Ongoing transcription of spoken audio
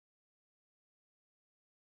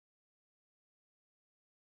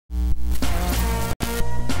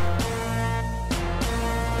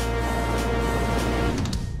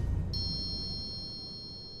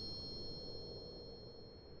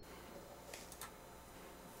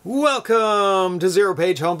Welcome to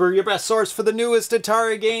ZeroPage Homebrew, your best source for the newest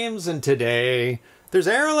Atari games. And today, there's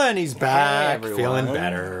Erlen. He's back, feeling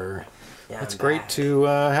better. Yeah, it's great to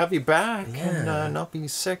have you back and not be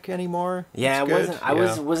sick anymore. Yeah, I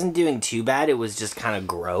wasn't doing too bad. It was just kind of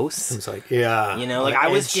gross. It was like, yeah, you know, like I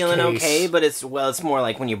was feeling okay, but it's more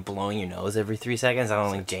like when you're blowing your nose every 3 seconds. I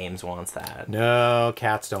don't think James wants that. No,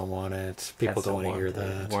 cats don't want it. People don't want to hear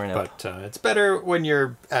that. But it's better when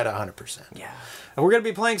you're at 100%. Yeah. And we're going to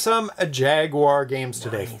be playing some Jaguar games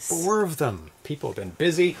today. 4 of them. People have been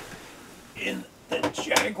busy in the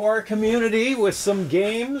Jaguar community with some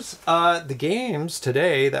games. The games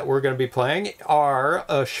today that we're going to be playing are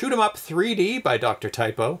Shoot 'em Up 3D by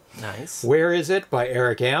DrTypo. Nice. Where Is It by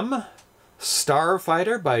Eric M.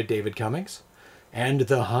 Starfighter by David Cummings. And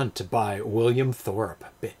The Hunt by William Thorup,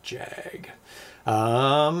 BitJag.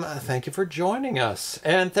 Thank you for joining us.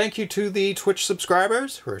 And thank you to the Twitch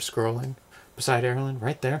subscribers who are scrolling beside Erlen,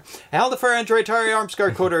 right there. Al Defer, Android, Atari,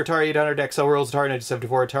 Armscar, Coder, Atari 800, XL, Rolls, Atari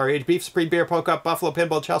 1974, Atari 8, Beef, Supreme, Beer, Poke-Up, Buffalo,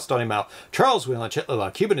 Pinball, Chell, Stony Mal, Charles Whelan,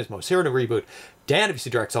 Chitlala, Cubanismo, Cyrano Reboot, Dan,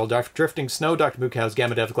 WC Drexel, Dr. Drifting Snow, Dr. Mookhouse,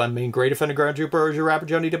 Gamma Dev, Glenn Main, Great Offender, Ground Trooper, Roger Rapper,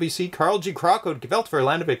 Johnny WC, Carl G. Croco, Geveltfer,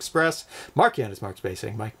 Land of Express, Mark Yanis, Mark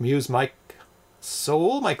Spacing, Mike Muse, Mike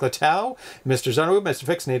Soul, Mike Latau, Mr. Zonwood, Mr.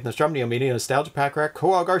 Fix, Nathan Strum, Neo Media, Nostalgia Pack Rack,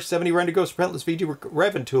 Coag R70, Render Ghost, Repentless VG,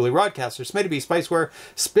 Revan, Thule, Rodcaster, Smitty B, Spiceware,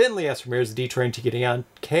 Spinley, S. Ramirez, D-Train, Ticketian,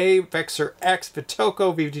 K, Vexer X,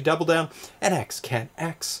 Vitoco, VG Double Down, and X, Ken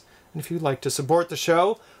X. And if you'd like to support the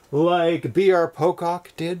show, like BR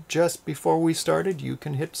Pocock did just before we started, you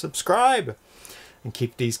can hit subscribe. And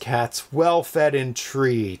keep these cats well fed in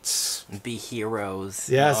treats. Be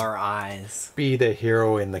heroes in our eyes. Be the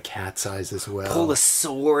hero in the cat's eyes as well. Pull the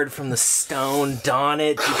sword from the stone, don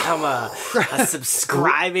it, become a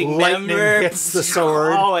subscribing member. Hits the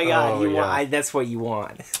sword. Oh my god, that's what you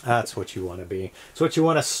want. That's what you want to be. It's what you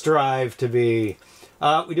want to strive to be.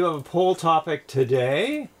 We do have a poll topic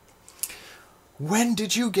today. When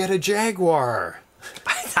did you get a Jaguar?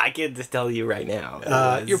 I can just tell you right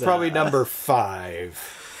now. You're probably number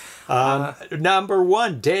 5. Number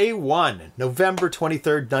 1, day 1, November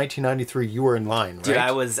 23rd, 1993. You were in line, right? Dude,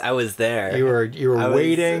 I was there. You were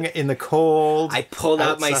waiting in the cold. I pulled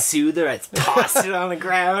out my soother. I tossed it on the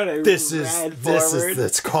ground. This is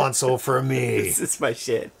this console for me. This is my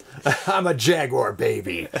shit. I'm a Jaguar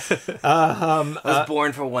baby. I was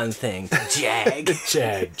born for one thing: Jag.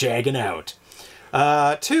 Jagging out. 2,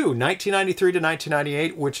 1993 to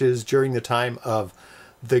 1998, which is during the time of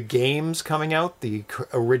the games coming out, the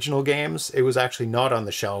original games. It was actually not on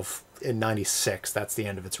the shelf in 96. That's the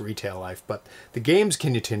end of its retail life. But the games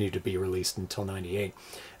continue to be released until 98.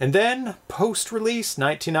 And then post-release,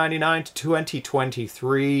 1999 to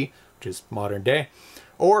 2023, which is modern day.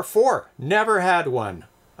 Or 4, never had one,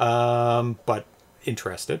 but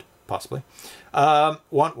interested, possibly.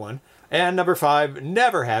 Want one. And number 5,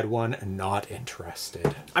 never had one, not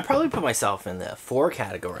interested. I probably put myself in the 4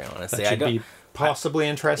 category, honestly. That should be possibly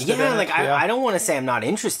interested in like it. I don't want to say I'm not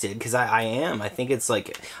interested, because I am. I think it's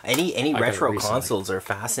like any retro consoles are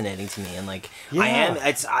fascinating to me, and like I am.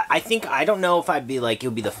 I don't know if I'd be like it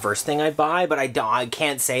would be the first thing I'd buy, but I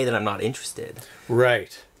can't say that I'm not interested.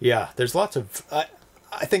 Right. Yeah. There's lots of.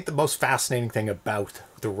 I think the most fascinating thing about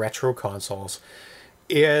the retro consoles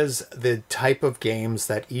is the type of games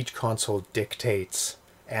that each console dictates,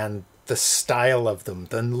 and the style of them,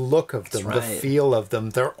 the look of them, the feel of them.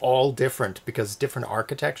 They're all different because different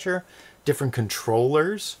architecture, different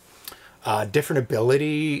controllers, different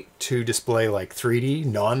ability to display like 3D,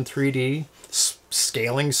 non-3D,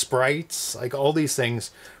 scaling sprites, like all these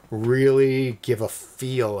things really give a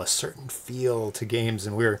certain feel to games.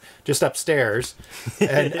 And we were just upstairs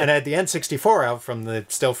and I had the N64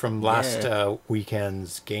 out from last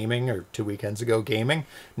weekend's gaming, or 2 weekends ago gaming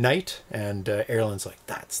night, and Erlen's like,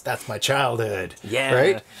 that's my childhood. Yeah,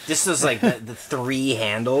 right. This was like the 3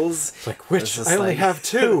 handles. It's like, which I only have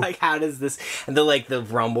 2. Like, how does this, and the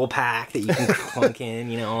rumble pack that you can clunk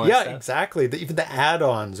in, you know? All yeah, stuff. exactly. Even the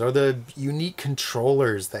add-ons or the unique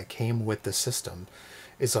controllers that came with the system.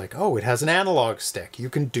 It's like, oh, it has an analog stick. You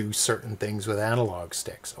can do certain things with analog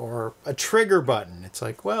sticks. Or a trigger button. It's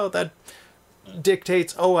like, well, that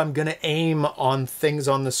dictates, oh, I'm going to aim on things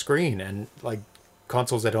on the screen. And like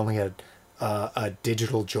consoles that only had a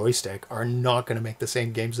digital joystick are not going to make the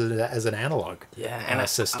same games as an analog and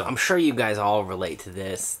system. I'm sure you guys all relate to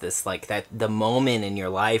this like that the moment in your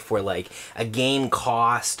life where like a game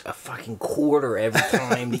cost a fucking quarter every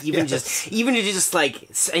time to even just like,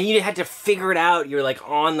 and you had to figure it out. You're like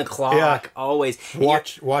on the clock always.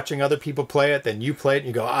 Watching other people play it, then you play it and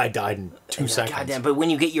you go, I died in 2 seconds. Goddamn, but when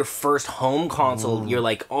you get your first home console, you're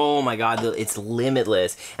like, oh my god, it's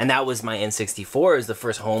limitless. And that was my N64 is the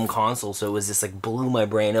first home console, so it was just like blew my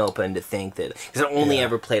brain open to think that, because I only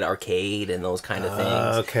ever played arcade and those kind of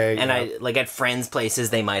things. And I like at friends' places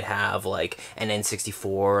they might have like an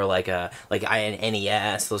N64, like an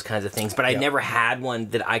NES, those kinds of things. But I never had one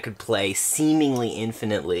that I could play seemingly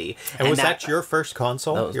infinitely. And was that your first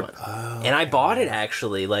console? That was and I bought it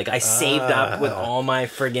actually. Like I saved up with all my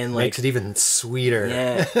friggin' like. Makes it even sweeter.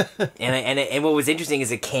 Yeah. and what was interesting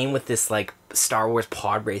is it came with this like Star Wars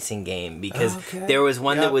pod racing game, because there was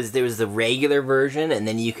one there was the regular version, and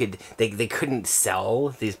then you could they couldn't sell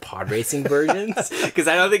these pod racing versions because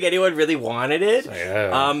I don't think anyone really wanted it.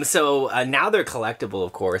 So now they're collectible,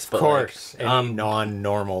 of course, but any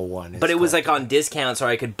non-normal one. But it was like on discount, so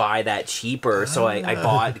I could buy that cheaper. So I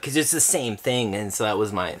bought, because it's the same thing, and so that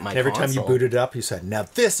was my every console. time you booted it up, you said, "Now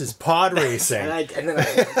this is pod racing." and then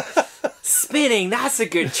I spinning, that's a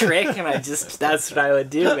good trick, and that's what I would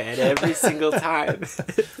do, man, every single time.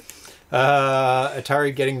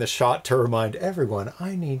 Atari getting the shot to remind everyone,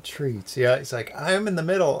 I need treats. Yeah, he's like, I'm in the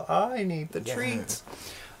middle, I need the treats.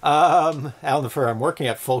 Alan Fur, I'm working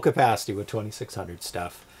at full capacity with 2600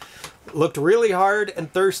 stuff. Looked really hard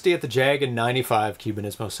and thirsty at the Jag in 95,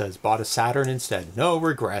 Cubanismo says. Bought a Saturn instead. No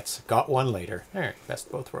regrets. Got one later. All right, best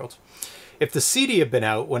of both worlds. If the CD had been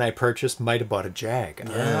out when I purchased, might have bought a Jag.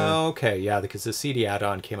 Okay, yeah, because the CD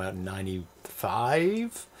add-on came out in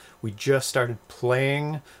 95. We just started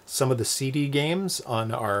playing some of the CD games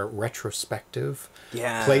on our retrospective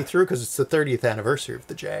playthrough, because it's the 30th anniversary of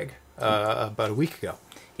the Jag about a week ago.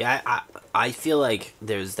 Yeah, I feel like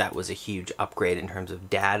that was a huge upgrade in terms of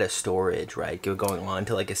data storage, right? Going on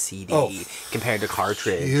to like a CD compared to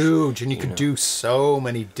cartridge. Huge, and you could do so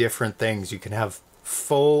many different things. You can have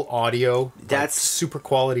full audio, that's super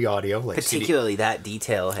quality audio, like particularly CD. That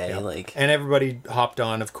detail, like, and everybody hopped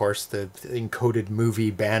on, of course, the encoded movie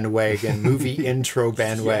bandwagon, movie intro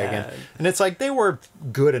bandwagon, and it's like they were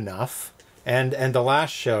good enough. And the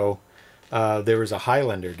last show, there was a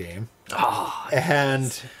Highlander game,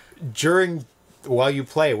 and while you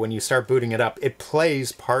play, when you start booting it up, it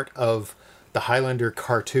plays part of the Highlander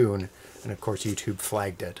cartoon, and of course YouTube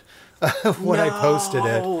flagged it when I posted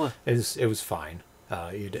it. It was fine.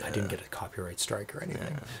 I didn't get a copyright strike or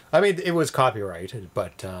anything. I mean, it was copyrighted,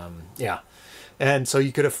 but yeah. And so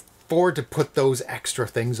you could afford to put those extra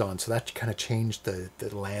things on. So that kind of changed the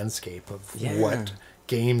landscape of what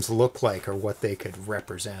games look like or what they could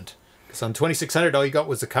represent. Because on 2600, all you got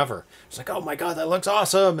was the cover. It's like, oh my god, that looks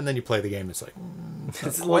awesome. And then you play the game, it's like,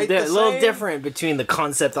 it's a little different between the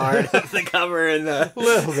concept art of the cover and the... A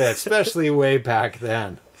little bit, especially way back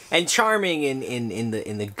then. And charming in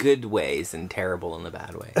the good ways and terrible in the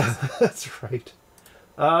bad ways. That's right.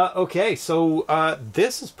 Okay, so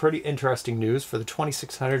this is pretty interesting news for the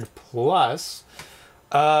 2600 Plus.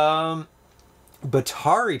 Batari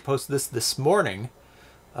posted this morning.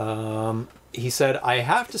 He said, I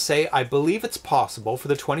have to say, I believe it's possible for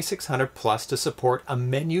the 2600 Plus to support a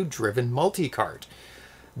menu-driven multi-cart.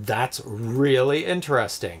 That's really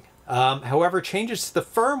interesting. However, changes to the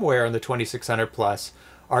firmware on the 2600 Plus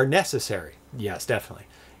are necessary. Yes, definitely.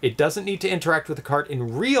 It doesn't need to interact with the cart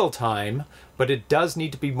in real time, but it does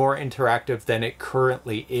need to be more interactive than it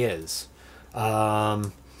currently is.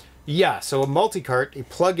 Yeah, so a multi-cart, you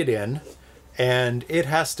plug it in, and it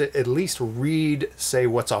has to at least read, say,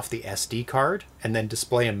 what's off the SD card, and then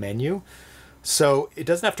display a menu. So it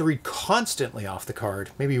doesn't have to read constantly off the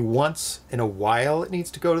card. Maybe once in a while it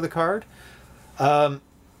needs to go to the card.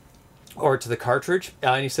 Or to the cartridge.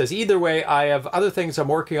 And he says, either way, I have other things I'm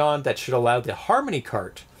working on that should allow the Harmony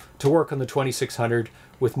cart to work on the 2600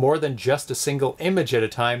 with more than just a single image at a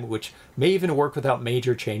time, which may even work without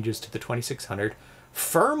major changes to the 2600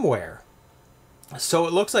 firmware. So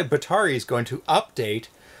it looks like Batari is going to update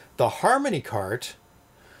the Harmony cart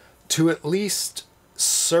to at least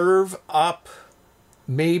serve up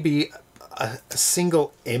maybe a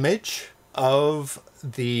single image of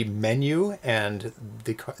the menu and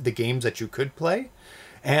the games that you could play,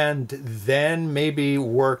 and then maybe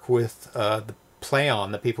work with the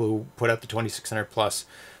PlayOn, the people who put out the 2600 Plus,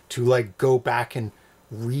 to like go back and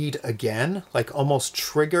read again, like almost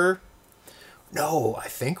trigger. No, I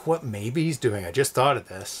think what maybe he's doing, I just thought of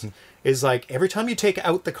this, is like every time you take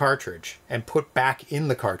out the cartridge and put back in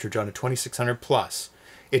the cartridge on a 2600 Plus,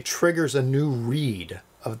 it triggers a new read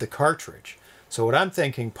of the cartridge. So what I'm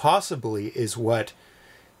thinking possibly is what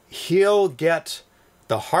he'll get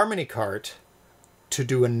the Harmony cart to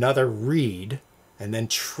do another read and then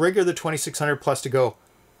trigger the 2600 Plus to go,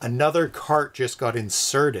 another cart just got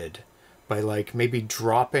inserted by like maybe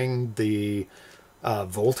dropping the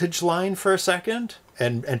voltage line for a second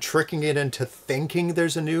and tricking it into thinking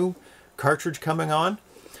there's a new cartridge coming on.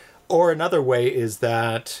 Or another way is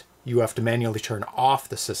that you have to manually turn off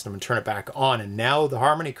the system and turn it back on, and now the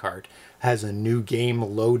Harmony cart has a new game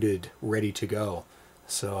loaded, ready to go.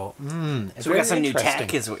 So, so we got some new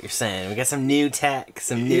tech, is what you're saying. We got some new tech,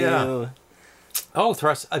 some new... Yeah. Oh,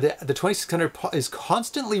 Thrust, the 2600 is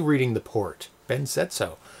constantly reading the port. Ben said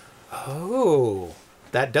so. Oh,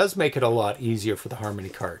 that does make it a lot easier for the Harmony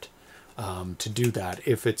cart to do that.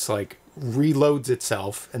 If it's like reloads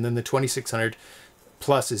itself, and then the 2600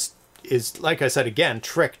 Plus is, like I said, again,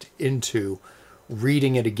 tricked into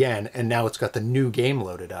reading it again, and now it's got the new game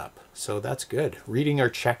loaded up. So that's good. Reading or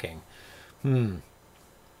checking.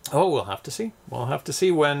 Oh, we'll have to see. We'll have to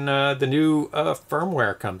see when the new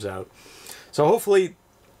firmware comes out. So hopefully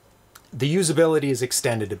the usability is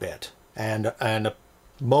extended a bit, and a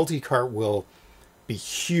multi-cart will be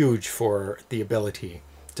huge for the ability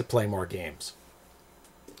to play more games.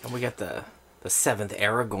 And we got the 7th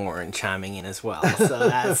Aragorn chiming in as well. So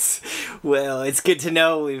that's, well, it's good to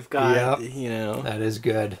know we've got, you know. That is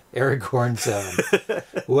good. Aragorn's,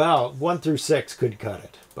 well, 1 through 6 could cut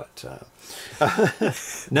it, but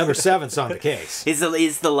number 7's on the case. He's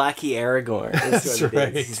the lucky Aragorn. That's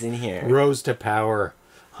right. He's in here. Rose to power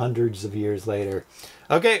hundreds of years later.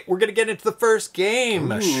 Okay, we're going to get into the first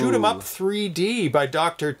game. Shoot 'em Up 3D by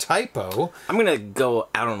DrTypo. I'm going to go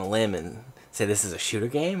out on a limb and say this is a shooter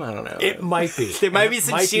game? I don't know. It might be. There might be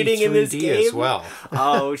some shooting in this game as well.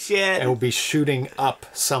 Oh, shit. And we'll be shooting up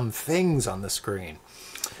some things on the screen.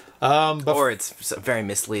 Or it's very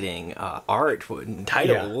misleading art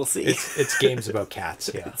title. Yeah, we'll see. It's games about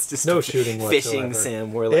cats. Yeah, it's just no shooting whatsoever. Fishing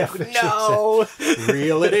sim. We're like, no.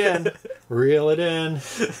 Reel it in. Reel it in.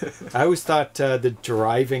 I always thought the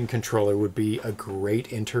driving controller would be a great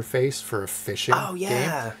interface for a fishing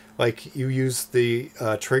game. Like you use the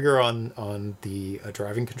trigger on the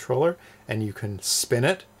driving controller, and you can spin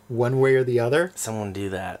it one way or the other. Someone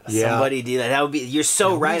do that. Yeah. Somebody do that. That would be. You're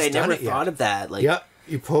so right. I never thought of that. Like. Yeah.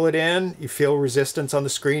 You pull it in, you feel resistance on the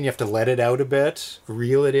screen, you have to let it out a bit,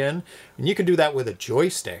 reel it in. And you can do that with a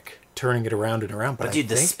joystick, turning it around and around. But dude,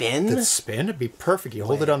 the spin? The spin would be perfect. You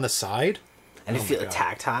hold it on the side. And you feel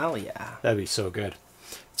tactile, yeah. That'd be so good.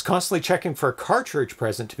 It's constantly checking for a cartridge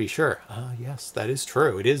present, to be sure. Yes, that is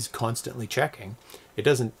true. It is constantly checking. It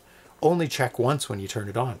doesn't only check once when you turn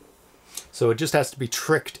it on. So it just has to be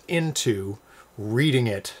tricked into reading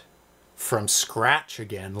it from scratch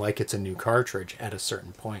again, like it's a new cartridge at a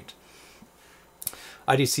certain point.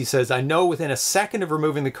 IDC says, I know within a second of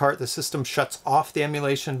removing the cart, the system shuts off the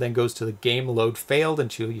emulation, then goes to the game load failed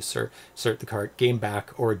until you insert the cart, game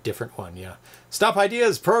back, or a different one. Yeah. Stop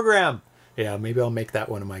ideas, program. Yeah, maybe I'll make that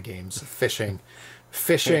one of my games. Fishing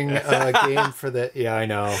game for the. Yeah, I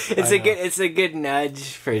know. It's a good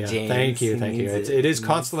nudge for James. Thank you. It is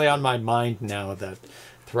constantly on my mind now that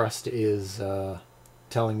Thrust is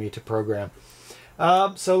telling me to program.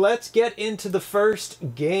 So let's get into the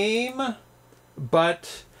first game.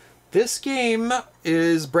 But this game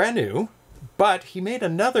is brand new. But he made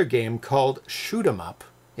another game called Shoot 'em Up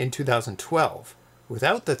in 2012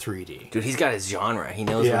 without the 3D. Dude, he's got his genre. He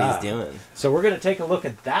knows what he's doing. So we're going to take a look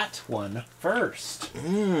at that one first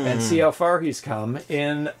and see how far he's come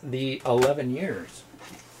in the 11 years.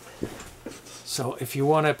 So if you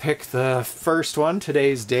want to pick the first one,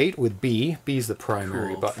 today's date with B. B's the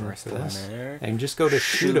primary button for this. And just go to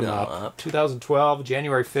Shoot 'em Up, 2012,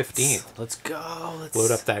 January 15th. Let's go. Let's load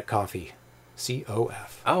up that coffee.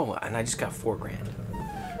 COF. Oh, and I just got $4,000.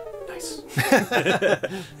 Nice.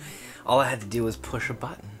 All I had to do was push a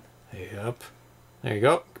button. Yep. There you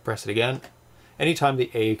go. Press it again. Anytime the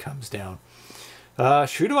A comes down.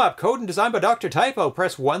 Shoot 'em Up, code and design by DrTypo.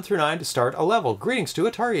 Press 1 through 9 to start a level. Greetings to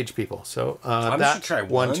Atari Age people. So that try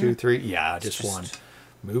 1, 2, 3. Yeah, just one.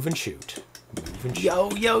 Move and shoot. Move and shoot.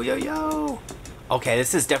 Yo. Okay,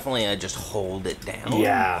 this is definitely just hold it down.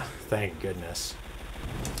 Yeah, thank goodness.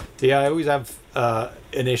 Yeah, I always have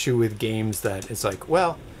an issue with games that it's like,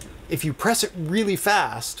 well, if you press it really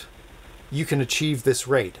fast, you can achieve this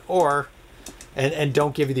rate, or and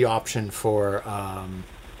don't give you the option for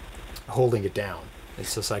holding it down.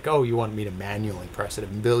 It's just like, oh, you want me to manually press it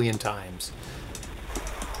 1,000,000 times.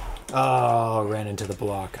 Oh, ran into the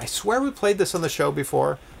block. I swear we played this on the show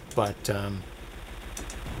before, but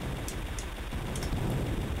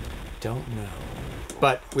don't know.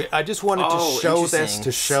 But I just wanted to show this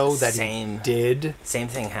to show that he did. Same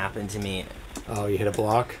thing happened to me. Oh, you hit a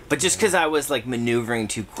block? But just because I was like maneuvering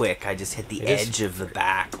too quick, I just hit the edge of the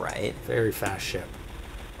back, right? Very fast ship.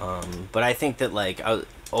 But I think that like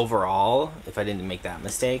overall, if I didn't make that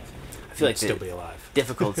mistake, I feel like still be alive.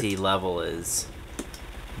 Difficulty level is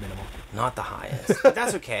minimal, not the highest. But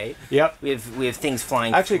that's okay. Yep. We have things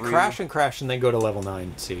flying. Actually, through. crash and then go to level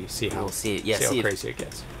 9. See how see how crazy it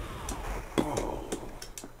gets.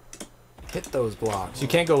 Hit those blocks. You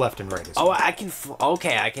can't go left and right. I can.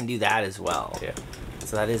 Okay, I can do that as well. Yeah.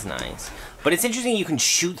 So that is nice. But it's interesting. You can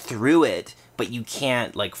shoot through it, but you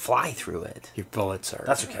can't like fly through it. Your bullets are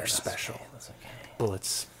special. Okay. That's okay.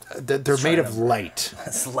 Bullets. They're made of light.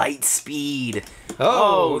 That's light speed.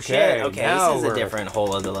 Oh, okay. Shit. Okay, this is a different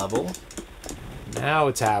whole other level. Now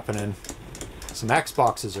it's happening. Some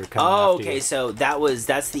Xboxes are coming. Oh, okay. So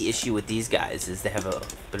that's the issue with these guys is they have a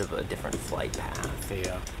bit of a different flight path.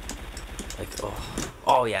 Yeah. Like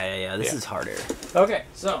oh yeah. This is harder. Okay,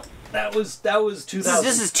 so that was 2000.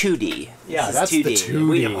 This is 2D. Yeah, that's 2D. The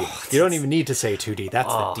 2D. You don't even need to say 2D.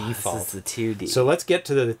 That's the default. This is the 2D. So let's get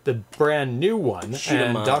to the brand new one.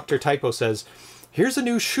 And DrTypo says, here's a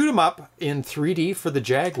new shoot 'em up in 3D for the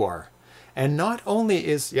Jaguar. And not only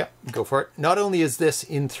is go for it. Not only is this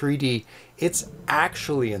in 3D, it's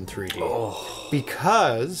actually in 3D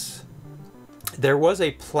because there was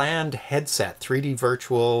a planned headset, 3D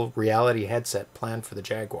virtual reality headset planned for the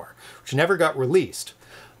Jaguar, which never got released.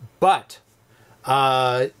 But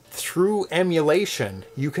through emulation,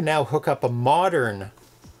 you can now hook up a modern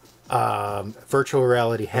virtual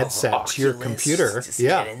reality headset to your computer.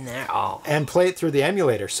 Get in there. And play it through the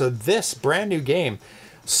emulator. So this brand new game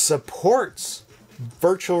supports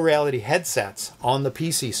virtual reality headsets on the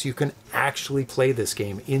PC, so you can actually play this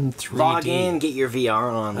game in 3D. Log in, get your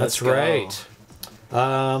VR on. That's right.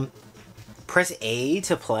 Press A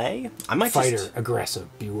to play. I might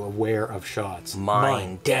aggressive. Be aware of shots.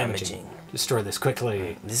 Mind damaging. Destroy this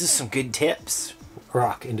quickly. This is some good tips.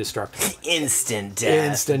 Rock indestructible. Instant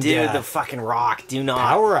death. Dude, the fucking rock. Do not.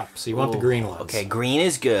 Power up. So you want the green ones. Okay, green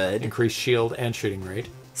is good. Increase shield and shooting rate.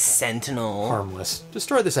 Sentinel. Harmless.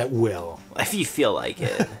 Destroy this at will. If you feel like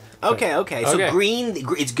it. Okay. So green,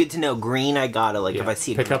 it's good to know. Green, I gotta, if I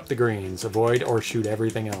see pick up the greens. Avoid or shoot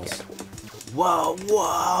everything else. Okay.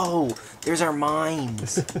 Whoa. There's our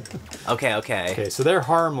mines. Okay. Okay, so they're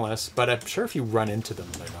harmless, but I'm sure if you run into them,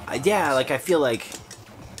 they're not harmless. Yeah, I feel like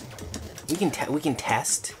we can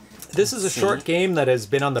test. This is a short game that has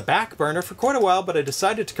been on the back burner for quite a while, but I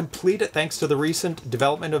decided to complete it thanks to the recent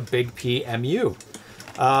development of Big PMU.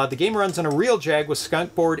 The game runs on a real Jag with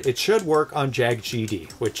Skunk Board. It should work on Jag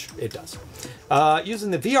GD, which it does.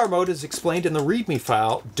 Using the VR mode as explained in the README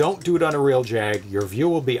file, don't do it on a real Jag. Your view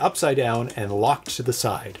will be upside down and locked to the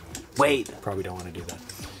side. So probably don't want to do that.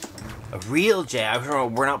 A real Jag?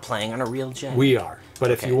 We're not playing on a real Jag? We are.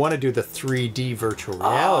 But if you want to do the 3D virtual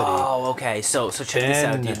reality... Oh, okay. So check this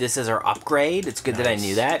out, dude. This is our upgrade. It's good that I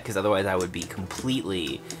knew that, because otherwise I would be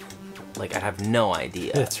completely... I'd have no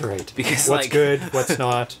idea. That's right. Because, what's good, what's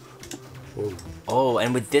not. Whoa. Oh,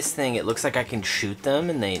 and with this thing, it looks like I can shoot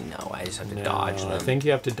them, and I just have to dodge them. I think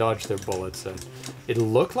you have to dodge their bullets. It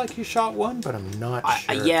looked like you shot one, but I'm not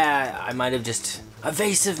sure. Yeah, I might have just...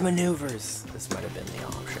 Evasive maneuvers. This might have been the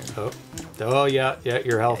option. Oh yeah,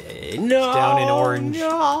 your health. No! It's down in orange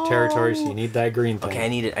territory, so you need that green thing. Okay, I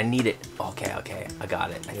need it. Okay, I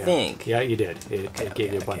got it. I think. Yeah, you did. It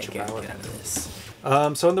gave you a bunch of power. Get out of this.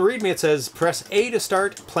 So in the README it says, press A to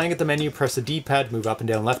start, playing at the menu, press the D-pad to move up and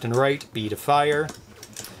down, left and right, B to fire.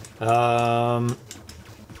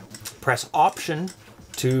 Press Option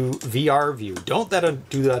to VR view. Don't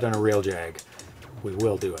do that on a real Jag. We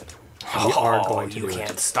will do it. We are going to do it. You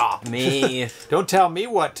can't stop me. Don't tell me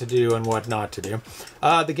what to do and what not to do.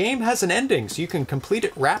 The game has an ending, so you can complete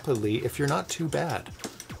it rapidly if you're not too bad.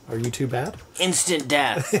 Are you too bad? Instant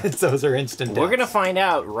death. Those are instant deaths. We're going to find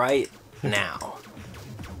out right now.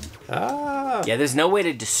 Yeah, there's no way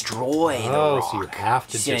to destroy the rock. So you have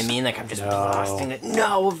to see what I mean? I'm just blasting it.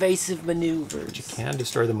 No evasive maneuvers. But you can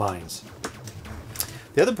destroy the mines.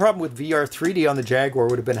 The other problem with VR 3D on the Jaguar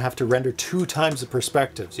would have been have to render 2 times the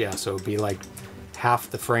perspectives. Yeah, so it would be half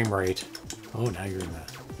the frame rate. Oh, now you're in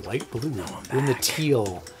the light blue. You're in the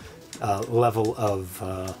teal level of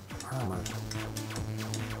armor.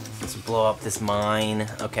 Let's blow up this mine.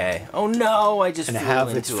 Okay. Oh no, I just flew have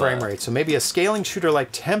its frame rate. So maybe a scaling shooter like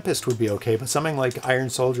Tempest would be okay, but something like Iron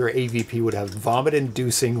Soldier or AVP would have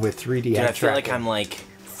vomit-inducing with 3D head I feel tracking. like I'm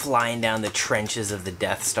flying down the trenches of the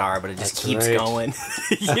Death Star, but it just keeps going.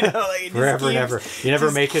 You know, like it forever and ever. You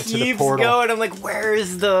never make it to the portal. Going. I'm like,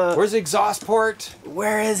 where's the exhaust port?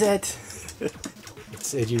 Where is it?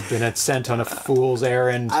 You've been sent on a fool's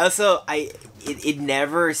errand. It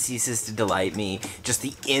never ceases to delight me, just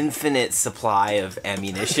the infinite supply of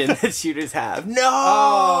ammunition that shooters have. No!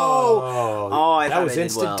 I that thought was I did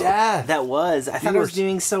instant well. death. That was. I thought I was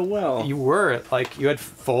doing so well. You were, like, you had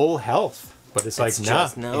full health, but it's like,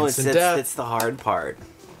 instant death. It's the hard part.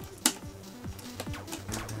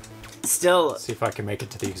 Still... Let's see if I can make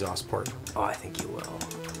it to the exhaust port. Oh, I think you will.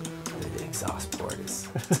 The exhaust port is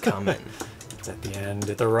coming. It's at the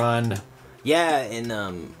end of the run. Yeah, and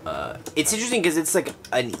it's interesting because it's like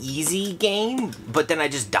an easy game, but then I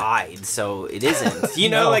just died, so it isn't. You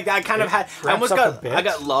know, like I kind of had, I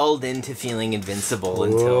got lulled into feeling invincible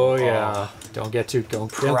until. Don't get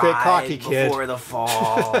cocky, kid. Before the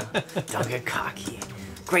fall. Don't get cocky.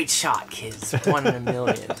 Great shot, kids. 1 in a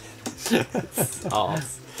million.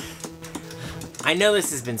 I know this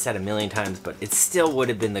has been said a million times, but it still would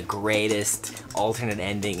have been the greatest alternate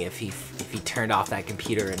ending if he turned off that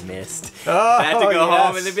computer and missed. I had to go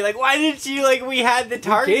home and they'd be like, "Why didn't you we had the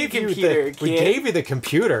target computer? We gave you the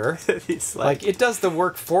computer. Like it does the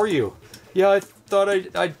work for you." Yeah, I thought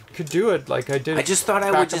I could do it like I did. I just thought I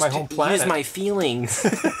would just use my feelings.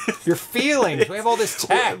 Your feelings. We have all this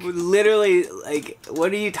tech. Literally, like,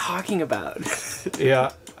 what are you talking about?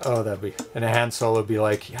 Yeah. Oh, that'd be... And a Han Solo would be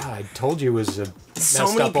like, yeah, I told you it was a messed up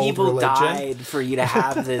old religion. So many people died for you to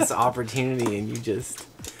have this opportunity, and you just...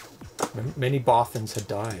 Many Bothans had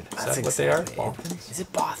died. Is that what they are? Bothans? Is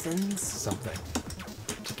it Bothans? Something.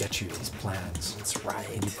 To get you these plans. That's right.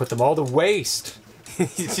 And you put them all to waste.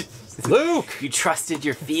 Luke! You trusted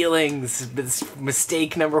your feelings. This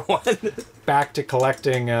mistake number 1. Back to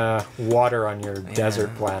collecting water on your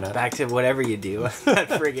desert planet. Back to whatever you do. That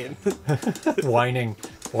friggin'.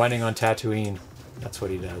 Whining on Tatooine. That's what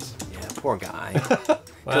he does. Yeah, poor guy.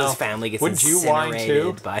 Well, his family gets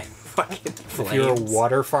incinerated by fucking flames. If you're a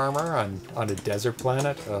water farmer on a desert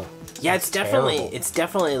planet, yeah, it's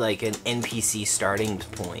definitely like an NPC starting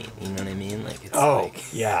point. You know what I mean? Like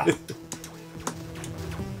it's yeah.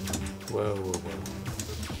 Whoa.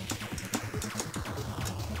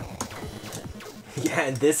 Yeah,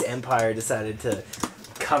 and this empire decided to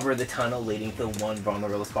cover the tunnel leading to the one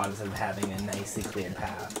vulnerable spot instead of having a nicely cleared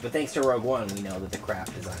path. But thanks to Rogue One, we know that the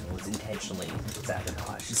craft design was intentionally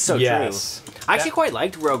sabotaged. It's so true. I actually quite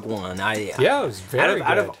liked Rogue One. It was very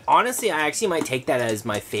good. Honestly, I actually might take that as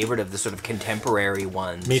my favorite of the sort of contemporary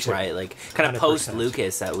ones. Me too. Right? Like, kind of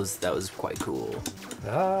post-Lucas, that was quite cool.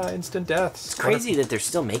 Instant deaths. It's crazy that they're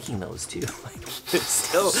still making those too. Like, they're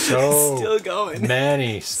still going.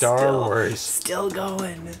 Many Star Wars. Still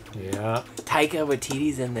going. Yeah. Taika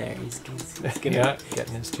Waititi's in there. He's gonna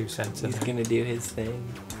getting his 2 cents in. He's gonna do his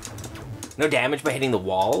thing. No damage by hitting the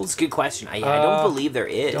walls? Good question. I don't believe there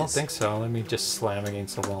is. I don't think so. Let me just slam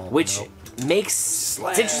against the wall. Which makes...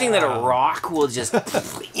 It's interesting that a rock will just...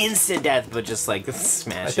 instant death, but just like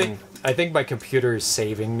smashing. I think my computer is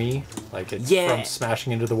saving me. Like, it's from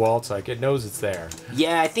smashing into the wall. It's like, it knows it's there.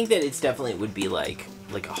 Yeah, I think that it's definitely would be like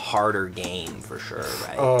a harder game for sure,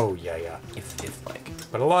 right? Oh, yeah. If like...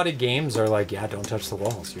 But a lot of games are like, yeah, don't touch the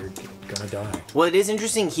walls. You're gonna die. Well, it is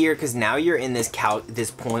interesting here because now you're in this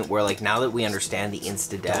point where, like, now that we understand the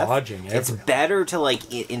insta-death, dodging it's better to,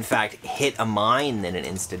 like, in fact, hit a mine than an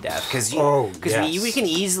insta-death. Because we can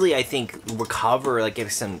easily, I think, recover, like,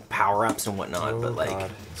 get some power-ups and whatnot. But, like...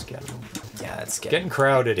 God. It's getting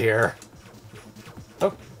crowded here.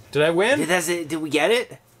 Oh, did I win? Did we get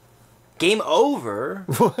it? Game over?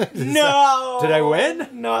 What? No! Did I win?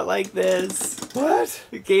 Not like this. What?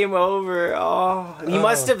 Game over. Oh, you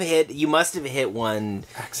must have hit one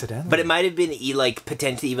accidentally. But it might have been like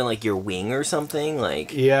potentially even like your wing or something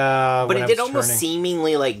like. Yeah. But it did almost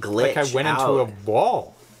seemingly like glitch. Like I went into a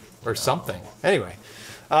wall or something. Anyway,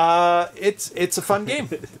 it's a fun game.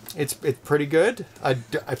 It's pretty good. I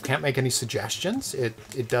can't make any suggestions.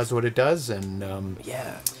 It does what it does, and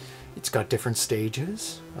yeah. It's got different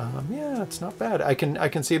stages. Yeah, it's not bad. I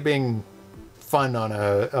can see it being fun on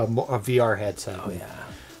a VR headset. Oh yeah,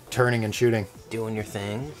 turning and shooting, doing your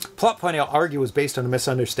thing. Plot point, I'll argue, is based on a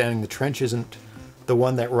misunderstanding. The trench isn't the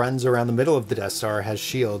one that runs around the middle of the Death Star. Has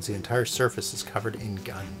shields. The entire surface is covered in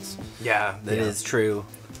guns. Yeah, that is true.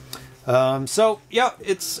 So yeah,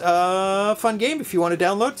 it's a fun game if you want to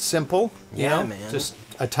download. Simple. Yeah, man. Just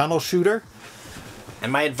a tunnel shooter.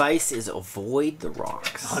 And my advice is avoid the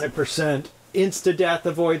rocks. 100%. Insta-death,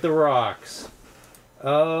 avoid the rocks.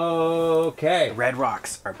 Okay. Red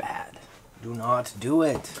rocks are bad. Do not do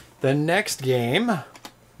it. The next game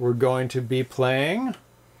we're going to be playing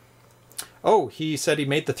Oh, he said he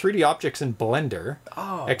made the 3D objects in Blender,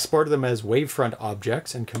 exported them as wavefront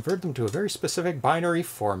objects, and converted them to a very specific binary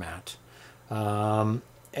format.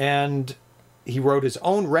 And he wrote his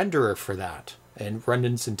own renderer for that, and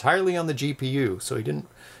runs entirely on the GPU, so he didn't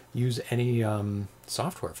use any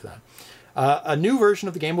software for that. A new version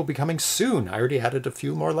of the game will be coming soon. I already added a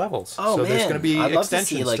few more levels. Oh, so man. there's going to be I'd love extensions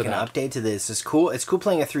to see like to an that. update to this. It's cool. It's cool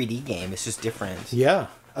playing a 3D game. It's just different. Yeah.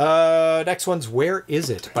 Next one's Where Is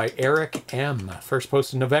It by Eric M. First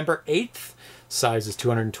posted November 8th. Size is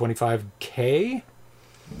 225K.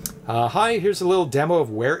 Hi, here's a little demo of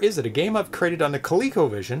Where Is It, a game I've created on the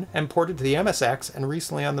ColecoVision and ported to the MSX and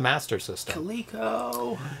recently on the Master System.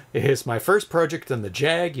 Coleco. It is my first project in the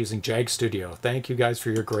Jag using Jag Studio. Thank you guys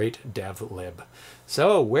for your great dev lib.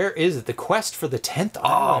 So, Where Is It? The quest for the 10th island.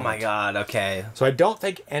 Oh my god, okay. So I don't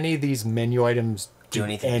think any of these menu items do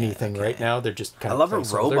anything okay. right now. They're just kind I of love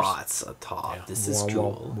placeholders. robots up top. Yeah. This is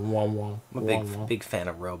cool. I'm a big fan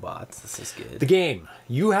of robots. This is good. The game.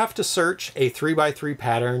 You have to search a 3x3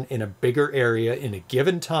 pattern in a bigger area in a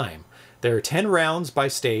given time. There are 10 rounds by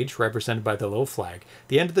stage, represented by the little flag. At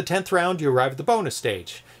the end of the 10th round, you arrive at the bonus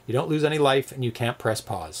stage. You don't lose any life, and you can't press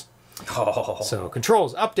pause. Oh. So,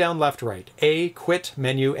 controls, up, down, left, right. A, quit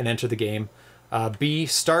menu and enter the game. B,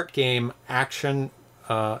 start game, action...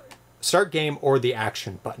 start game or the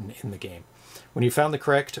action button in the game. When you found the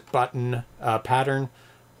correct button pattern,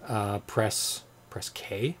 press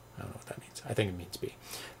K. I don't know what that means. I think it means B.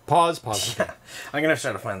 Pause. I'm gonna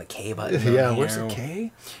try to find the K button. Yeah, where's the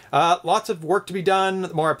K? Lots of work to be done.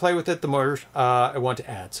 The more I play with it, the more I want to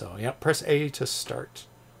add. So, yeah, press A to start.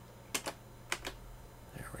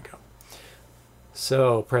 There we go.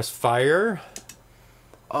 So, press fire.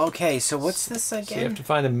 Okay, so what's this again? So you have to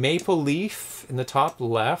find the maple leaf in the top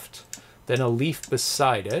left, then a leaf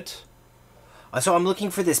beside it. So I'm looking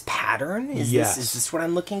for this pattern? Is this what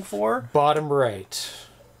I'm looking for? Bottom right.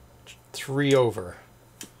 3 over.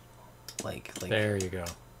 Like there you go.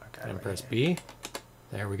 Okay, and right press here. B.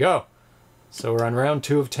 There we go. So we're on round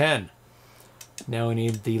 2 of 10. Now we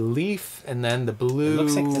need the leaf and then the blue. It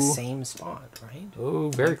looks like the same spot, right? Oh,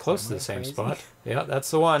 very close to the same spot. Yeah,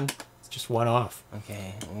 that's the one. It's just one off.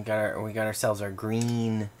 Okay, we got ourselves our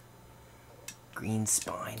green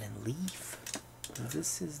spine and leaf.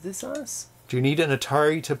 Is this us? Do you need an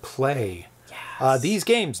Atari to play? Yes. These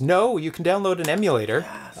games, no, you can download an emulator.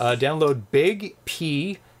 Yes. Download Big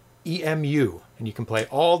P EMU, and you can play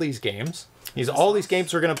all these games. All these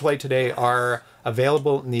games we're going to play today are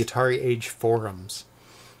available in the Atari Age forums.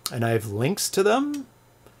 And I have links to them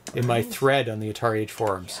in my thread on the Atari Age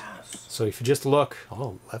forums. Yes. So if you just look,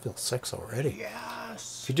 oh, level 6 already.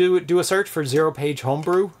 Yes. If you do a search for ZeroPage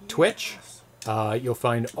Homebrew, Twitch, you'll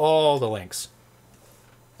find all the links.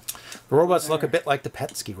 The robots look a bit like the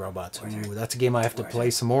Debski robots. Ooh, that's a game I have to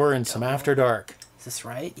play some more in some After Dark. Is this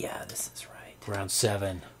right? Yeah, this is right. Round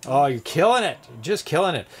 7. Oh, you're killing it. You're just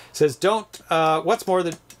killing it. It says, what's more,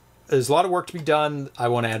 there's a lot of work to be done. I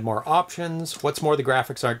want to add more options. What's more, the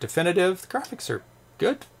graphics aren't definitive. The graphics are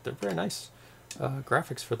good. They're very nice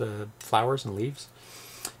graphics for the flowers and leaves.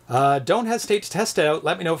 Don't hesitate to test it out.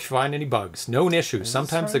 Let me know if you find any bugs. Known issues.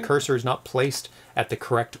 Sometimes the cursor is not placed at the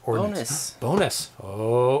correct ordinance. Bonus.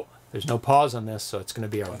 Oh, there's no pause on this, so it's going to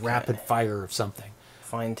be a rapid fire of something.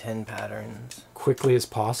 Find 10 patterns. Quickly as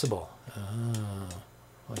possible. Oh,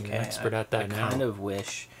 well, you're an expert at that now. I kind of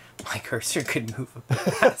wish my cursor could move a bit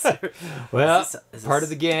faster. Well, is part of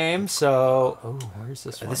the game, so... Oh, where's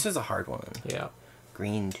this one? This was a hard one. Yeah.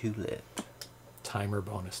 Green tulip. Timer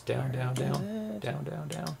bonus. Down, down, down. Down, down,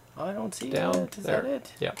 down. Oh, I don't see down, it. Is that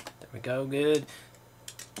it? Yep. There we go. Good.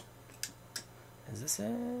 Is this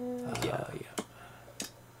it? Yeah.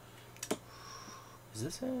 Is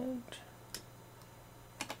this it?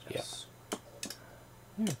 Yes.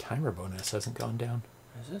 Your timer bonus hasn't gone down.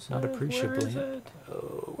 Is this Not it? appreciably. Where is it?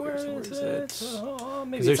 Oh, Where is it? Oh,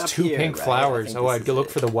 maybe because it's there's 2 here, pink right? flowers. Oh, I'd go look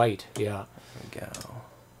for the white. Yeah. There we go.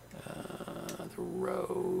 The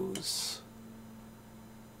rose.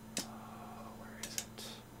 Oh, where is it?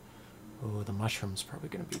 Oh, the mushroom's probably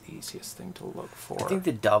going to be the easiest thing to look for. I think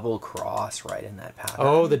the double cross right in that pattern.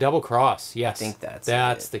 Oh, the double cross. Yes. I think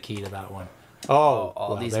that's the key to that one. Oh,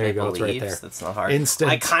 all these there you go. leaves. It's right there. That's not hard.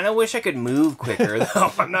 Instant. I kind of wish I could move quicker,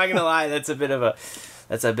 though. I'm not gonna lie. That's a bit of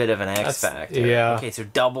an X factor. Yeah. Okay, so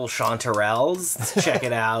double chanterelles. Let's check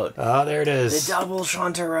it out. Oh, there it is. The double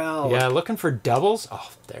chanterelle. Yeah, looking for doubles.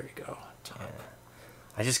 Oh, there you go. Yeah.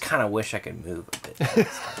 I just kind of wish I could move a bit.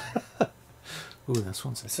 Ooh, this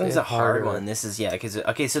one's a hard one. This is because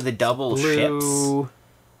so the double ships.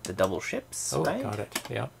 The double ships. Oh, right? got it.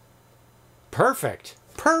 Yeah. Perfect.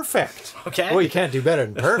 Okay. Well, you can't do better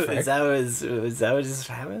than perfect. is that what just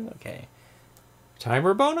happened? Okay.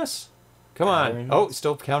 Timer bonus? Come Pattern. on. Oh,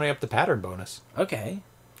 still counting up the pattern bonus. Okay.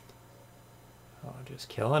 Oh, just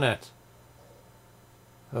killing it.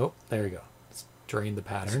 Oh, there you go. Let's drain the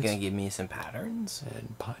patterns. It's going to give me some patterns.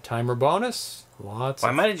 And timer bonus. Lots.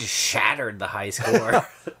 Well, I might have just shattered the high score.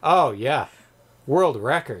 Oh, yeah. World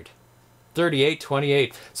record.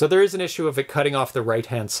 38-28. So there is an issue of it cutting off the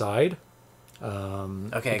right-hand side.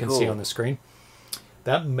 Okay, you can cool. see on the screen.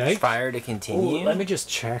 That may... Fire to continue. Ooh, let me just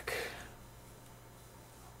check.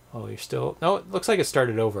 Oh, you're still... No, it looks like it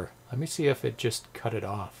started over. Let me see if it just cut it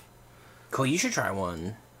off. Cool, you should try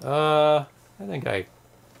one. I think I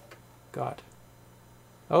got...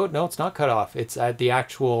 Oh, no, it's not cut off. It's at the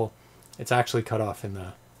actual... It's actually cut off in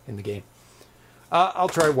the game. I'll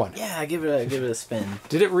try one. Yeah, give it a spin.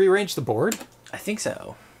 Did it rearrange the board? I think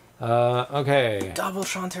so. Okay. Double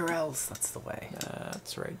chanterelles. That's the way.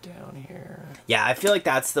 That's right down here. Yeah, I feel like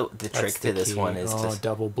that's the trick to this key. one is just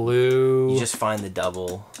double blue. you just find the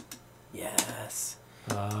double. Yes.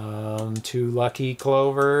 2 lucky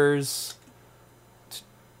clovers.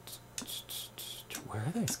 Where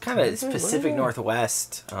are they? It's kind of Pacific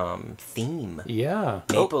Northwest theme. Yeah.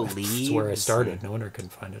 Maple leaves. That's where I started. No wonder I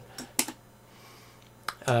couldn't find it.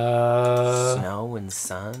 Snow and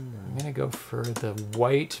sun. I'm gonna go for the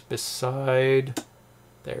white beside.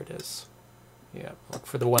 There it is. Yeah, look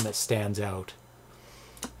for the one that stands out.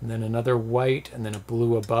 And then another white, and then a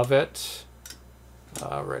blue above it.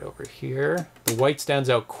 Right over here. The white stands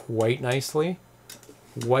out quite nicely.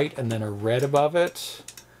 White, and then a red above it.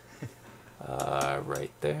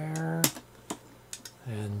 Right there.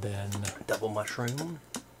 And then Double mushroom.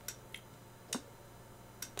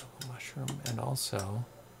 double mushroom, and also.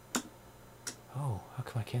 Oh, how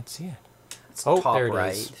come I can't see it? It's Oh, top there it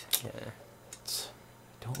right. is. Yeah.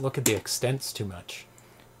 Don't look at the extents too much.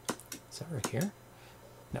 Is that right here?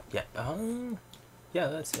 No. Yeah. Yeah,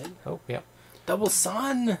 that's it. Oh, yeah. Double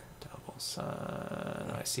sun. Double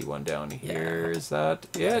sun. I see one down Yeah. here. Is that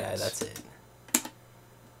it? Yeah, that's it.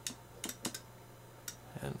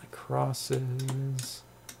 And the crosses.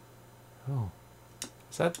 Oh.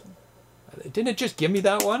 Is that... Didn't it just give me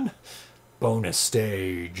that one? Bonus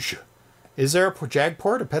stage. Is there a Jag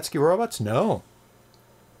port of Petsky Robots? No.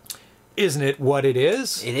 Isn't it what it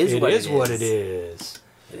is? It is what it is. what it is.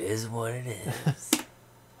 It is what it is.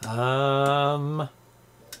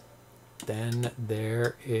 Then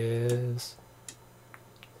there is...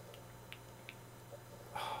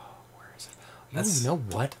 Oh, where is it? You know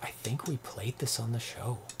what? I think we played this on the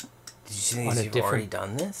show. Did you see you've already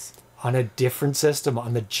done this? On a different system,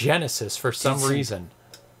 on the Genesis, for some reason.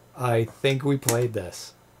 I think we played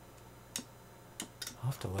this. I'll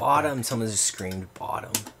have to look Bottom. back. Someone just screamed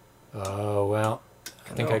bottom. Oh, well.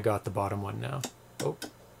 I think No. I got the bottom one now. Oh,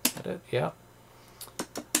 that it? Yeah.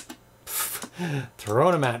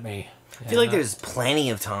 Throwing them at me. I feel like there's plenty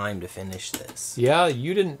of time to finish this. Yeah,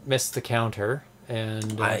 you didn't miss the counter.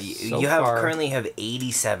 And you currently have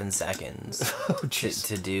 87 seconds Oh, jeez.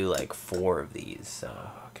 to do like 4 of these. So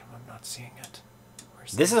Okay, I'm not seeing it.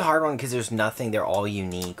 Where's this is a hard one because there's nothing. They're all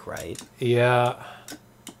unique, right? Yeah.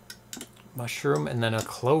 Mushroom and then a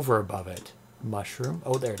clover above it. Mushroom.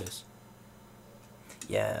 Oh, there it is.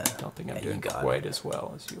 Yeah. I don't think I'm Yeah, doing you got quite it. as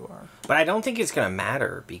well as you are. But I don't think it's gonna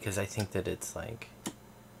matter because I think that it's like.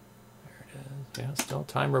 There it is. Yeah, still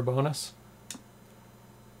timer bonus.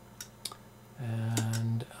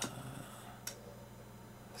 And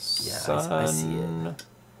Yeah, I see it.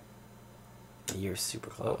 You're super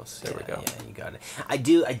close. there we go. Yeah, you got it. I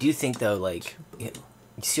do think though, like, you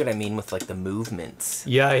see what I mean with like the movements.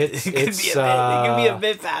 Yeah, It could be a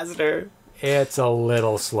bit faster. It's a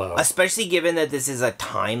little slow. Especially given that this is a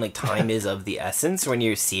time, like time is of the essence when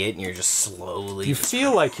you see it and you're just slowly. You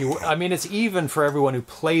feel like you... I mean, it's even for everyone who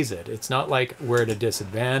plays it. It's not like we're at a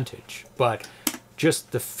disadvantage, but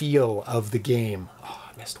just the feel of the game. Oh,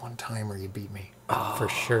 I missed one time where you beat me. Oh. For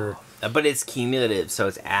sure. But it's cumulative, so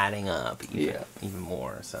it's adding up even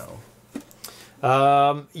more, so.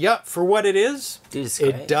 Yeah, for what it is, Dude, it's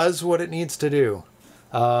it great. does what it needs to do.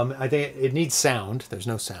 I think it needs sound. There's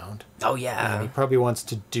no sound. Oh, yeah. And he probably wants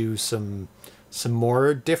to do some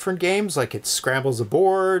more different games, like it scrambles a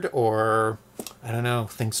board, or I don't know,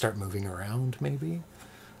 things start moving around maybe.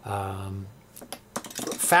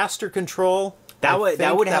 Faster control. That would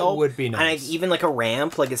help. That would be nice. And even like a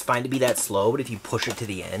ramp, like it's fine to be that slow, but if you push it to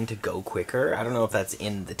the end to go quicker, I don't know if that's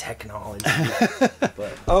in the technology.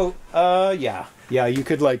 But Yeah. Yeah, you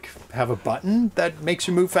could like have a button that makes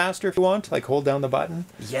you move faster if you want. Like hold down the button.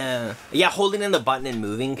 yeah, holding in the button and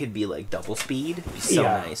moving could be like double speed. It'd be so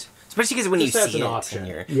Yeah. nice, especially because when Just you as see an it, option. and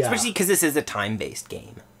you're, Yeah. especially because this is a time-based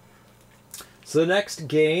game. So the next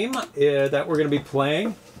game that we're going to be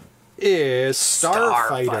playing is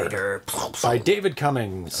Starfighter by David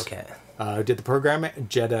Cummings. Okay. Did the programming and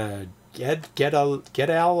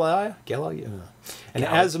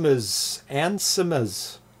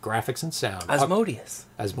Ansimuz graphics and sound. Asmodeus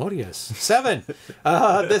 7. This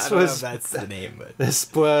I don't was know if that's the name, but this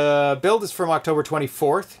build is from October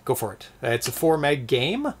 24th. Go for it. It's a 4 meg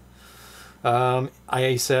game.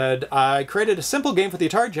 I said, I created a simple game for the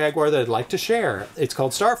Atari Jaguar that I'd like to share. It's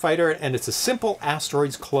called Starfighter, and it's a simple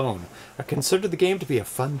Asteroids clone. I consider the game to be a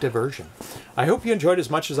fun diversion. I hope you enjoyed as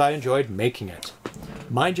much as I enjoyed making it.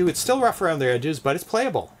 Mind you, it's still rough around the edges, but it's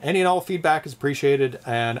playable. Any and all feedback is appreciated,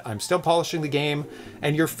 and I'm still polishing the game,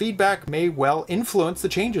 and your feedback may well influence the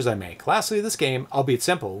changes I make. Lastly, this game, albeit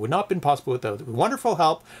simple, would not have been possible without the wonderful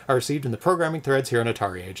help I received in the programming threads here on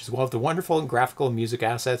Atari Age, as well as the wonderful and graphical and music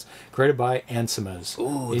assets created by Ansimuz.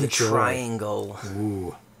 Ooh, the triangle.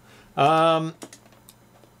 Ooh. I've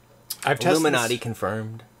tested Illuminati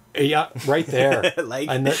confirmed. Yeah, right there.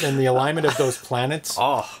 and the alignment of those planets.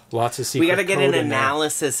 Oh, lots of secret. We got to get an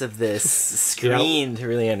analysis of this screen to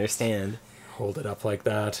really understand. Hold it up like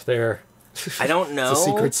that. There. I don't know. It's a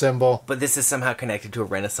secret symbol. But this is somehow connected to a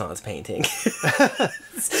Renaissance painting.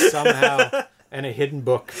 Somehow. And a hidden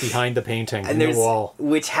book behind the painting in the wall.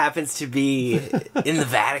 Which happens to be in the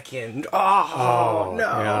Vatican. Oh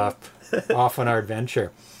no. Yeah. Off on our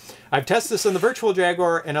adventure. I've tested this on the virtual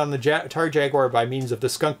Jaguar and on the Atari Jaguar by means of the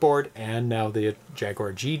Skunk board and now the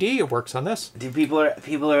Jaguar GD. It works on this. People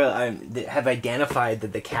have identified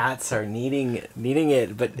that the cats are needing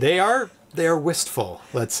it, but they are wistful,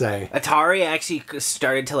 let's say. Atari actually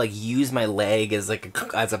started to use my leg as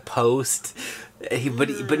a post.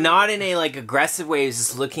 But not in a aggressive way. He was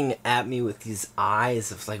just looking at me with these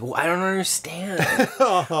eyes of I don't understand.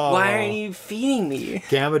 Why aren't you feeding me?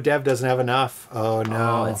 Gamma Dev doesn't have enough. Oh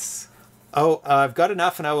no. I've got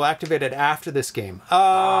enough, and I will activate it after this game.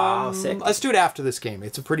 Sick. Let's do it after this game.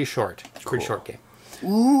 It's a pretty short. Pretty short game.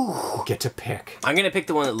 Ooh. You get to pick. I'm gonna pick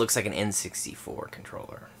the one that looks like an N64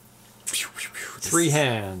 controller. 3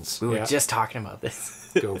 hands. We were just talking about this.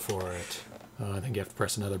 Go for it. I think you have to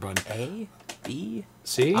press another button. A, B,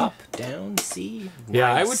 C, up, down, C.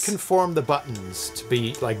 Yeah, nice. I would conform the buttons to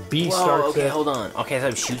be B Whoa, starts. Okay, hold on. Okay,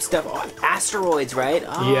 so shoot stuff. Oh, asteroids, right?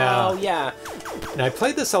 Oh, yeah. And I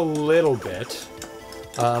played this a little bit.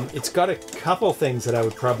 It's got a couple things that I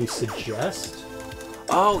would probably suggest.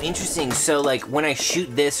 Oh, interesting. So, when I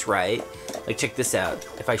shoot this, right? Check this out.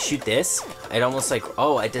 If I shoot this, it almost it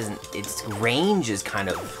doesn't. Its range is kind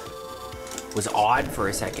of. Was odd for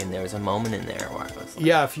a second. There was a moment in there where I was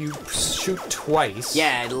yeah, if you shoot twice,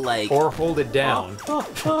 or hold it down,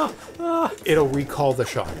 it'll recall the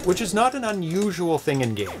shot, which is not an unusual thing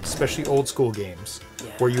in games, especially old school games,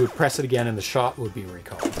 where you would press it again and the shot would be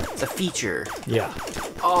recalled. It's a feature. Yeah.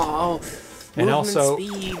 Oh, and also,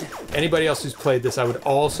 speed. Anybody else who's played this, I would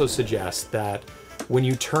also suggest that when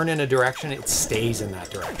you turn in a direction, it stays in that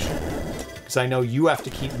direction. Because I know you have to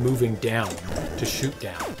keep moving down to shoot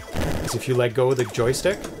down. Because if you let go of the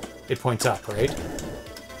joystick, it points up, right?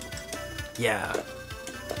 Yeah.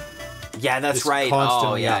 Yeah, that's It's right. Oh,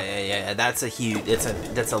 constantly yeah. That's a huge.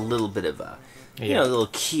 That's a little bit of a. Yeah. A little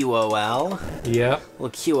QOL. Yep. A little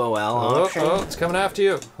QOL option. Oh, it's coming after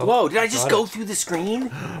you. Oh, whoa, did I just go through the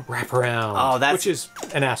screen? Wrap around. Oh, that's... Which is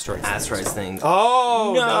an asteroid. Asteroids thing.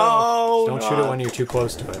 Oh, no. Don't shoot it when you're too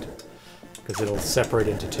close to it. Because it'll separate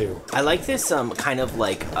into 2. I like this kind of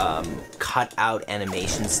cut out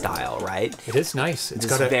animation style, right? It is nice. It's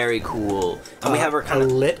got very cool. And we have our kind a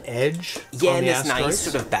of lit edge. Yeah, and this nice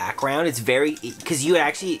sort of background. It's very because you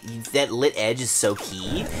actually that lit edge is so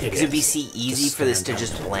key because it'd be easy for this to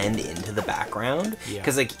just blend into the background.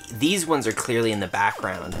 Because these ones are clearly in the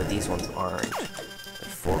background, but these ones aren't.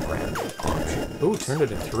 Foreground option. Ooh, turned it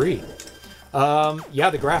to 3. Yeah,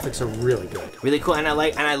 the graphics are really good. Really cool, and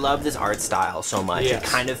I love this art style so much. Yes. It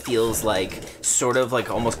kind of feels sort of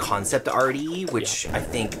almost concept arty, which I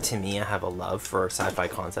think to me I have a love for sci-fi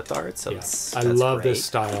concept art. So I love this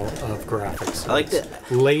style of graphics. I like the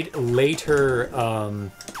later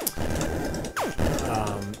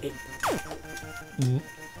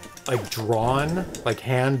drawn,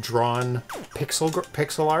 hand drawn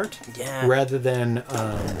pixel art. Yeah. Rather than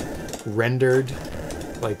rendered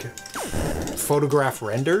photograph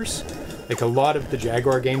renders. A lot of the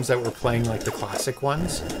Jaguar games that we're playing, the classic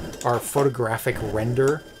ones, are photographic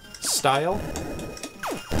render style.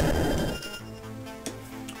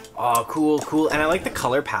 Oh, cool. And I like the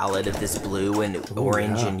color palette of this blue and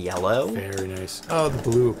orange and yellow. Very nice. Oh, the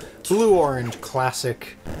blue-orange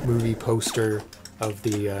classic movie poster of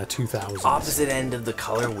the 2000s. Opposite end of the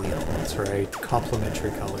color wheel. That's right.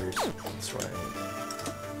 Complementary colors. That's right.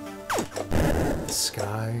 the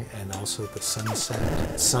sky and also the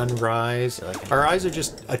sunset, sunrise. Our eyes are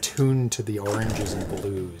just attuned to the oranges and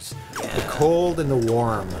blues, the cold and the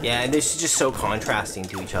warm. Yeah, and this is just so contrasting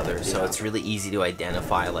to each other, so it's really easy to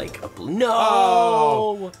identify like a blue. No!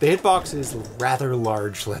 Oh, the hitbox is rather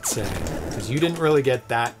large, let's say, because you didn't really get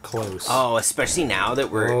that close. Oh, especially now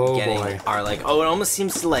that we're getting our like, oh, it almost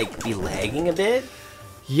seems to like be lagging a bit.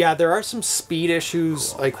 Yeah, there are some speed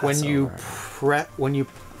issues, like when you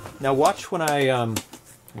now watch when I'm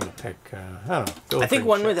gonna pick, I don't know. I think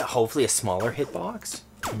one with hopefully a smaller hitbox.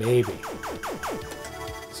 Maybe.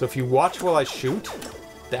 So if you watch while I shoot,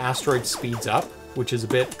 the asteroid speeds up, which is a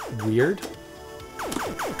bit weird.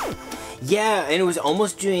 Yeah, and it was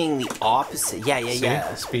almost doing the opposite. Yeah, See?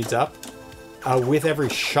 It speeds up with every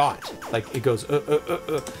shot. Like it goes,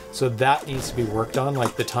 So that needs to be worked on.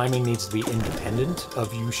 Like the timing needs to be independent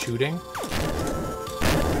of you shooting.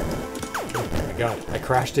 Oh my god! I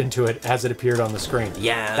crashed into it as it appeared on the screen.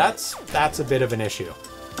 Yeah, that's a bit of an issue.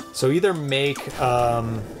 So either make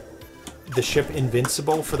the ship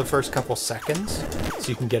invincible for the first couple seconds, so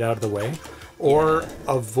you can get out of the way, or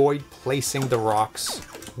avoid placing the rocks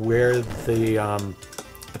where the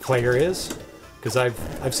player is, because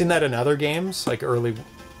I've seen that in other games, like early.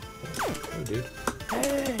 Hey, dude.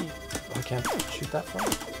 Hey. Oh, I can't shoot that far.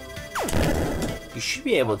 You should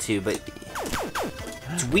be able to, but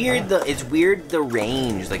it's weird. The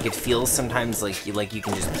range. Like it feels sometimes like you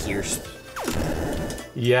can just pierce.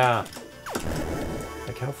 Yeah.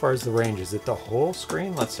 Like how far is the range? Is it the whole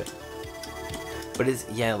screen? Let's see. But it's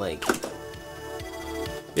like.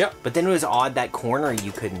 Yep. But then it was odd that corner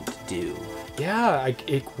you couldn't do. Yeah,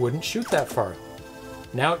 it wouldn't shoot that far.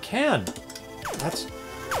 Now it can. That's.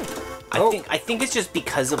 I think it's just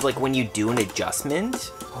because of like when you do an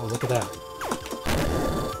adjustment. Oh, look at that.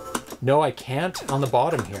 No, I can't on the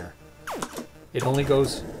bottom here. It only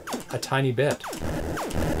goes a tiny bit.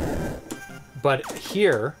 But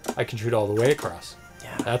here, I can shoot all the way across.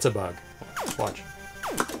 Yeah. That's a bug. Watch.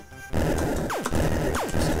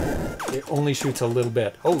 It only shoots a little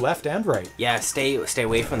bit. Oh, left and right. Yeah, stay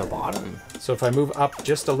away from the bottom. So if I move up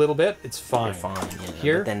just a little bit, it's fine. You're fine, yeah.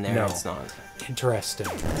 Here, but then there no. It's not. Interesting.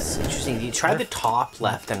 It's interesting. You try the top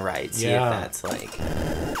left and right. See if that's like.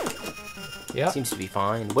 Yeah. Seems to be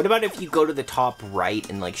fine. What about if you go to the top right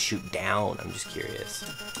and like shoot down? I'm just curious.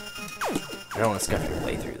 I don't want to scuff your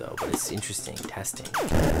playthrough though, but it's interesting testing.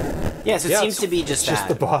 Yeah, so it seems to be just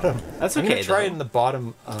the bottom. That's okay. I'm gonna try it in the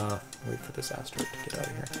bottom. Wait for this asteroid to get out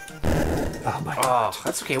of here. Oh my god. Oh,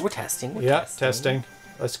 that's okay. We're testing. Testing.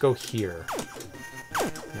 Let's go here.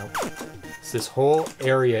 Nope. It's this whole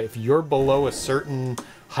area. If you're below a certain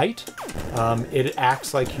height, it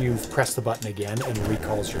acts like you've pressed the button again and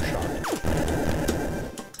recalls your shot.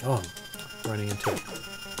 Oh, I'm running into it.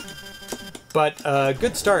 But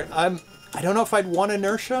good start. I don't know if I'd want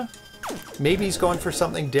inertia. Maybe he's going for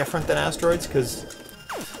something different than asteroids, because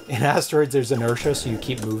in asteroids there's inertia, so you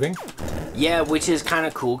keep moving. Yeah, which is kind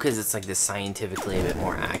of cool because it's like this scientifically a bit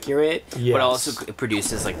more accurate, but also it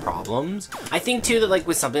produces like problems. I think too that like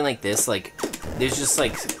with something like this, like there's just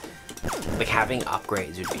like having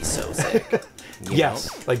upgrades would be so sick.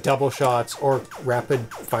 Yes, like double shots or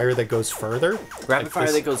rapid fire that goes further. Rapid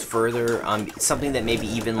fire that goes further. Something that maybe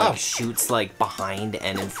even like shoots like behind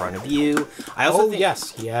and in front of you. I also think,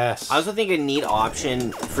 yes. I also think a neat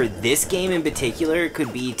option for this game in particular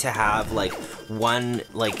could be to have like one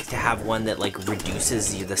that like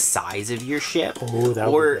reduces the size of your ship. Oh, that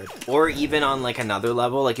would be good. Or even on like another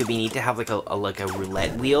level, like it'd be neat to have like a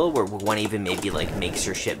roulette wheel where one even maybe like makes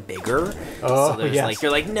your ship bigger. Oh, so there's like you're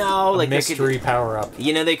like no, like mystery power up.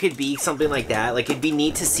 You know, there could be something like that. Like it'd be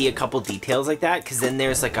neat to see a couple details like that, because then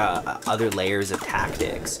there's like other layers of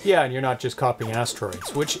tactics. Yeah, and you're not just copying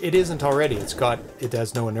asteroids, which it isn't already. It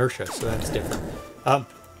has no inertia, so that's different.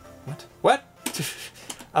 What?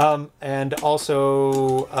 And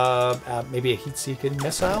also maybe a heat-seeking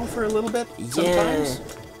missile for a little bit sometimes. Yeah.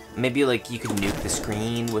 Maybe like you could nuke the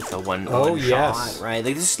screen with a one yes. shot, right?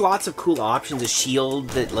 Like there's lots of cool options. A shield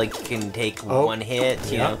that like can take one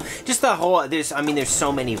hit, you know. Just the whole there's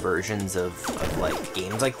so many versions of like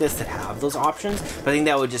games like this that have those options. But I think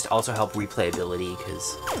that would just also help replayability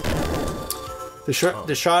because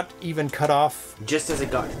the shot even cut off just as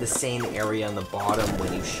it got to the same area on the bottom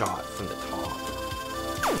when you shot from the top.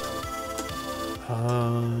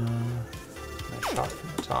 I shot from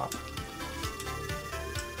the top.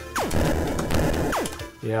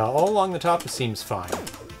 Yeah, all along the top it seems fine.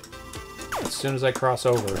 As soon as I cross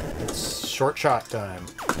over, it's short shot time.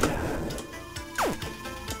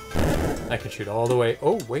 I can shoot all the way.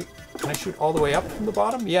 Oh wait, can I shoot all the way up from the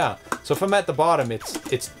bottom? Yeah. So if I'm at the bottom, it's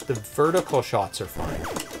the vertical shots are fine.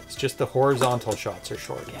 It's just the horizontal shots are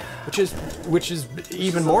short, which is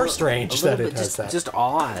even more strange that it has that. Just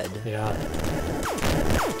odd. Yeah.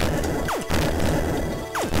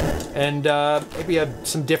 And maybe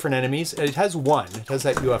some different enemies. It has one. It has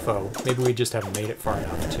that UFO. Maybe we just haven't made it far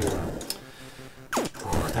enough to.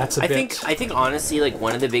 That's a bit. I think honestly, like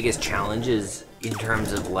one of the biggest challenges in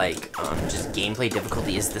terms of like just gameplay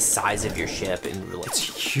difficulty is the size of your ship, and like, it's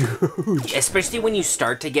huge. Especially when you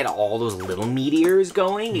start to get all those little meteors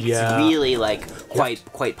going. It's really like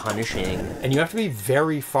quite punishing. And you have to be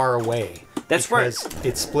very far away. That's because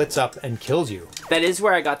it splits up and kills you. That is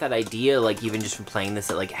where I got that idea, like even just from playing this,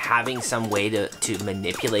 that like having some way to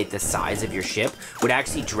manipulate the size of your ship would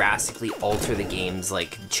actually drastically alter the game's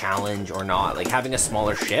like challenge or not. Like having a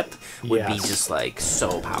smaller ship would be just like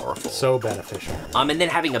so powerful. So beneficial. And then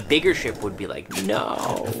having a bigger ship would be like,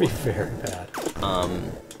 no. It'd be very bad.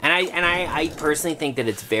 And I personally think that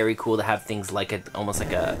it's very cool to have things like almost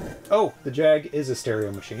like a... Oh, the Jag is a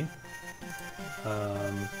stereo machine.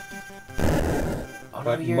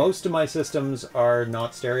 But most of my systems are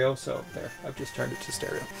not stereo, so there, I've just turned it to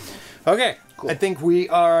stereo. Okay, cool. I think we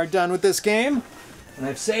are done with this game. And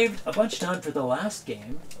I've saved a bunch of time for the last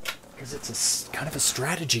game, because it's kind of a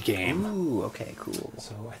strategy game. Ooh, okay, cool.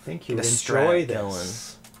 So I think you would enjoy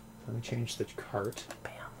this. Let me change the cart.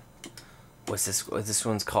 Bam. What's this? This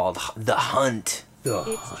one's called The Hunt.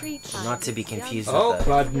 Not to be confused with Oh,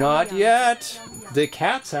 but not yet. The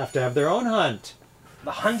cats have to have their own hunt. The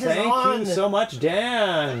hunt is on! Thank you so much,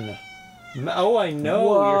 Dan. Oh, I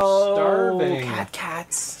know, you're starving.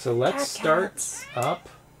 Cats. So let's start up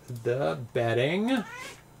the betting.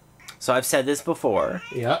 So I've said this before.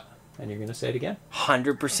 Yeah, and you're going to say it again?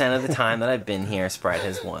 100% of the time that I've been here, Sprite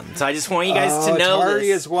has won. So I just want you guys to know Atari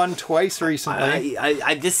this. has won twice recently.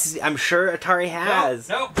 I'm sure Atari has.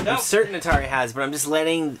 No. I'm certain Atari has, but I'm just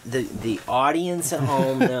letting the audience at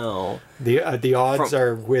home know. The odds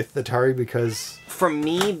are with Atari because... From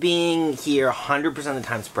me being here 100% of the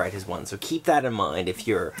time, Sprite has won. So keep that in mind if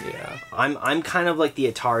you're... Yeah. I'm kind of like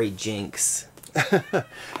the Atari jinx.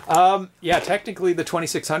 Yeah, technically the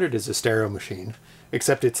 2600 is a stereo machine,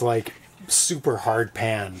 except it's like super hard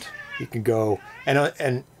panned. You can go...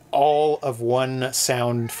 And all of one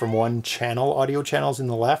sound from one channel, audio channels in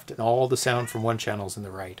the left, and all the sound from one channel's in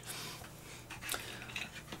the right.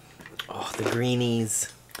 Oh, the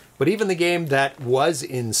greenies. But even the game that was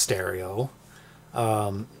in stereo...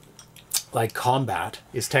 like Combat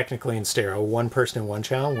is technically in stereo, one person in one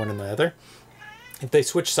channel, one in the other. If they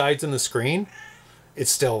switch sides on the screen,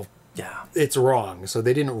 it's still it's wrong. So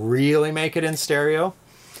they didn't really make it in stereo.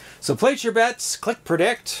 So place your bets, click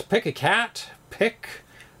predict, pick a cat, pick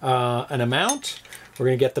an amount. We're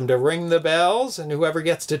gonna get them to ring the bells, and whoever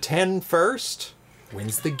gets to 10 first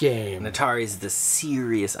wins the game. And Atari's the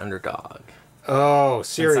serious underdog. Oh,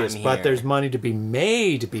 serious, but there's money to be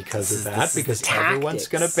made because of that, because everyone's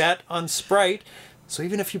going to bet on Sprite. So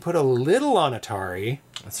even if you put a little on Atari,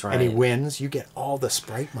 that's right, and he wins, you get all the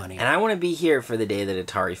Sprite money. And I want to be here for the day that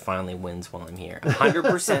Atari finally wins while I'm here.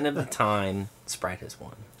 100% of the time, Sprite has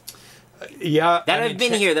won. Yeah. I've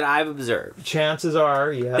been here, that I've observed. Chances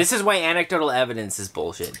are, yeah. This is why anecdotal evidence is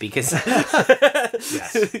bullshit, because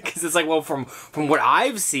because it's like, well, from what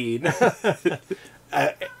I've seen...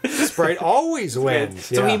 Sprite always wins.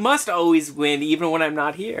 So he must always win, even when I'm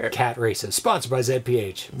not here. Cat Races, sponsored by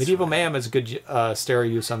ZPH. Medieval Mayhem has good stereo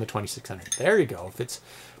use on the 2600. There you go. If it's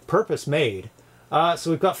purpose made. So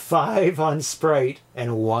we've got 5 on Sprite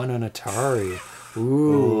and 1 on Atari.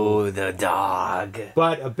 Ooh, the dog.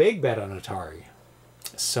 But a big bet on Atari.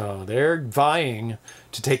 So they're vying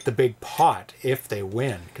to take the big pot if they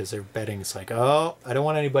win, because they're betting it's like, oh, I don't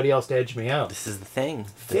want anybody else to edge me out. This is the thing.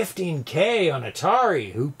 15K on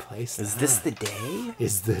Atari. Who placed that? Is this the day?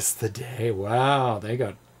 Is this the day? Wow, they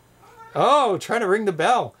got... Oh, trying to ring the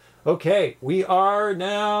bell. Okay, we are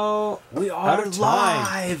now out of time.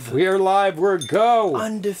 Live. We are live. We're go.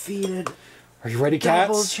 Undefeated. Are you ready, Cats?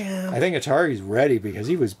 Double champ. I think Atari's ready because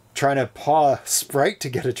he was trying to paw Sprite to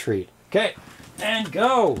get a treat. Okay. And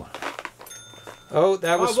go! Oh,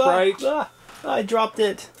 that was Sprite. I dropped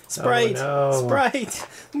it. Sprite. Oh, no. Sprite.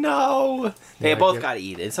 No. They both got to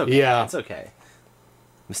eat it. It's okay. Yeah. It's okay.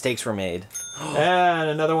 Mistakes were made. And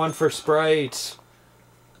another one for Sprite.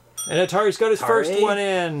 And Atari's got his first one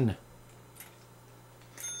in.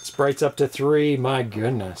 Sprite's up to 3. My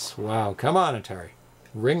goodness. Wow. Come on, Atari.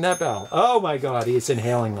 Ring that bell. Oh my god, he's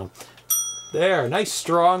inhaling them. There. Nice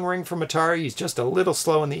strong ring from Atari. He's just a little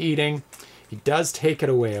slow in the eating. He does take it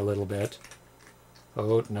away a little bit.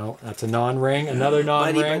 Oh, no. That's a non-ring. Another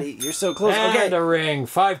non-ring. Buddy, you're so close. And a ring.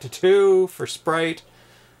 5-2 for Sprite.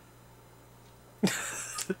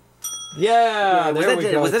 Yeah, there we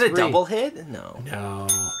go. Was it a 3. double hit? No. No.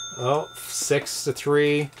 Oh,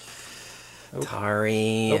 6-3. Oh.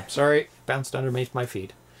 Atari. Oh, sorry. Bounced underneath my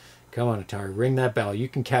feet. Come on, Atari. Ring that bell. You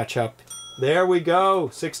can catch up. There we go.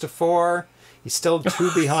 6-4. He's still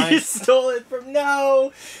 2 behind. He stole it from...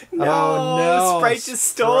 No! No! Oh, no. Sprite just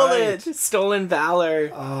stole Sprite. it. Stolen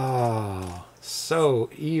valor. Oh, so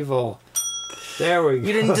evil. There we go.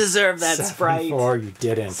 You didn't deserve that, Sprite. 7-4. You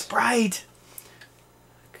didn't. Sprite!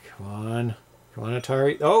 Come on. Come on,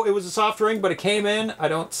 Atari. Oh, it was a soft ring, but it came in. I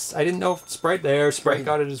didn't know if Sprite there. Sprite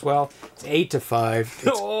got it as well. It's 8-5.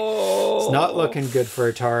 It's not looking good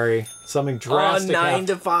for Atari. Something drastic.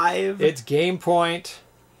 9-5. It's game point.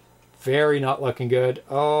 Very not looking good.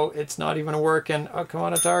 Oh, it's not even working. Oh, come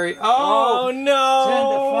on, Atari. Oh,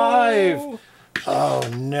 no! 10-5. Oh,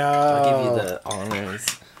 no. I'll give you the honors.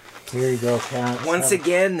 Here you go, Cat. Once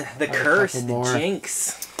again, the curse, the more.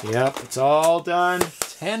 jinx. Yep, it's all done.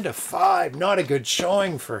 10-5. Not a good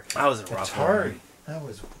showing for That was a rough Atari. one. That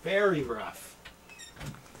was very rough.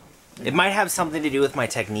 It might have something to do with my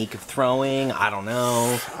technique of throwing. I don't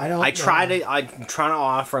know. I'm trying to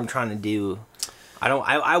offer. I'm trying to do.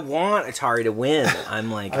 I want Atari to win.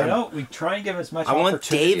 I'm like. I know. We try and give as much. I want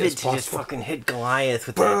opportunity David as to possible. just fucking hit Goliath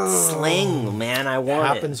with that sling, man. I want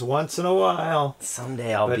Happens once in a while.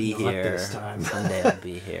 Someday I'll But be not here. this time. Someday I'll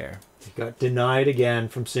be here. You got denied again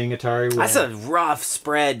from seeing Atari win. That's a rough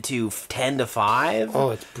spread to 10-5. Oh,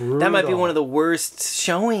 it's brutal. That might be one of the worst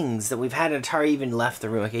showings that we've had. Atari even left the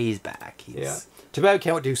room. Okay, he's back. Yeah. Too bad we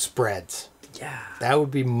can't do spreads. Yeah. That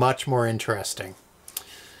would be much more interesting.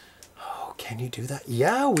 Oh, can you do that?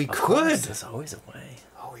 Yeah, we Of could. course, there's always a way.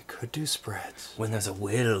 Oh, we could do spreads. When there's a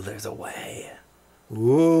will, there's a way.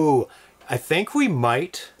 Ooh, I think we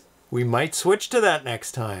might switch to that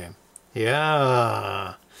next time.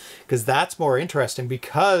 Yeah. Because that's more interesting,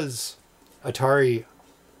 because Atari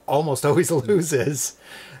almost always loses.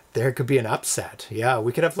 There could be an upset. Yeah,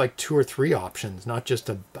 we could have like 2 or 3 options, not just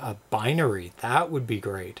a binary. That would be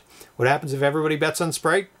great. What happens if everybody bets on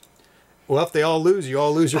Sprite? Well, if they all lose, you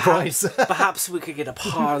all lose your price. Perhaps we could get a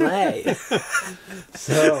parlay.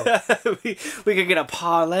 So we could get a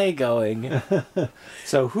parlay going.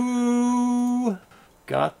 So who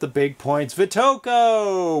got the big points?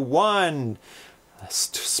 Vitoko won.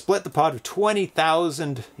 Split the pot of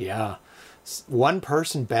 20,000. Yeah. One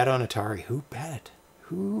person bet on Atari. Who bet?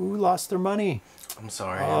 Who lost their money? I'm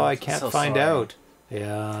sorry. Oh, I can't so find sorry. out.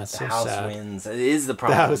 Yeah, it's The so house sad. wins. It is the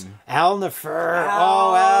problem. That was Al Nefer.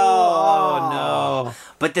 Oh, Al. Oh, no.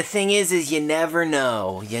 But the thing is you never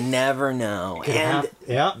know. You never know. And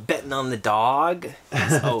yeah. betting on the dog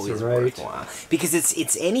is always right. worthwhile. Because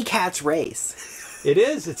it's any cat's race. It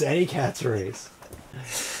is. It's any cat's race.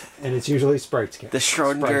 And it's usually Sprite's cat. The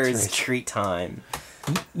Schrodinger's race. treat time.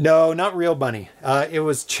 No, not real money. It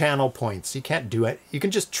was channel points. You can't do it. You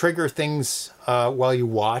can just trigger things while you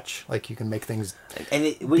watch. Like you can make things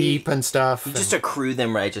And beep and stuff. You just accrue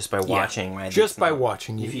them, right? Just by watching, right? Just It's by not-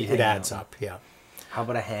 watching, if you it hang adds out. up. Yeah. How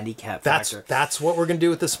about a handicap That's factor? what we're gonna do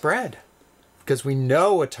with the spread, because we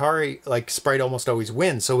know Atari, like, Sprite almost always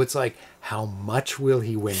wins. So it's like, how much will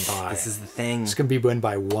he win by? This is the thing. It's gonna be win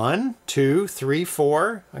by 1, 2, 3,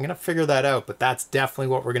 4. I'm gonna figure that out, but that's definitely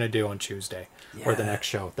what we're gonna do on Tuesday or the next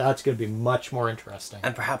show. That's gonna be much more interesting.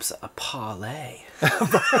 And perhaps a parlay.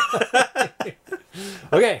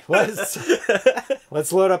 Okay, let's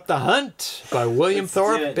load up The Hunt by William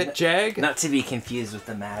Thorup, do it. BitJag. Not to be confused with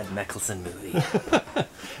the Mad Mickelson movie.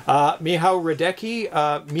 Michal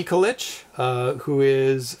Radecki-Mikulicz, who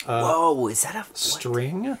is Whoa, is that a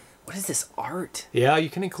string. What is this art? Yeah, you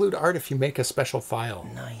can include art if you make a special file.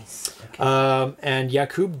 Nice. Okay. And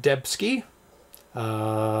Jakub Debski,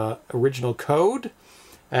 original code,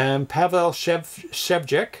 and Pawel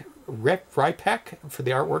Szewczyk, Ripek for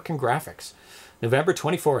the artwork and graphics. November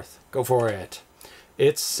 24th. Go for it.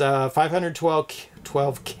 It's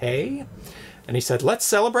 512K. And he said, let's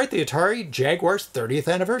celebrate the Atari Jaguar's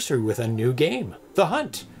 30th anniversary with a new game, The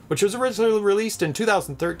Hunt, which was originally released in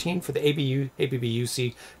 2013 for the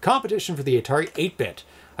ABBUC competition for the Atari 8-bit.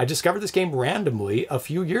 I discovered this game randomly a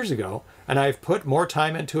few years ago, and I've put more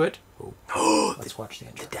time into it. Oh, let's watch the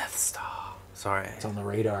intro. The Death Star. Sorry. It's on the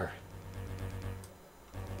radar.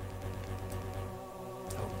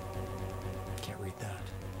 Oh, can't read that.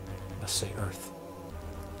 Must say Earth.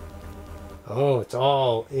 Oh, it's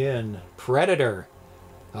all in Predator.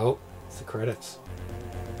 Oh, it's the credits.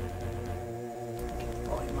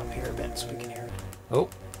 Volume up here a bit so we can hear it. Oh,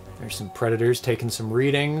 there's some Predators taking some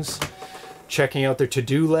readings, checking out their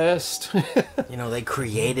to-do list. You know, they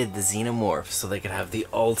created the Xenomorph so they could have the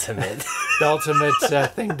ultimate. The ultimate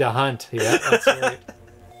thing to hunt. Yeah, that's right.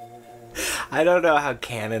 I don't know how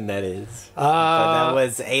canon that is. But that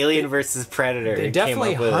was Alien versus Predator. They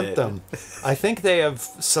definitely hunt them. I think they have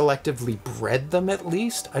selectively bred them at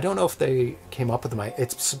least. I don't know if they came up with them.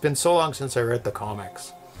 It's been so long since I read the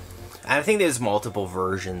comics. I think there's multiple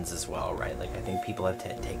versions as well, right? Like, I think people have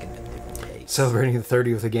taken different takes. Celebrating the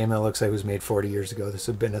 30th with a game that looks like it was made 40 years ago. This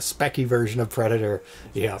would have been a specky version of Predator.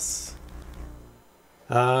 Yes.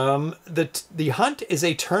 The Hunt is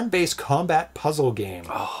a turn-based combat puzzle game.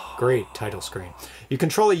 Oh. Great title screen. You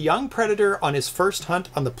control a young predator on his first hunt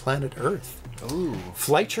on the planet Earth. Ooh.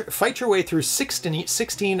 Fight your way through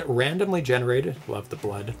 16 randomly generated, love the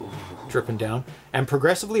blood dripping down, and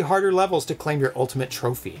progressively harder levels to claim your ultimate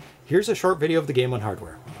trophy. Here's a short video of the game on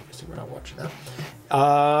hardware. Well, obviously, we're not watching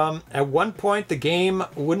that. At one point, the game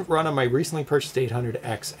wouldn't run on my recently purchased 800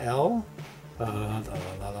 XL.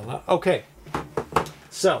 Okay.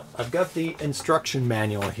 So, I've got the instruction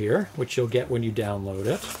manual here, which you'll get when you download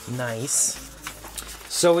it. Nice.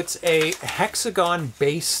 So, it's a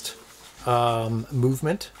hexagon-based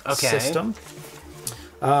movement system.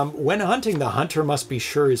 When hunting, the hunter must be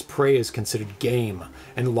sure his prey is considered game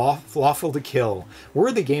and lawful to kill.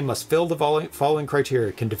 Worthy game must fill the following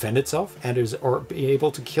criteria: can defend itself and or be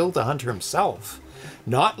able to kill the hunter himself,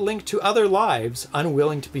 not linked to other lives,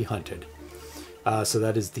 unwilling to be hunted. So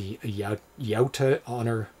that is the Yauta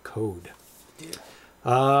Honor Code.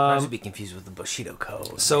 I should be confused with the Bushido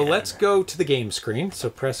Code. So let's go to the game screen. So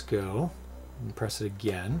press go and press it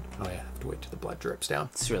again. Oh yeah, I have to wait till the blood drips down.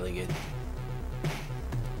 It's really good.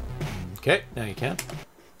 Okay, now you can.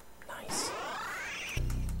 Nice.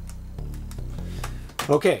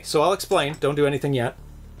 Okay, so I'll explain. Don't do anything yet.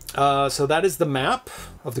 So that is the map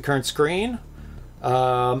of the current screen.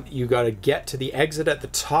 You got to get to the exit at the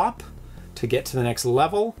top to get to the next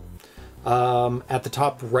level. At the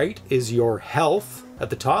top right is your health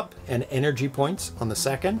at the top and energy points on the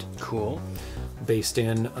second. Cool. Based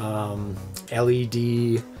in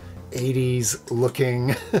LED 80s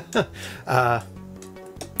looking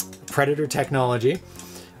Predator technology.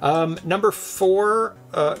 Number 4,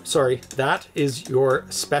 that is your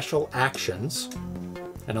special actions.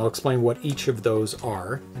 And I'll explain what each of those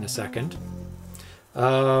are in a second.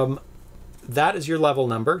 That is your level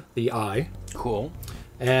number, the I. Cool.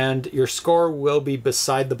 And your score will be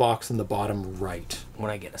beside the box in the bottom right. When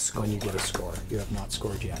I get a score. When you get a score. You have not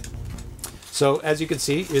scored yet. So, as you can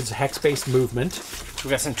see, it's hex-based movement.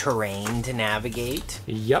 We've got some terrain to navigate.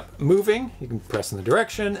 Yep. Moving, you can press in the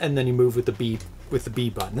direction, and then you move with the B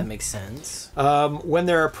button. That makes sense. When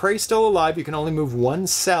there are prey still alive, you can only move one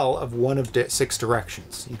cell of one of 6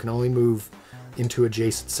 directions. You can only move into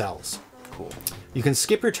adjacent cells. Cool. You can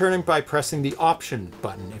skip your turn by pressing the option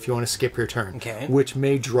button if you want to skip your turn. Okay. Which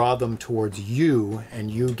may draw them towards you,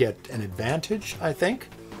 and you get an advantage, I think,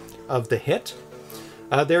 of the hit.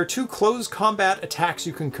 There are 2 close combat attacks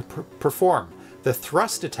you can perform. The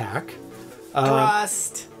thrust attack.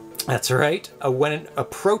 Thrust! That's right. When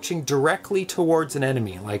approaching directly towards an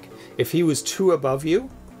enemy. Like, if he was 2 above you,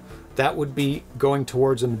 that would be going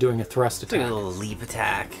towards him doing a thrust attack. It's like a little leap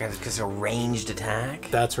attack, because it's a ranged attack.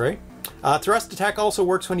 That's right. Thrust attack also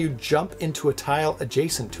works when you jump into a tile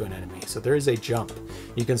adjacent to an enemy. So there is a jump.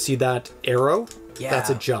 You can see that arrow. Yeah. That's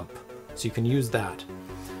a jump. So you can use that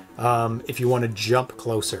if you want to jump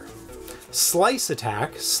closer. Slice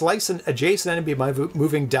attack. Slice an adjacent enemy by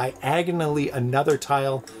moving diagonally another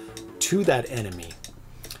tile to that enemy.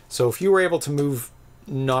 So if you were able to move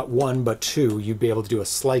not 1 but 2, you'd be able to do a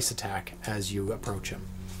slice attack as you approach him.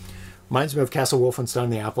 Reminds me of Castle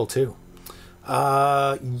Wolfenstein the Apple II.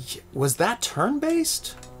 Was that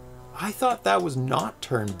turn-based? I thought that was not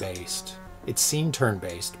turn-based. It seemed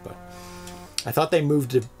turn-based, but I thought they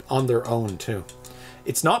moved it on their own too.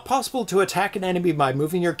 It's not possible to attack an enemy by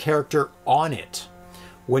moving your character on it.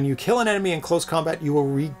 When you kill an enemy in close combat, you will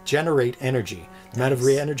regenerate energy. The amount of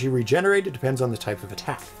energy regenerated depends on the type of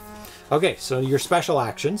attack. Okay, so your special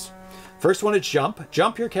actions. First one is jump.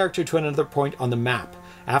 Jump your character to another point on the map.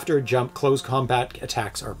 After a jump, close combat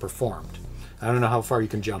attacks are performed. I don't know how far you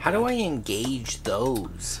can jump. How do I engage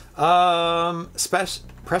those?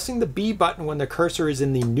 Pressing the B button when the cursor is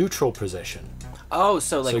in the neutral position. Oh,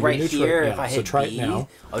 so like right neutral, here, if I hit try B, it now.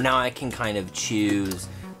 Oh, now I can kind of choose.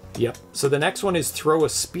 Yep. So the next one is throw a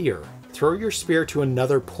spear. Throw your spear to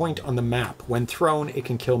another point on the map. When thrown, it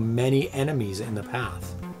can kill many enemies in the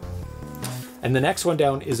path. And the next one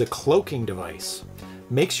down is a cloaking device.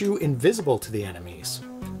 Makes you invisible to the enemies.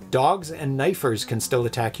 Dogs and knifers can still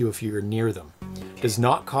attack you if you're near them. Does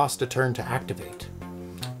not cost a turn to activate.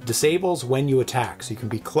 Disables when you attack, so you can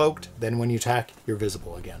be cloaked, then when you attack, you're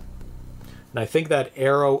visible again. And I think that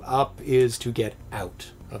arrow up is to get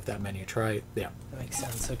out of that menu. Try, yeah. That makes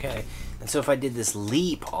sense, okay. And so if I did this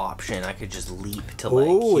leap option, I could just leap to like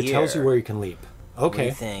Oh, here. it tells you where you can leap. Okay, What do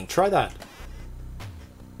you think? Try that.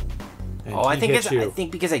 And Oh, I think you.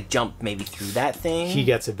 because I jumped maybe through that thing. He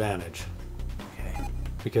gets advantage. Okay.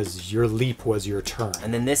 Because your leap was your turn.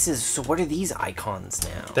 And then this is, so what are these icons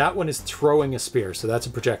now? That one is throwing a spear, so that's a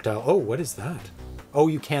projectile. Oh, what is that? Oh,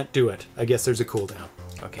 you can't do it. I guess there's a cooldown.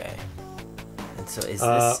 Okay. And so is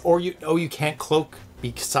this... Or you can't cloak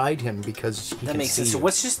beside him because he That can makes see sense. So you.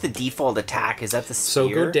 what's just the default attack? Is that the So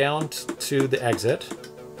spear? go down to the exit.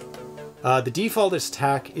 The default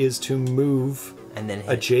attack is to move and then hit.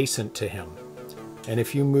 adjacent to him. And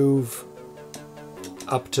if you move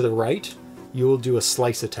up to the right, you will do a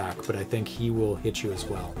slice attack, but I think he will hit you as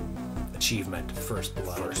well. Achievement, first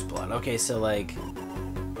blood. First blood. Okay, so like...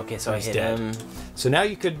 Okay, so He's I hit dead. him. So now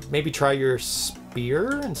you could maybe try your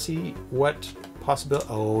spear and see what possibility...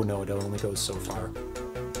 Oh, no, it only goes so far.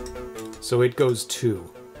 So it goes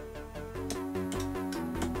 2.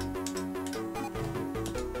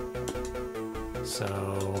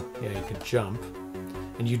 So, yeah, you can jump.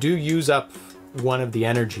 And you do use up one of the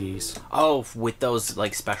energies. Oh, with those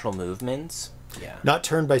like special movements? Yeah. Not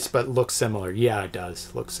turn by, but looks similar. Yeah, it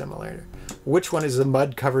does look similar. Which one is the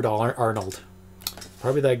mud-covered Arnold?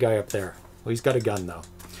 Probably that guy up there. Well, he's got a gun, though.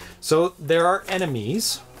 So there are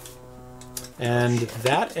enemies. And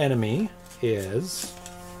that enemy is...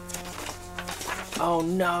 Oh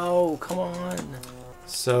no, come on.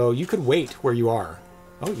 So you could wait where you are.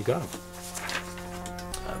 Oh, you got him.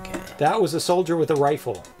 Okay. That was a soldier with a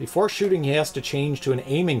rifle. Before shooting, he has to change to an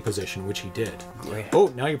aiming position, which he did. Great.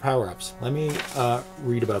 Oh, now your power-ups. Let me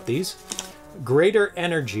read about these. Greater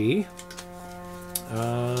energy.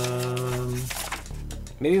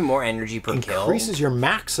 Maybe more energy per kill. Increases your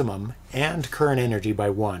maximum and current energy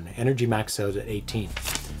by 1. Energy max out at 18.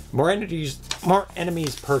 More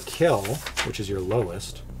enemies per kill, which is your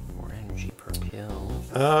lowest. More energy per kill.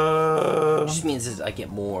 Which Which just means is I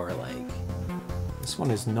get more like. This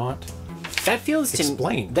one is not That feels to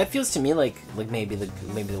explained. That feels to me like maybe the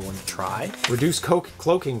one to try. Reduce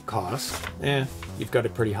cloaking cost. You've got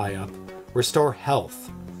it pretty high up. Restore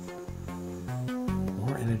health.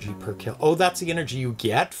 More energy per kill. Oh, that's the energy you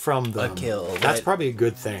get from the kill. That's Right. probably a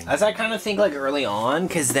good thing. As I kind of think like early on,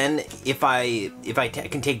 because then if I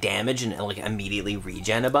can take damage and like immediately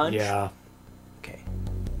regen a bunch. Yeah. Okay,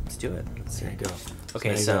 let's do it. Let's see. There you go. Okay,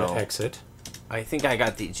 now you so go to exit. I think I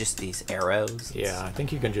got just these arrows. Yeah, I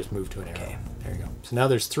think you can just move to an arrow. Okay. There you go. So now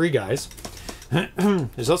there's 3 guys.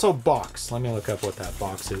 There's also a box. Let me look up what that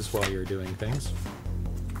box is while you're doing things.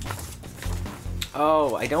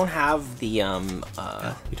 Oh, I don't have the You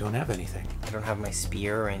don't have anything. I don't have my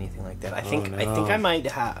spear or anything like that. I Oh, think no. I might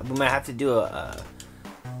have. We might have to do a.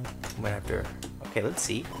 We might have to. Okay, let's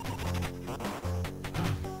see.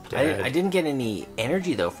 Dead. I didn't get any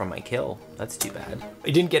energy though from my kill. That's too bad.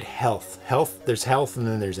 You didn't get health. There's health and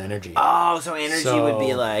then there's energy. Oh, so energy would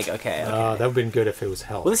be So- like okay. That would have been good if it was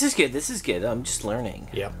health. Well, this is good. This is good. I'm just learning.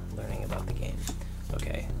 Yep. Learning about the game.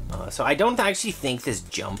 Okay. So I don't actually think this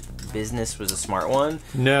jump business was a smart one.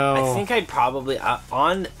 No. I think I'd probably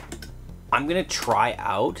I'm gonna try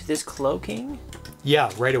out this cloaking.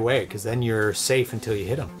 Yeah, right away, because then you're safe until you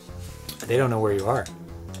hit them. They don't know where you are.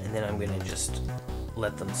 And then I'm gonna just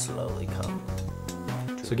let them slowly come.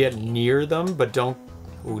 So get near them, but don't...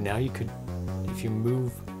 Ooh, now you could... If you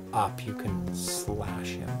move up, you can slash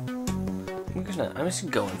him. I'm just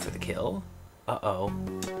going for the kill. Uh-oh.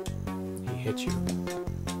 He hit you.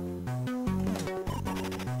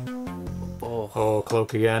 Oh, Oh,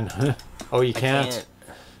 cloak again. Oh, you can't.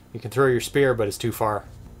 You can throw your spear, but it's too far.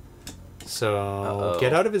 So Uh-oh.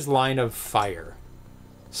 get out of his line of fire.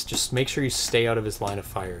 Just make sure you stay out of his line of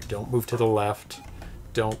fire. Don't move to the left.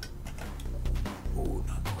 Don't... Ooh,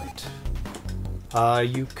 not quite.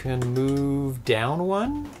 You can move down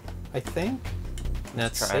one, I think.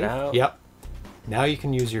 That's try it safe. out. Yep. Now you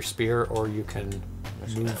can use your spear, or you can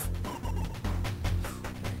move.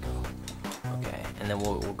 There you go. okay. And then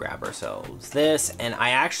we'll grab ourselves this. And I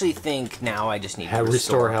actually think now I just need to Have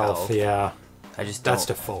restore health. Yeah. I just don't. That's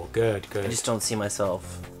to full. Good, good. I just don't see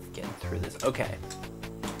myself getting through this. Okay.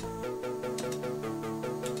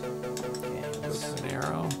 This is an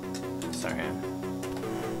arrow. Sorry.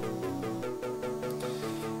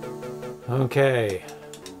 Okay.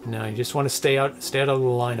 Now you just want to stay out of the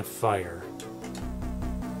line of fire.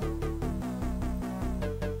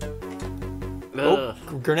 Oh,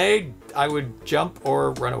 grenade! I would jump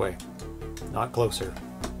or run away. Not closer.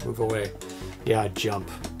 Move away. Yeah, jump.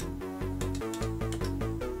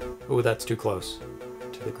 Oh, that's too close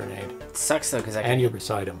to the grenade. It sucks though because I And you're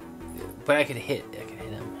beside him. But I could hit him.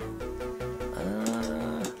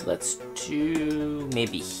 Let's do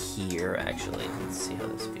maybe here, actually. Let's see how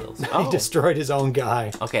this feels. He destroyed his own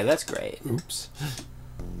guy. Okay, that's great. Oops.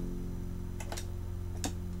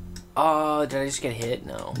 Oh, did I just get hit?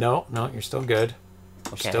 No. No, you're still good.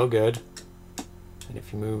 You're Okay. still good. And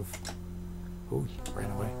if you move... Oh, he ran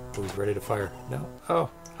away. Oh, he's ready to fire. No. Oh.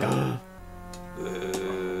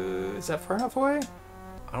 Is that far enough away?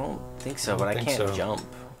 I don't think so, but I can't jump.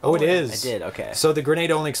 Oh, it is. I did, okay. So the grenade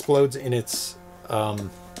only explodes in its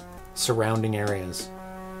surrounding areas.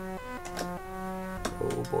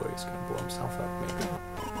 Oh boy, he's gonna blow himself up, maybe.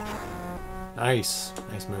 Nice.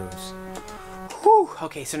 Nice moves. Whew.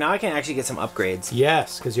 Okay, so now I can actually get some upgrades.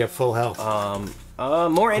 Yes, because you have full health.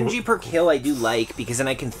 More energy per kill I do like, because then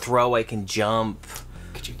I can throw, I can jump.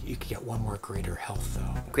 You could get one more greater health,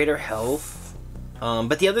 though. Greater health?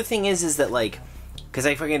 But the other thing is that, like, because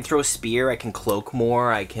if I can throw spear, I can cloak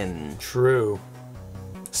more, I can... True.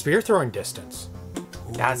 Spear throwing distance.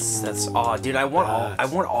 That's oh, dude, I want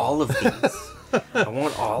all of these. I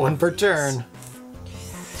want all one of per these. turn.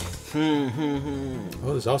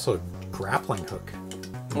 Oh, there's also a grappling hook.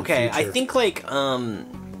 Okay, I think like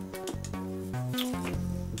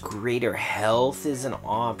greater health is an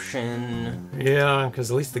option. Yeah,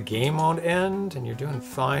 because at least the game won't end, and you're doing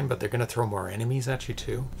fine. But they're gonna throw more enemies at you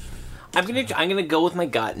too. I'm gonna go with my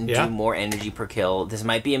gut and do more energy per kill. This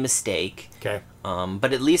might be a mistake. Okay.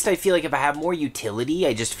 But at least I feel like if I have more utility,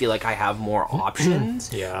 I just feel like I have more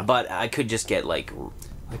options. Yeah. But I could just get like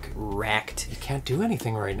wrecked. You can't do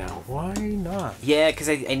anything right now. Why not? Yeah, because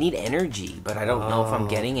I need energy, but I don't know if I'm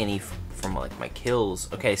getting any from like my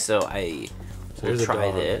kills. Okay, so I will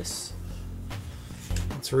try this.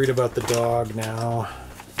 Let's read about the dog now.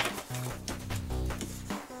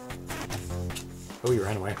 Oh, you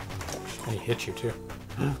ran away. And he hit you too.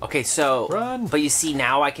 Okay, so... Run! But you see,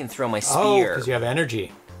 now I can throw my spear. Oh, because you have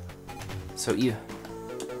energy. So you...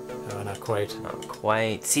 No, not quite. Not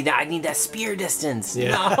quite. See, I need that spear distance.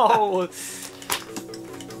 Yeah. No!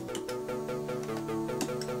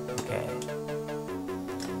 Okay.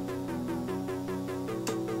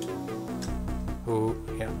 Oh,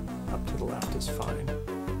 yeah. Up to the left is fine.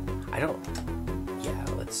 I don't... Yeah,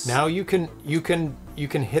 let's... Now you can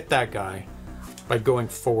hit that guy by going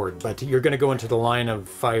forward, but you're going to go into the line of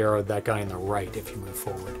fire of that guy on the right if you move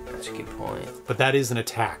forward. That's a good point. But that is an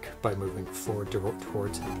attack by moving forward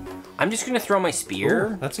towards him. I'm just going to throw my spear.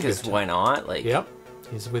 Ooh, that's a good why not? Like... Yep.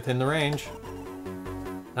 He's within the range.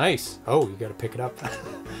 Nice. Oh, you got to pick it up.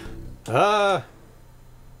 Oh,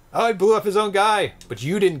 he blew up his own guy. But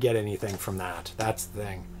you didn't get anything from that. That's the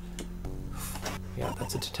thing. Yeah,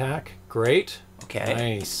 that's its attack. Great. Okay.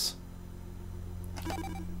 Nice.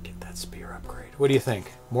 Get that spear upgrade. What do you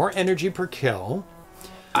think? More energy per kill.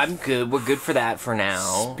 I'm good. We're good for that for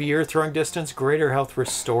now. Spear throwing distance, greater health,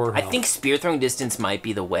 restore health. I think spear throwing distance might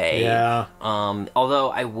be the way. Yeah. Although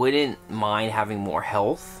I wouldn't mind having more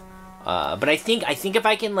health. But I think if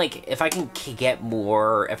I can get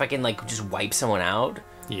more, if I can like just wipe someone out.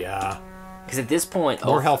 Yeah. Because at this point,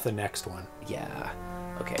 more health the next one. Yeah.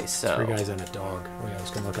 Okay, so 3 guys and a dog. Oh yeah, I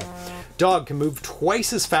was gonna look up. Dog can move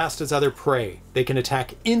twice as fast as other prey. They can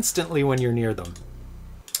attack instantly when you're near them.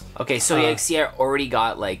 Okay, so yeah, see, I already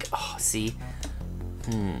got like, see,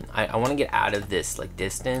 I want to get out of this like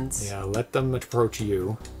distance. Yeah, let them approach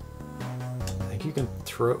you. I think you can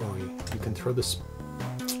throw. Oh, you can throw this.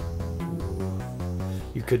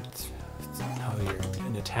 You could. Oh, you're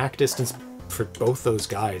an attack distance for both those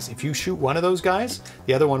guys. If you shoot one of those guys,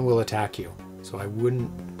 the other one will attack you. So I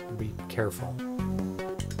wouldn't be careful.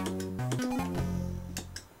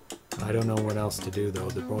 I don't know what else to do though.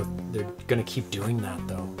 They're gonna keep doing that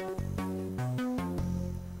though.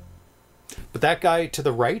 But that guy to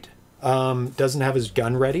the right doesn't have his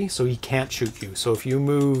gun ready, so he can't shoot you. So if you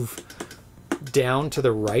move down to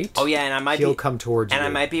the right, oh yeah, and he'll come towards you. And I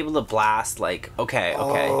might be able to blast like okay.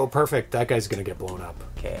 Oh, perfect. That guy's gonna get blown up.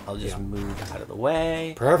 Okay, I'll just move out of the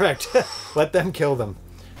way. Perfect. Let them kill them.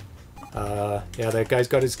 Yeah, that guy's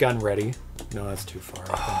got his gun ready. No, that's too far.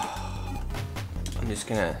 I'm just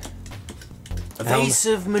gonna...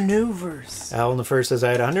 Evasive maneuvers. Alan the First says, I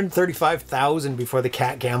had 135,000 before the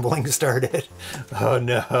cat gambling started. Oh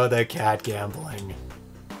no, the cat gambling.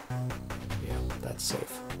 Yeah, that's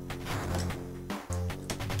safe.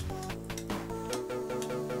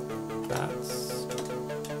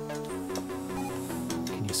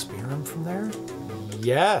 Can you spear him from there?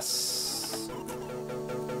 Yes.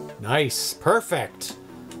 Nice. Perfect.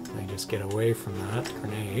 Now you just get away from that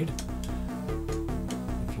grenade.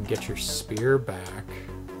 If you can get your spear back.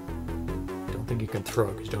 I don't think you can throw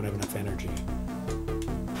it because you don't have enough energy.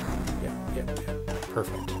 Yeah.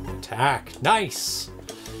 Perfect. Attack. Nice.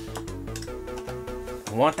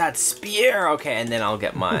 I want that spear. Okay, and then I'll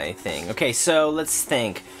get my thing. Okay, so let's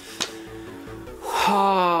think.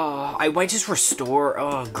 I might just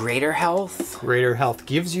restore greater health. Greater health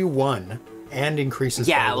gives you 1 and increases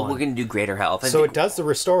by 1. We're gonna do greater health. So it does the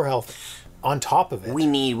restore health on top of it. We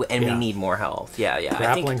need more health. Yeah.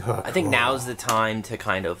 Grappling hook. I think now's the time to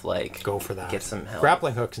kind of like go for that. Get some health.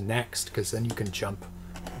 Grappling hook's next because then you can jump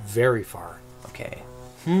very far. Okay.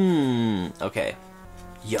 Okay.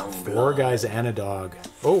 Young 4 guys and a dog.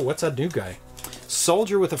 Oh, what's that new guy?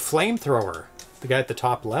 Soldier with a flamethrower. The guy at the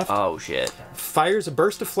top left. Oh shit. Fires a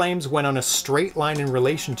burst of flames when on a straight line in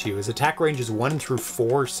relation to you. His attack range is 1 through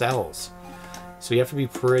 4 cells. So you have to be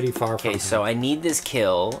pretty far from him. Okay, so I need this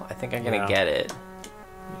kill. I think I'm gonna get it.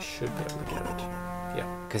 You should be able to get it. Yeah.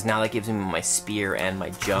 Because now that gives me my spear and my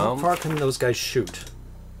jump. How far can those guys shoot?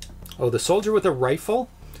 Oh, the soldier with a rifle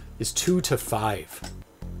is 2 to 5.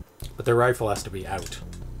 But their rifle has to be out.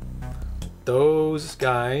 Those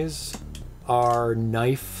guys are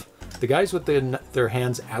knife. The guys with their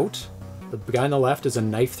hands out. The guy on the left is a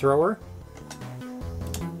knife thrower.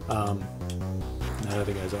 That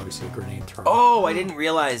other guy's obviously a grenade thrower. Oh, I didn't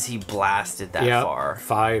realize he blasted that far.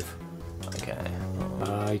 5. Okay.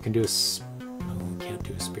 You can do a... Oh, you can't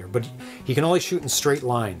do a spear. But he can only shoot in straight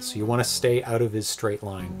lines, so you want to stay out of his straight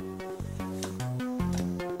line.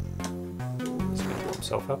 Is he going to blow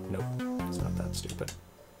himself up? Nope. It's not that stupid.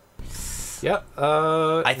 Yeah,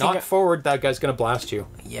 I think knock forward, that guy's going to blast you.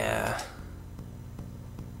 Yeah.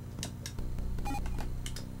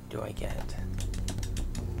 Do I get...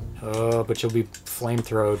 But you'll be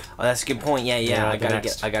flamethrowed. Oh, that's a good point. Yeah. I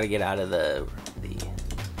gotta get out of the.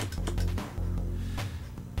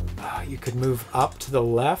 You could move up to the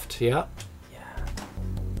left. Yeah. Yeah.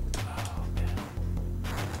 Oh man.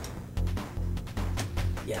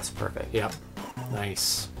 Yes, perfect. Yep.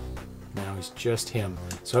 Nice. Now he's just him.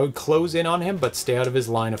 So I would close in on him, but stay out of his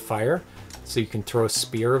line of fire, so you can throw a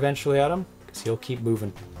spear eventually at him, because he'll keep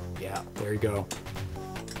moving. Yeah. There you go.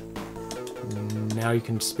 Now you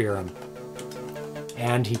can spear him.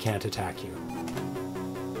 And he can't attack you.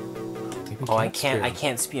 I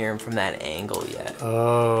can't spear him from that angle yet.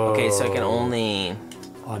 Oh. Okay, so I can only...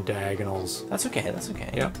 On diagonals. That's okay, that's okay.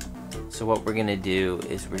 Yep. So what we're gonna do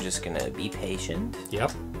is we're just gonna be patient.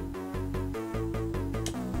 Yep.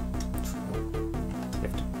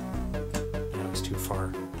 Now he's too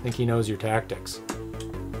far. I think he knows your tactics.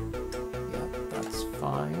 Yep, that's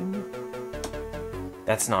fine.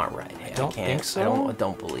 That's not right. I don't think so. I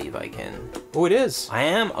don't believe I can. Oh, it is. I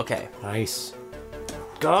am? Okay. Nice.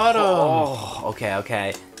 Got him. Oh,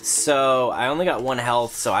 okay. So I only got 1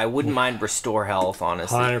 health, so I wouldn't mind restore health,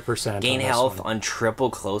 honestly. 100%. Gain health on triple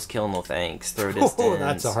close kill, no thanks. Throw distance. Oh,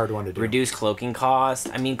 that's a hard one to do. Reduce cloaking cost.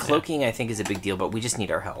 I mean, cloaking I think is a big deal, but we just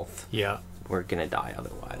need our health. Yeah. We're gonna die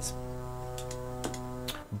otherwise.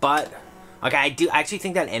 But, okay, I do actually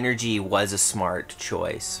think that energy was a smart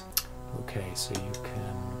choice. Okay, so you can...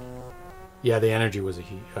 Yeah, the energy was a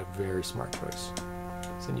very smart choice.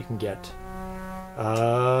 So then you can get...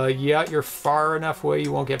 yeah, you're far enough away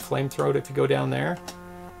you won't get flamethrowed if you go down there.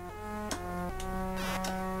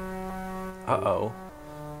 Uh-oh.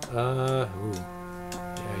 Ooh.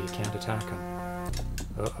 Yeah, you can't attack him.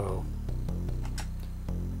 Uh-oh.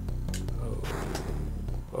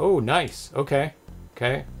 Oh, nice. Okay.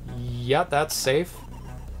 Okay. Yeah, that's safe.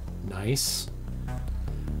 Nice.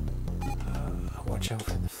 Watch out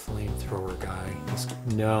for the flamethrower guy.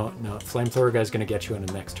 No, flamethrower guy's gonna get you in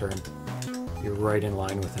the next turn. You're right in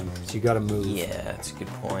line with him, so you gotta move. Yeah, that's a good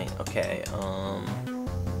point. Okay,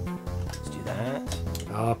 let's do that.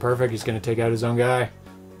 Oh, perfect. He's gonna take out his own guy.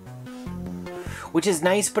 Which is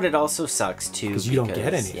nice, but it also sucks too. Because you don't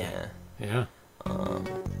get anything. Yeah. Yeah.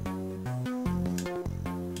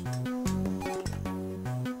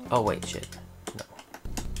 Oh wait, shit. No.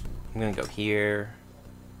 I'm gonna go here.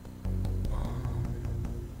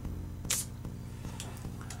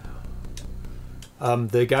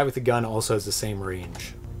 The guy with the gun also has the same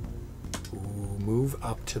range. Ooh, move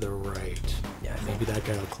up to the right. Yeah, maybe that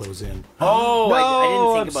guy will close in. Oh, no, I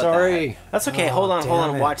didn't think about sorry. that. That's okay. Oh, hold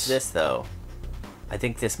on. it. Watch this though. I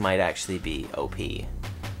think this might actually be OP.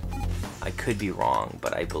 I could be wrong,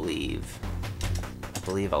 but I believe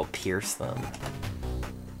I'll pierce them.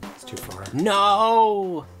 It's too far.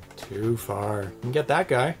 No! Too far. You can get that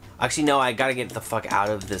guy. Actually, no, I gotta get the fuck out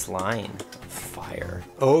of this line of fire.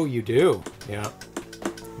 Oh, you do? Yeah.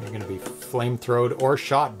 You're gonna be flamethrowed or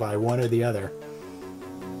shot by one or the other.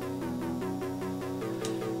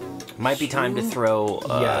 Might be time to throw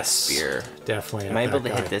a spear. Definitely. Am I able to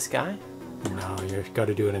hit this guy? No, you've got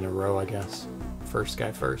to do it in a row, I guess. First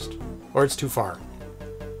guy first. Or it's too far.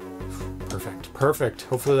 Perfect. Perfect.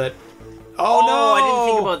 Hopefully that... Oh, no! I didn't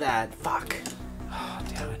think about that. Fuck. Oh,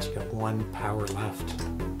 damn it. You got 1 power left.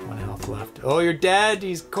 1 health left. Oh, you're dead.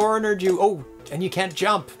 He's cornered you. Oh, and you can't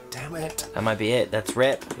jump. Damn it. That might be it. That's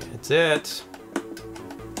rip. That's it.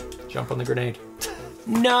 Jump on the grenade.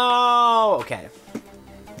 No! Okay.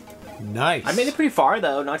 Nice. I made it pretty far,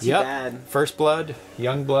 though. Not too bad. First blood,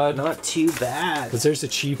 young blood. Not too bad. Because there's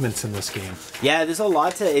achievements in this game. Yeah, there's a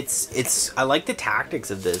lot to... It's. I like the tactics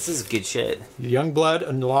of this. This is good shit. Young blood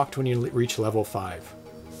unlocked when you reach level 5.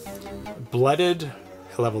 Blooded,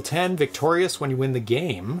 level 10. Victorious when you win the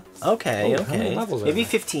game. Okay, How many levels are maybe there?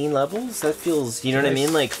 15 levels? That feels... You know what I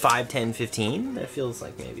mean? Like 5, 10, 15? That feels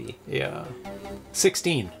like maybe... Yeah.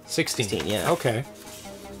 16. 16, yeah. Okay.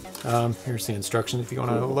 Here's the instructions if you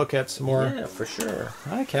want to look at some more. Yeah, for sure.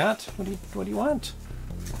 Hi, cat. What do you want?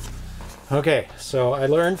 Okay, so I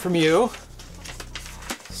learned from you.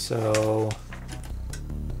 So...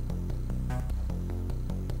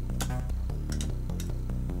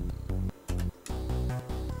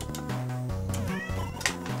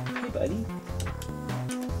 Hey, buddy.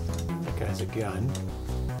 That guy's a gun.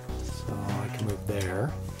 So I can move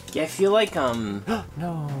there. Yeah, I feel like,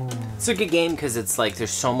 No. it's a good game because it's like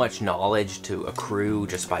there's so much knowledge to accrue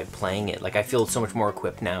just by playing it. Like, I feel so much more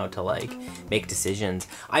equipped now to, like, make decisions.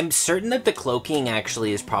 I'm certain that the cloaking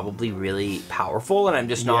actually is probably really powerful, and I'm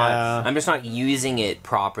just not using it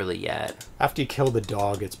properly yet. After you kill the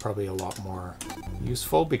dog, it's probably a lot more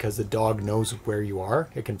useful because the dog knows where you are.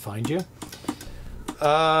 It can find you.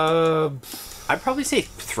 I'd probably say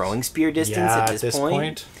throwing spear distance at this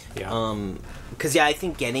point. Yeah. Because, yeah, I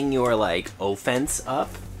think getting your, like, offense up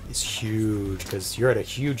is huge because you're at a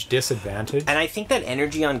huge disadvantage. And I think that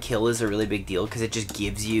energy on kill is a really big deal because it just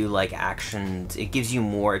gives you, like, actions. It gives you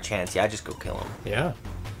more chance. Yeah, just go kill him. Yeah.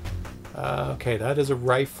 Okay, that is a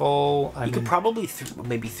rifle. You could probably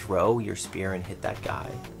maybe throw your spear and hit that guy.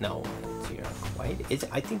 No, you're not quite.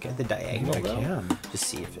 I think at the diagonal, I can. Just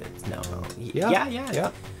see if it's... No.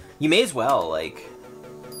 Yeah. You may as well, like...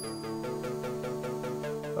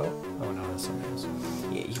 Oh no, that's something else.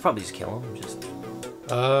 Yeah, you could probably just kill him. Just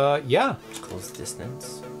yeah. close the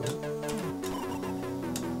distance.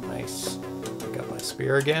 Nice. I got my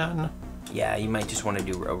spear again. Yeah, you might just want to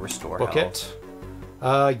do a restore Book health.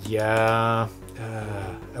 it. Yeah.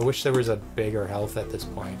 I wish there was a bigger health at this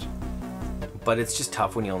point. But it's just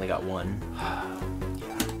tough when you only got 1.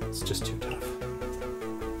 Yeah, it's just too tough.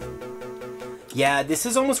 Yeah, this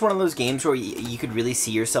is almost one of those games where you could really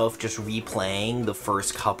see yourself just replaying the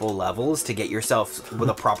first couple levels to get yourself with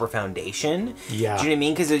a proper foundation. Yeah. Do you know what I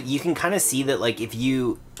mean? Because you can kind of see that, like, if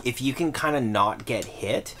you can kind of not get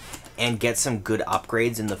hit and get some good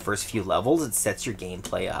upgrades in the first few levels, it sets your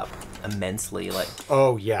gameplay up immensely. Like,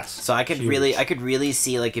 oh yes. So I could really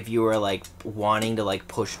see, like, if you were, like, wanting to, like,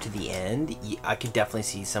 push to the end, I could definitely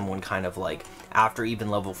see someone kind of, like, after even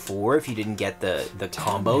level 4, if you didn't get the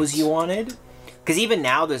combos you wanted. Because even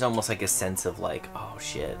now, there's almost like a sense of like, oh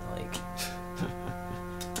shit, like...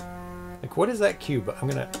 Like, what is that cube? I'm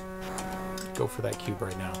gonna go for that cube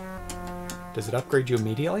right now. Does it upgrade you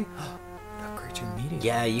immediately? Upgrade you immediately?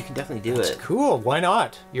 Yeah, you can definitely do it. Cool, why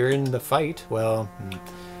not? You're in the fight. Well,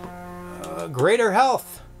 greater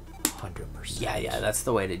health. 100%. Yeah, that's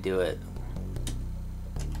the way to do it.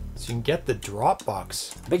 So you can get the drop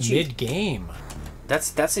box mid-game.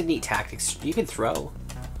 That's a neat tactic. You can throw.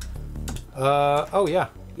 Oh yeah.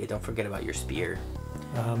 Yeah, don't forget about your spear.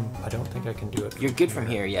 I don't think I can do it. You're good from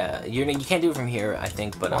here, yeah. You can't do it from here, I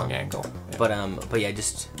think, but wrong angle. Yeah. But yeah,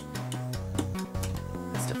 just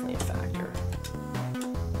that's definitely a factor.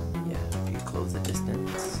 Yeah, if you close the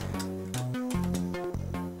distance,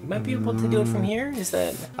 you might be able to do it from here. Is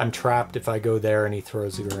that? I'm trapped if I go there and he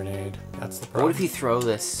throws a grenade. That's the problem. What if you throw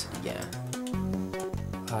this? Yeah.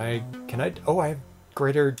 I have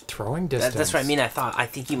greater throwing distance. That's what I mean. I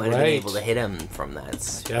think you might have been able to hit him from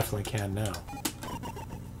that. I definitely can now.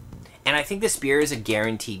 And I think the spear is a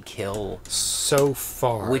guaranteed kill. So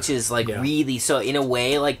far. Which is like really, so in a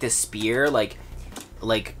way, like the spear, like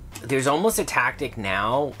there's almost a tactic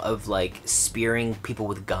now of like spearing people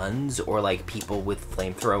with guns or like people with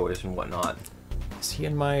flamethrowers and whatnot. Is he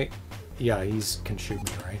in my... Yeah, he's can shoot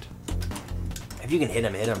me, right? If you can hit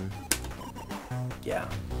him, hit him. Yeah.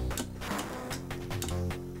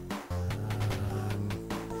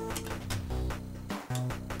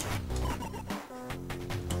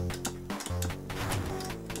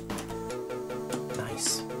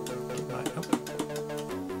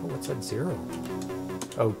 Zero.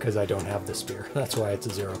 Oh, because I don't have the spear. That's why it's a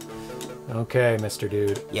 0. Okay, Mr.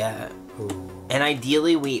 Dude. Yeah. Ooh. And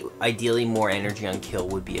ideally more energy on kill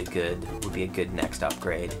would be a good next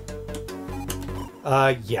upgrade.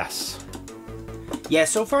 Yes. Yeah,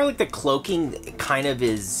 so far, like, the cloaking kind of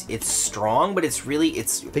it's strong, but it's really, I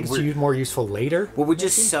think it's more useful later. Well, we're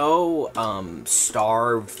just so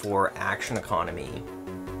starved for action economy.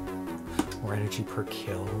 More energy per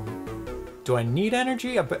kill. Do I need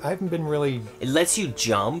energy? I haven't been really... It lets you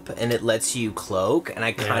jump, and it lets you cloak, and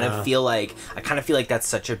I kind of feel like, that's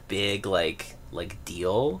such a big, like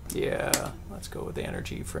deal. Yeah, let's go with the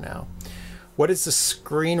energy for now. What is the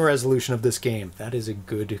screen resolution of this game? That is a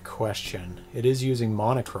good question. It is using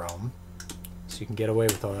monochrome, so you can get away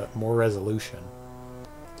with more resolution.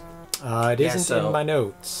 It isn't in my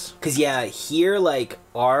notes. Because, yeah, here, like,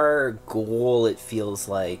 our goal, it feels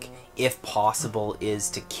like, if possible, is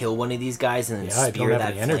to kill one of these guys and then spear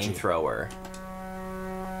that flamethrower.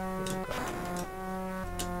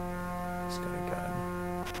 He's got a gun.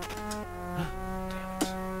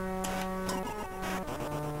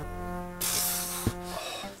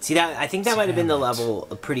 See, that I think that might have been the level,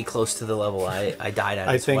 pretty close to the level I died at.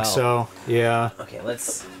 I think so. Yeah. Okay,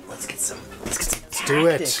 let's get some tactics do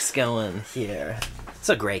it going here. It's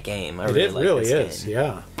a great game. I it really like really this is. game.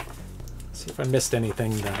 Yeah. See if I missed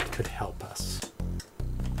anything that could help us.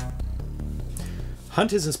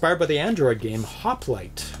 Hunt is inspired by the Android game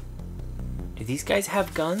Hoplite. Do these guys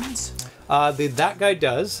have guns? That guy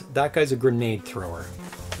does. That guy's a grenade thrower.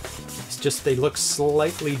 It's just they look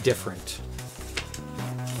slightly different.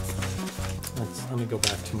 Let me go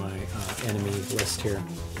back to my enemy list here.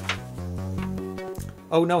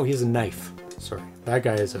 Oh no, he's a knife. Sorry, that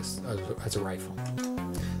guy has a rifle.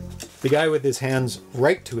 The guy with his hands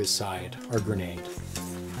right to his side are grenade.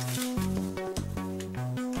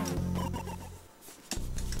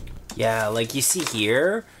 Yeah, like you see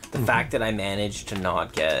here, the fact that I managed to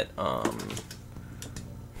not get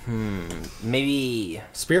maybe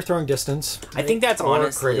spear throwing distance. I think that's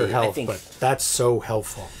honestly greater health, but that's so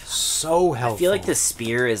helpful. So helpful. I feel like the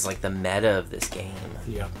spear is like the meta of this game.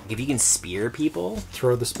 Yeah. Like if you can spear people,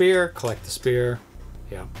 throw the spear, collect the spear.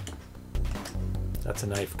 Yeah. That's a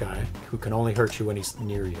knife guy who can only hurt you when he's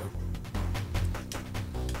near you.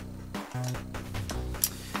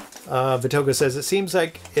 Vitoga says it seems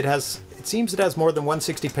it has more than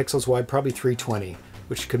 160 pixels wide, probably 320,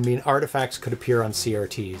 which could mean artifacts could appear on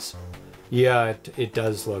CRTs. Yeah, it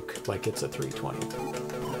does look like it's a 320.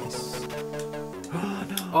 Nice. Oh,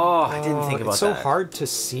 no. Oh, I didn't think about that. It's so hard to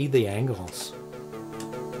see the angles.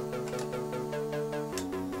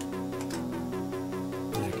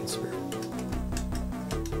 Yeah, I can spear.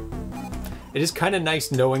 It is kind of nice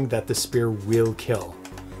knowing that the spear will kill.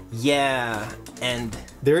 Yeah, and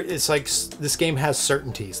it's like this game has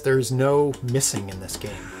certainties. There's no missing in this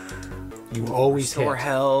game. You always hit.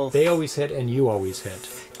 Health. They always hit, and you always hit.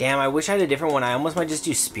 Damn, I wish I had a different one. I almost might just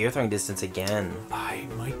do spear throwing distance again. I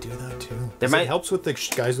might do that too. It helps with the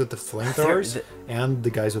guys with the flamethrowers and the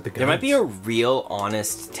guys with the guns. There might be a real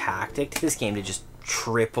honest tactic to this game to just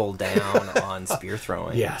triple down on spear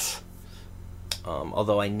throwing. Yes.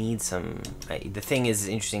 Although I need some... the thing is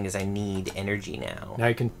interesting is I need energy now. Now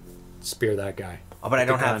you can spear that guy. Oh, but I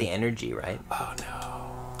don't have the energy, right? Oh, no.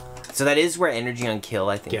 So that is where energy on kill,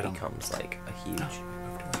 I think, becomes, like, a huge...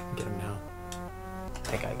 Get him now.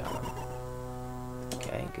 I think I got him.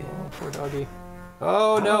 Okay, good. Oh, poor doggy.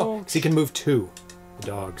 Oh, no. So you can move two, the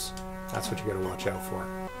dogs. That's what you gotta watch out for.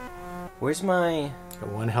 Where's my... Got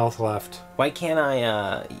 1 health left. Why can't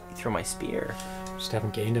I throw my spear? Just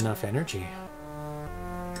haven't gained enough energy.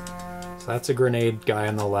 So that's a grenade guy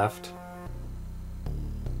on the left.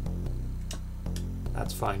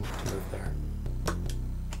 That's fine to move there.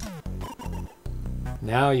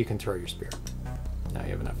 Now you can throw your spear. Now you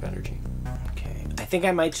have enough energy. Okay. I think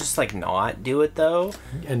I might just, like, not do it, though.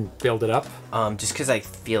 And build it up? Just because I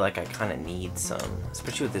feel like I kind of need some.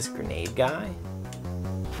 Especially with this grenade guy.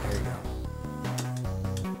 There you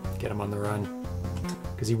go. Get him on the run.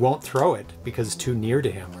 Because he won't throw it because it's too near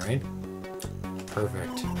to him, right?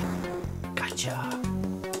 Perfect. Gotcha.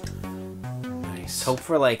 Nice. Hope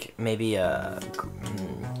for, like, maybe a...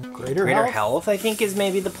 Greater health, I think, is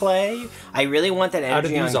maybe the play. I really want that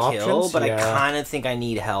energy on kill, but I kind of think I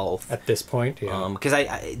need health. At this point, yeah. Because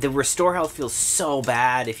the restore health feels so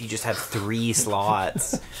bad if you just have 3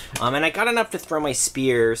 slots. And I got enough to throw my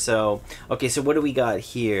spear, so... Okay, so what do we got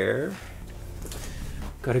here?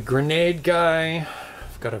 Got a grenade guy.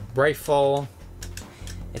 Got a rifle.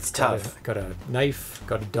 It's tough. Got a knife.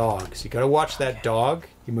 Got a dog. So you gotta watch that dog.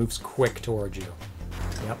 He moves quick towards you.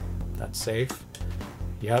 Yep, that's safe.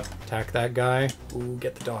 Yep, attack that guy. Ooh,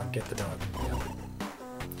 get the dog, get the dog. Yep.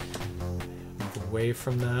 Move away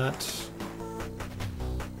from that.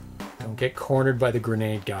 Don't get cornered by the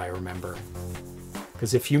grenade guy, remember.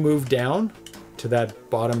 Because if you move down to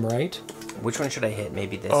that bottom right, Which one should I hit?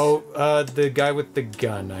 Maybe this. Oh, the guy with the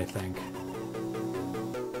gun, I think.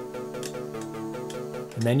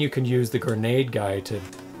 And then you can use the grenade guy to...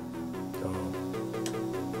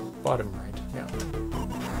 Oh. Bottom right, yeah.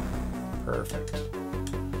 Perfect.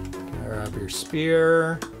 Grab your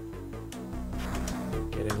spear.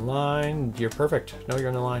 Get in line. You're perfect. No, you're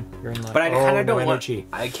in the line. You're in line. But I kind of don't energy.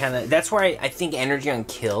 want... I kind of... That's where I think energy on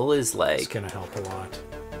kill is like... It's going to help a lot.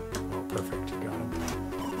 Oh, perfect. Got him.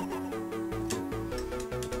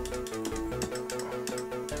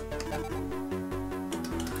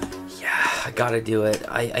 I gotta do it.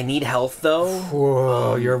 I need health though.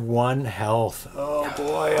 Whoa, you're 1 health. Oh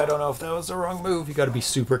boy, I don't know if that was the wrong move. You gotta be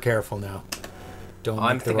super careful now. Don't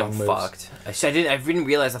make the wrong moves. Fucked. I didn't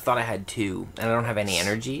realize I thought I had 2, and I don't have any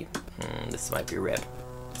energy. This might be RIP.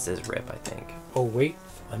 It says RIP, I think. Oh wait,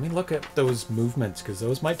 let me look at those movements, because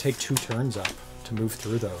those might take 2 turns up to move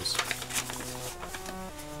through those.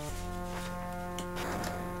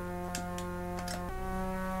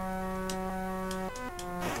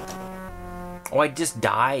 Oh, I just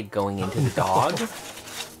died going into the dog?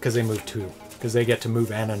 Because they move 2. Because they get to move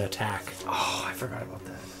and an attack. Oh, I forgot about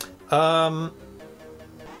that.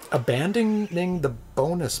 Abandoning the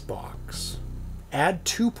bonus box. Add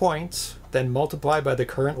 2 points, then multiply by the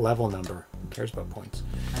current level number. Who cares about points?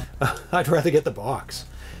 I'd rather get the box.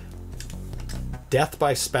 Death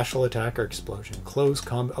by special attack or explosion. Close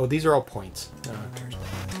combat. Oh, these are all points. No, who cares about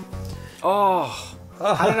Oh,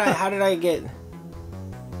 how did I get...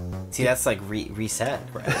 See, that's like reset,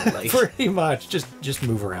 right? Like... Pretty much. Just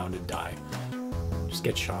move around and die. Just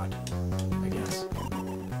get shot, I guess.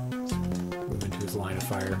 Move into his line of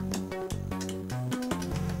fire.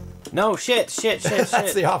 No, shit.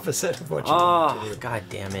 That's the opposite of what you want to do. God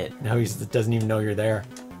damn it. Now he doesn't even know you're there.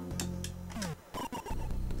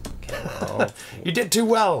 Okay, well... You did too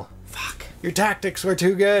well. Fuck. Your tactics were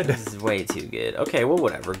too good. This is way too good. Okay, well,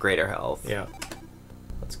 whatever. Greater health. Yeah.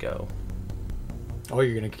 Let's go. Oh,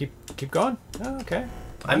 you're gonna keep going? Oh, okay.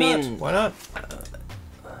 Why not?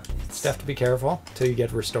 Just have to be careful until you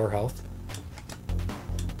get restore health.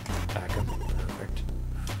 Attack him. Perfect.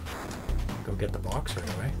 Go get the box right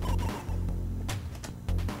away.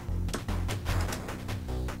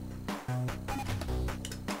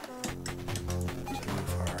 Too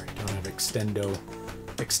far. Don't have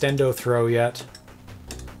extendo throw yet.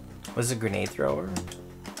 Was it a grenade thrower?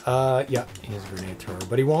 Yeah, he is a grenade thrower,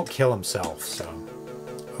 but he won't kill himself, so...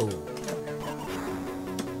 Oh.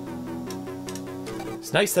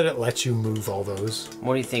 It's nice that it lets you move all those.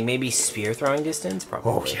 What do you think? Maybe spear throwing distance?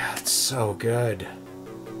 Probably. Oh yeah, it's so good.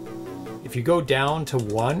 If you go down to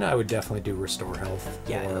 1, I would definitely do restore health.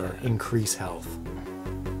 Yeah. Or increase health.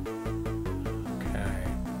 Okay.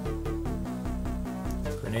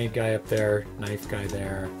 Grenade guy up there, knife guy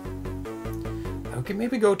there. Okay,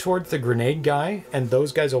 maybe go towards the grenade guy, and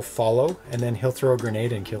those guys will follow, and then he'll throw a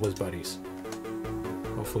grenade and kill his buddies.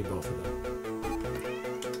 Hopefully both of them.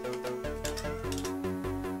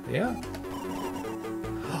 Yeah.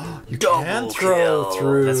 You can throw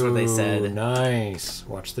through. That's what they said. Nice.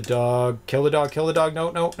 Watch the dog. Kill the dog. Kill the dog.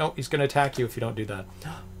 No. He's going to attack you if you don't do that.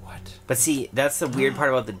 What? But see, that's the weird part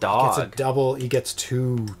about the dog. He gets a double. He gets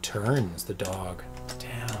 2 turns, the dog.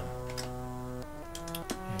 Damn. Yeah,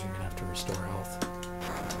 you're going to have to restore health.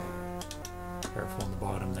 Careful on the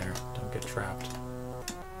bottom there. Don't get trapped.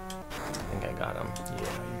 I think I got him. Yeah,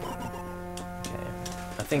 you got him. Okay.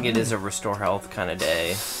 I think it is a restore health kind of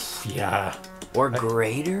day. Yeah. Or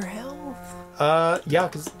greater health? Yeah,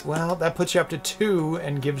 because, well, that puts you up to 2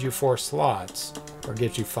 and gives you 4 slots. Or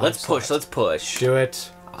gives you 5 Let's slots. push. Do it.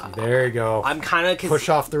 See, there you go. I'm kind of... Push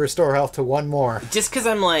off the restore health to 1 more. Just because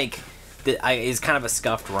I'm like... It's kind of a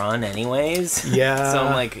scuffed run anyways. Yeah. So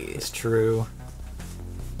I'm like... It's true.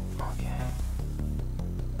 Okay.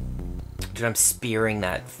 Dude, I'm spearing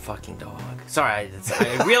that fucking dog. Sorry,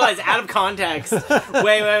 I realize out of context.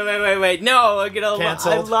 Wait. No, I'm gonna.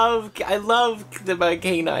 Cancelled. I love my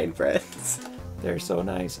canine friends. They're so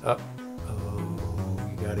nice. Oh,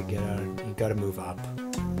 you gotta get out. You gotta move up.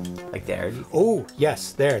 Like there. Oh,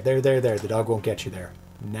 yes, there. The dog won't get you there.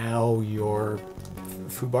 Now you're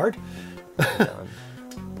foobard.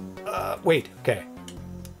 Wait. Okay.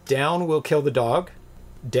 Down will kill the dog.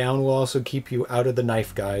 Down will also keep you out of the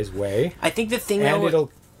knife guy's way. I think the thing and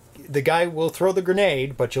the guy will throw the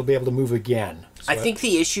grenade, but you'll be able to move again. So I think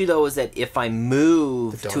the issue though is that if I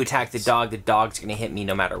move to attack the dog's gonna hit me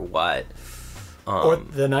no matter what. Or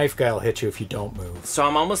the knife guy will hit you if you don't move. So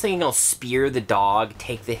I'm almost thinking I'll spear the dog,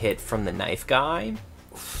 take the hit from the knife guy.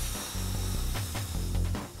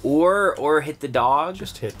 Or hit the dog.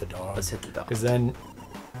 Just hit the dog. Let's hit the dog. Because then...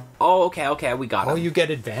 Oh, okay, we got him. Oh, you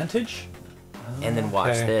get advantage? And then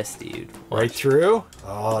watch this, dude. Right through?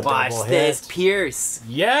 Oh, watch double this, hit. Pierce.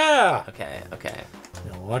 Yeah! Okay, okay.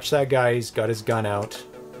 Now watch that guy. He's got his gun out.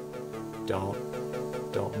 Don't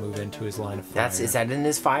move into his line of fire. Is that in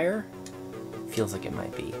his fire? Feels like it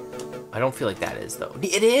might be. I don't feel like that is, though.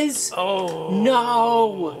 It is? Oh.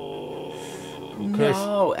 No!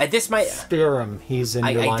 No. This might... Spear him. He's in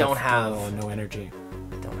your line don't of have... Oh, no energy.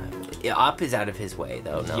 I don't have... Yeah, up is out of his way,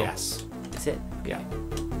 though, no? Yes. Is it? Yeah.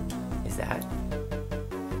 Is that?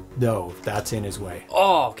 No, that's in his way.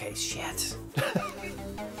 Oh, okay, shit.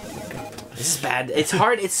 This is bad. It's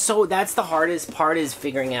hard. It's so... That's the hardest part, is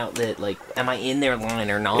figuring out that, like, am I in their line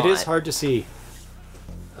or not? It is hard to see.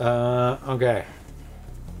 Okay.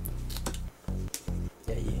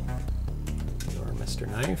 Yeah, yeah. You're Mr.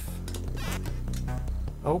 Knife.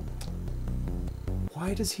 Oh.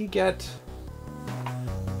 Why does he get...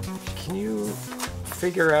 Can you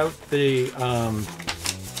figure out the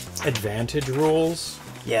advantage rules?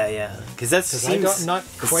 Yeah, yeah. Because that seems... not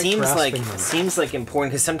quite grasping them. Seems like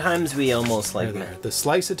important, because sometimes we almost like... There. The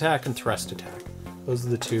slice attack and thrust attack. Those are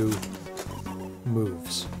the two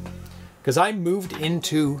moves. Because I moved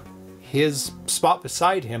into his spot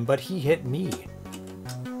beside him, but he hit me.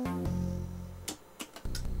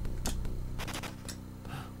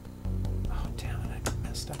 Oh, damn it, I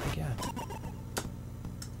messed up again.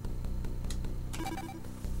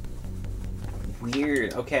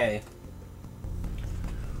 Weird, okay.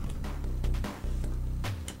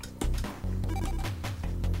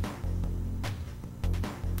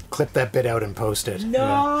 Clip that bit out and post it.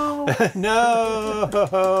 No! Yeah.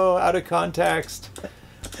 No! Out of context.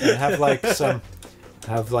 And have like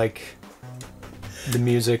the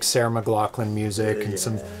music, Sarah McLachlan music, and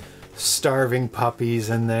some starving puppies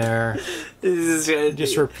in there. This is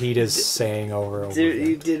just repeat his saying over and over again.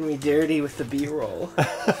 You did me dirty with the B-roll.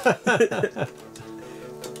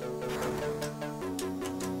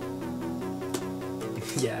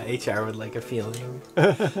 Yeah, HR would like a feeling.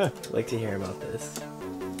 Like to hear about this.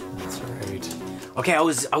 That's right. Okay, I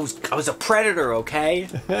was a predator, okay?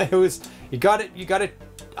 It was you gotta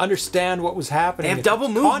understand what was happening. They have double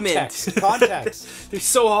movement. Context. They're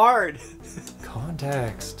so hard.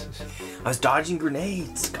 Context. I was dodging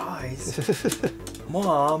grenades, guys.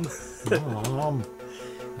 Mom. Mom.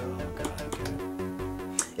 Oh god, okay.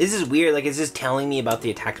 This is weird, like it's just telling me about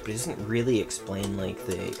the attacks, but it doesn't really explain like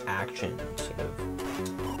the action sort of.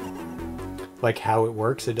 Like how it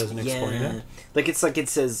works, it doesn't explain it? Like it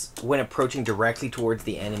says, when approaching directly towards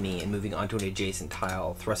the enemy and moving onto an adjacent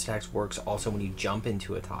tile, thrust attacks works also when you jump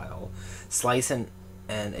into a tile. Slice an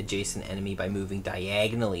adjacent enemy by moving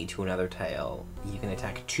diagonally to another tile. You can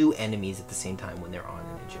attack two enemies at the same time when they're on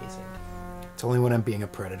an adjacent. It's only when I'm being a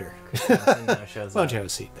predator. Why don't you have a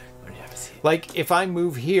seat there? Like, if I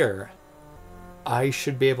move here, I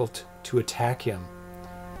should be able to attack him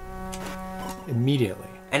immediately.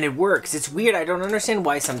 And it works. It's weird. I don't understand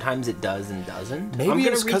why sometimes it does and doesn't. Maybe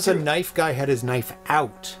it's because a knife guy had his knife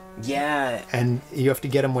out. Yeah. And you have to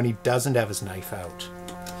get him when he doesn't have his knife out.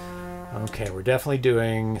 Okay, we're definitely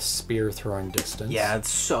doing spear throwing distance. Yeah, it's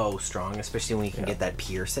so strong, especially when you can get that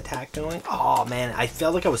pierce attack going. Oh, man, I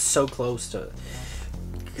felt like I was so close to...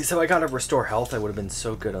 So I got to restore health. I would have been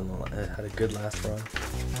so good on the... had a good last run.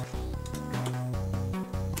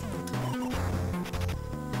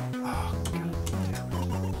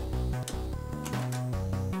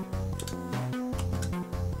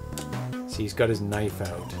 See, he's got his knife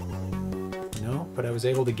out. No, but I was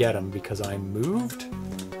able to get him because I moved?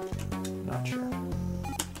 Not sure.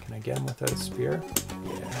 Can I get him without a spear?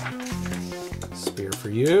 Yeah. Spear for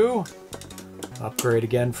you. Upgrade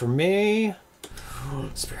again for me.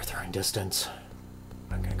 Spear throwing distance.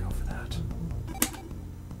 I'm gonna go for that.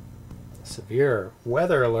 Severe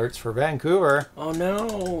weather alerts for Vancouver. Oh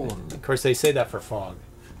no! And of course, they say that for fog.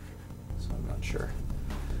 So I'm not sure.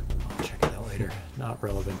 I'll check it out later. Not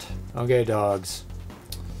relevant. Okay, dogs.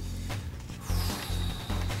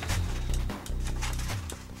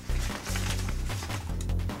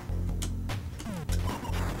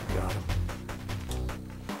 Got him.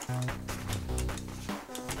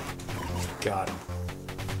 Got him.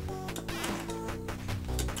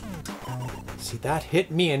 See, that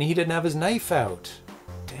hit me and he didn't have his knife out.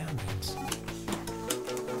 Damn it.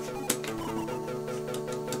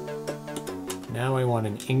 Now I want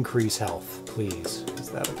an increase health, please. Because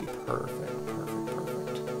that would be perfect,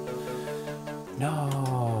 perfect. No.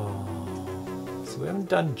 So we haven't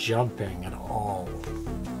done jumping at all.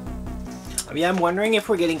 I mean, I'm wondering if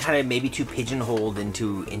we're getting kind of maybe too pigeonholed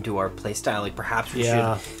into our playstyle. Like perhaps we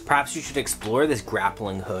should explore this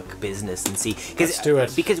grappling hook business and see. Let's do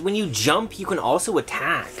it. Because when you jump, you can also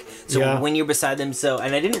attack. So when you're beside them,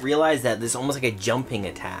 and I didn't realize that there's almost like a jumping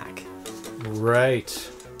attack. Right.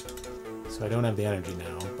 So I don't have the energy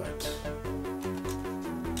now, but...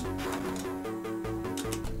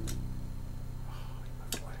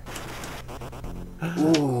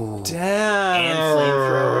 Ooh. Damn. And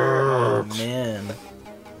flamethrower. Oh, man.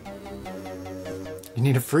 You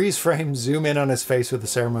need a freeze frame, zoom in on his face with the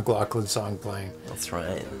Sarah McLachlan song playing. That's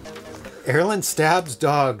right. Erlen stabs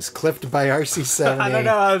dogs, clipped by RC70. I don't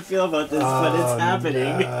know how I feel about this, but it's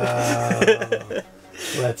happening. No.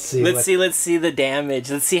 Let's see. Let's see the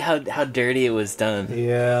damage. Let's see how dirty it was done.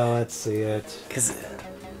 Yeah, let's see it.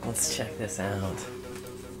 Let's check this out.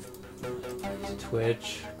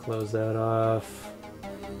 Twitch, close that off.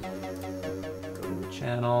 Go to the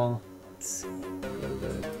channel. Let's see. Go to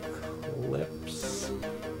the clips.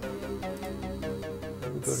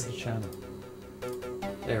 Go to the channel.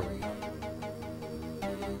 There we go.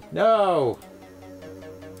 No!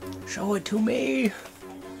 Show it to me.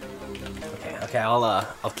 Okay.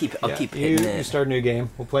 I'll keep hitting it. You start a new game.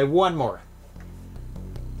 We'll play one more.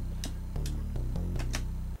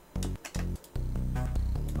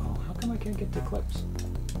 Oh, how come I can't get the clips?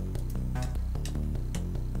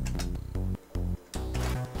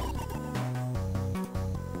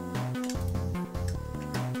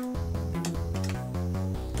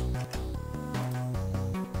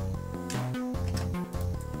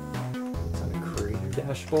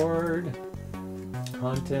 Dashboard,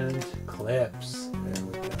 content, clips. There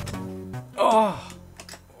we go.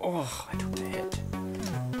 Oh, I took the hit.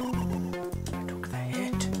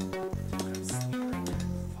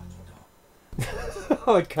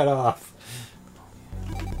 Oh, it cut off.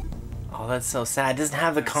 Oh, that's so sad. It doesn't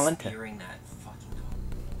have the content.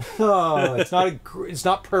 Oh, it's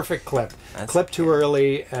not perfect clip. That's Clip too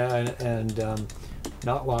early and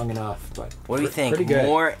not long enough. But what do you think? Pretty good.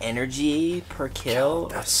 More energy per kill?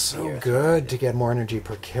 That's so good to get more energy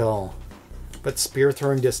per kill. But spear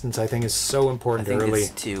throwing distance, I think, is so important I think early. it's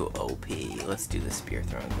too OP. Let's do the spear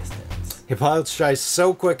throwing distance. He piled shy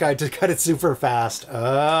so quick, I just cut it super fast.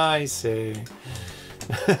 I see.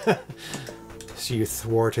 So you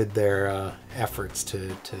thwarted their efforts to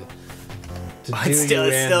do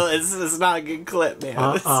It's not a good clip,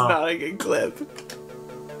 man. It's not a good clip.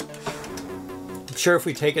 I'm sure if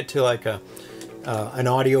we take it to like an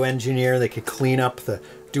audio engineer, they could clean up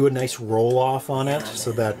do a nice roll off on it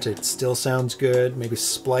so that it still sounds good. Maybe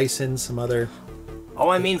splice in some other. Oh,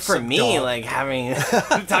 I mean, for me, like having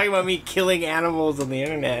talking about me killing animals on the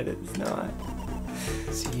internet, it's not.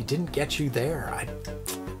 See, you didn't get you there. I'm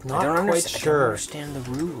not quite sure. I don't understand the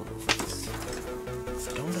rules.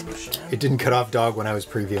 I don't understand. It didn't cut off dog when I was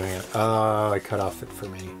previewing it. Oh, it cut off it for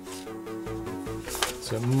me.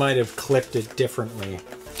 So it might have clipped it differently.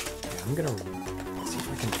 Yeah, I'm gonna see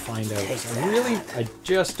if I can find out. I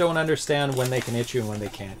just don't understand when they can hit you and when they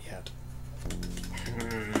can't yet.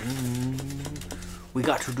 We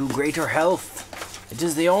got to do greater health. It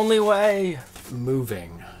is the only way.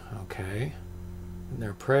 Moving. Okay. In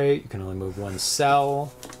their prey, you can only move one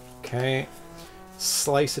cell. Okay.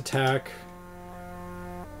 Slice attack.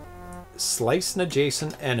 Slice an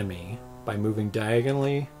adjacent enemy by moving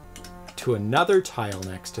diagonally to another tile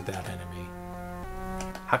next to that enemy.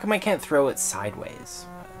 How come I can't throw it sideways?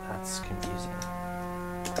 That's confusing.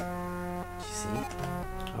 Do you see?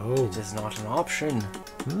 Oh. It is not an option.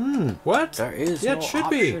 What? There is yeah, no it should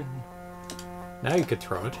option. be. Now you could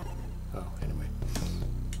throw it. Oh, anyway.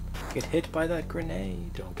 Get hit by that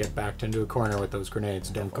grenade. Don't get backed into a corner with those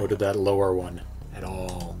grenades. Don't go to that lower one at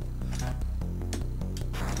all.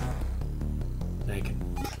 Now you can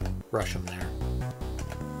rush them there.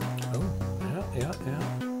 Oh, yeah.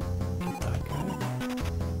 Get that guy.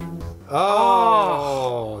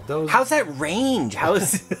 Oh, those. How's that range? How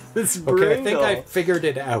is this brutal? Okay, I think I figured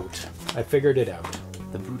it out.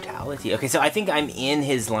 The brutality. Okay, so I think I'm in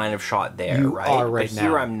his line of shot there, You right? are right but now.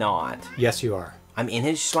 here I'm not. Yes, you are. I'm in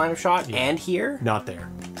his line of shot and here? Not there.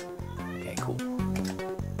 Okay, cool.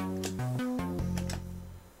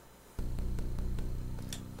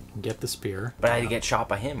 Get the spear. But I had to get shot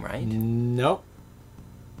by him, right? Nope.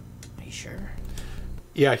 Are you sure?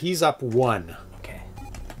 Yeah, he's up one. Okay.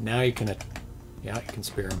 Now you can, you can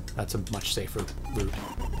spear him. That's a much safer route.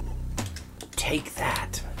 Take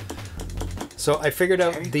that. So I figured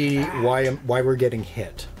out why we're getting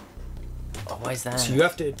hit. Oh, why is that? So you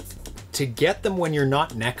have to get them when you're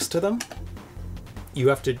not next to them. You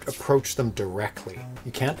have to approach them directly.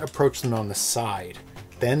 You can't approach them on the side.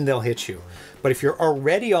 Then they'll hit you. But if you're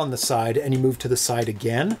already on the side and you move to the side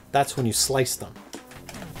again, that's when you slice them.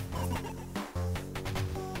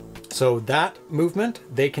 So that movement,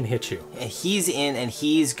 they can hit you. And he's in, and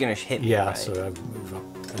he's gonna hit me. Yeah, right? so I move up.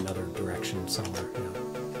 another direction somewhere. Yeah.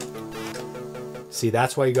 See,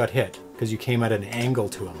 that's why you got hit, because you came at an angle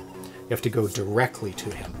to him. You have to go directly to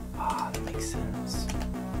him. Ah, that makes sense.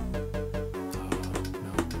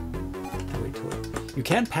 No. Wait till it. You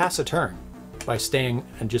can pass a turn by staying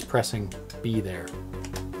and just pressing B there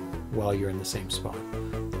while you're in the same spot.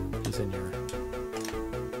 He's in your...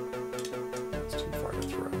 It's too far to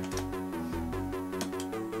throw.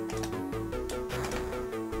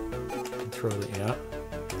 Throw the... Yeah.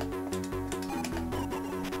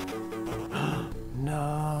 No,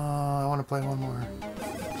 I want to play one more.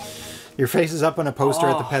 Your face is up on a poster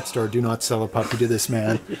at the pet store. Do not sell a puppy to this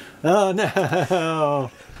man. Oh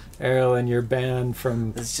no, Erlen, you're banned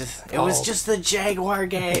from. It was just the Jaguar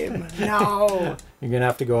game. No. You're gonna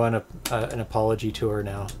have to go on an apology tour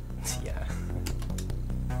now. Yeah.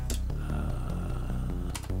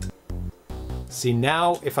 See,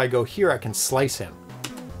 now if I go here, I can slice him.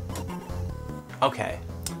 Okay.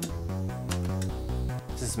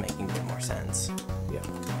 This is making a bit more sense. Yeah.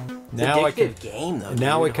 It's Now I can game though.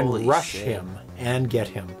 now dude. I can Holy rush shit. him and get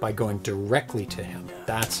him by going directly to him.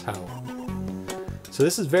 That's how. So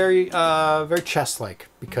this is very very chess-like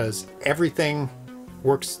because everything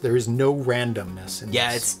works. There is no randomness in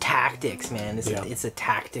Yeah, this. it's tactics, man. It's a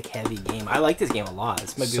tactic-heavy game. I like this game a lot.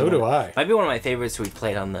 This might be So do I. Might be one of my favorites we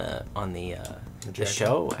played on the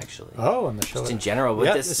show actually. Oh, on the show. Just in general, but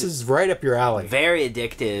Yeah, this is right up your alley. very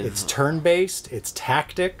addictive. It's turn-based. It's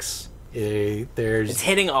tactics. There's It's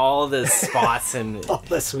hitting all the spots and all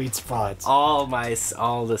the sweet spots. all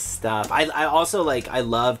the stuff. I also I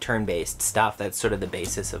love turn-based stuff. That's sort of the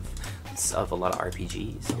basis of a lot of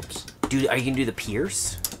RPGs. Oops. Dude, are you gonna do the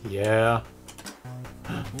Pierce? Yeah.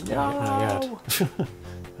 No. Not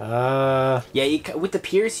yet. Yeah, with the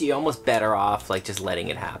Pierce, you're almost better off just letting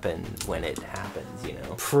it happen when it happens. You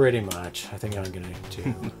know. Pretty much. I think I'm gonna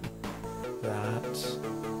do that.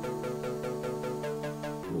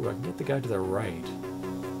 Ooh, I can get the guy to the right.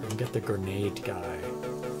 I can get the grenade guy.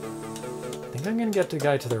 I think I'm gonna get the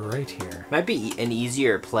guy to the right here. Might be an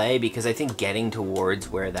easier play because I think getting towards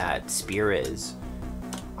where that spear is,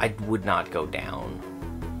 I would not go down.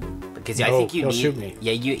 Because I think you he'll need shoot me.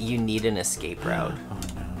 Yeah, you need an escape route. Oh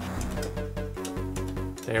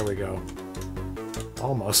no. There we go.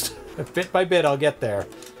 Almost. Bit by bit, I'll get there.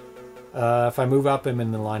 If I move up, I'm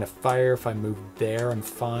in the line of fire. If I move there, I'm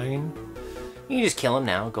fine. You can just kill him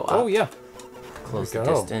now. Go up. Oh yeah. Close There the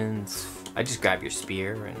we go. distance. I just grab your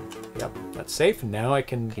spear and Yep, that's safe. Now I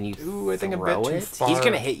can. can you Ooh, I think I'm a throw bit too it? far. He's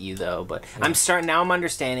gonna hit you though, but I'm starting now. I'm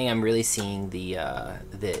understanding. I'm really seeing the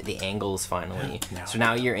angles finally. No. So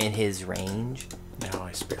now you're in his range. Now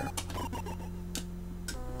I spear.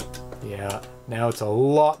 Yeah, now it's a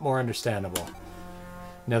lot more understandable.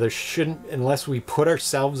 Now there shouldn't, unless we put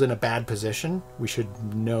ourselves in a bad position, we should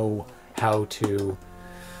know how to... Ooh,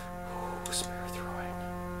 spear throwing.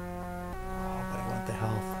 Oh, but I want the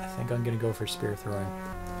health. I think I'm going to go for spear throwing.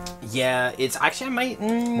 Yeah, it's actually I might.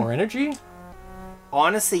 More energy?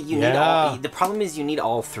 Honestly, you need all. The problem is you need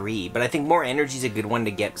all three, but I think more energy is a good one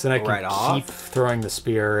to get So then I right can off. keep throwing the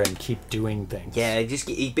spear and keep doing things. Yeah, it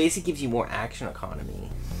basically gives you more action economy.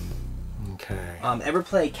 Okay. Ever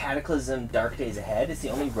play Cataclysm Dark Days Ahead? It's the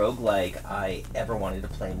only roguelike I ever wanted to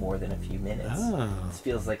play more than a few minutes. Oh. This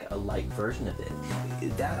feels like a light version of it.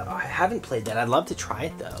 I haven't played that. I'd love to try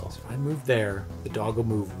it though. So if I move there, the dog will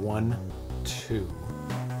move 1, 2.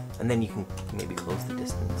 And then you can maybe close the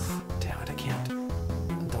distance. Damn it, I can't.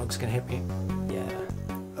 The dog's gonna hit me. Yeah.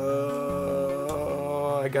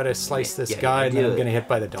 I gotta slice this Yeah, guy, and then do I'm it. gonna hit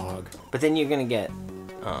by the dog. But then you're gonna get,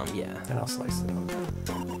 yeah. Then I'll slice the dog.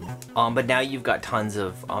 But now you've got tons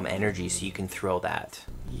of energy, so you can throw that.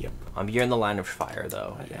 Yep. You're in the line of fire,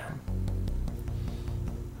 though. Yeah.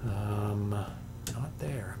 Not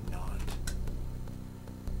there. I'm not.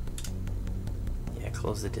 Yeah,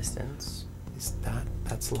 close the distance. Is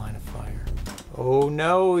that's the line of fire? Oh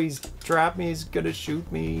no! He's trapped me. He's gonna shoot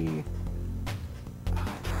me.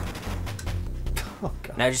 Oh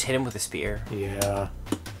god. Now just hit him with a spear. Yeah.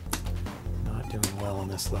 Not doing well on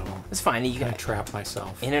this level. It's fine. You I'm gonna can. trap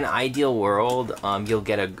myself. In an ideal world, you'll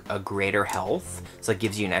get a greater health, so it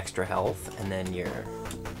gives you an extra health, and then you're.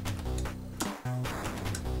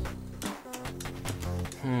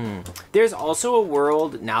 There's also a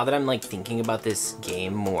world, now that I'm thinking about this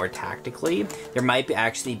game more tactically, there might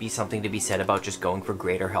actually be something to be said about just going for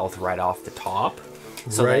greater health right off the top.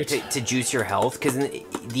 So Right. that to juice your health, because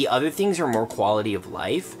the other things are more quality of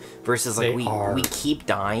life versus we keep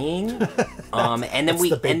dying, and then we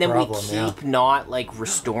problem, keep yeah. not Takes a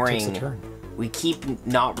restoring. turn. We keep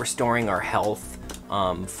not restoring our health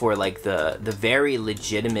for like the very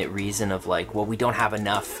legitimate reason of like, well, we don't have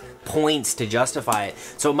enough points to justify it.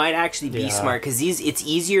 So it might actually be smart because it's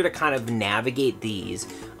easier to kind of navigate these,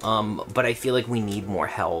 but I feel like we need more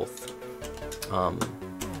health.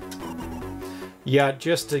 Yeah,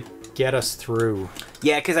 just to get us through.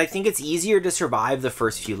 Yeah, because I think it's easier to survive the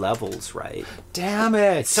first few levels, right? Damn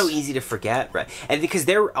it! It's so easy to forget, right? And because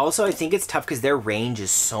they're also, I think it's tough because their range is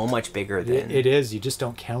so much bigger than... It is, you just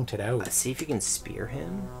don't count it out. Let's see if you can spear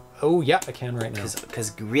him. Oh, yeah, I can right now.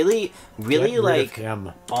 Because really, like,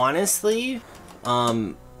 honestly,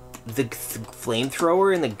 the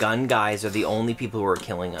flamethrower and the gun guys are the only people who are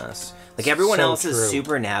killing us. Like, everyone else is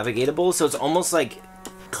super navigatable, so it's almost like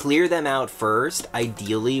clear them out first,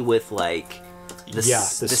 ideally with, like, the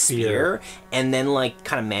spear, and then, like,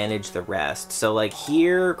 kind of manage the rest. So, like,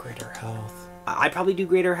 here... Greater health. I'd probably do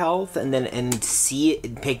greater health, and then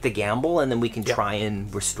take the gamble, and then we can try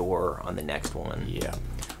and restore on the next one. Yeah.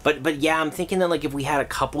 But yeah, I'm thinking that, like, if we had a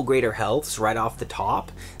couple greater healths right off the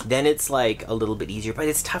top, then it's, like, a little bit easier. But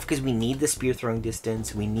it's tough because we need the spear throwing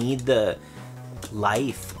distance. We need the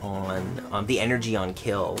life on the energy on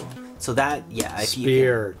kill. So that, yeah. If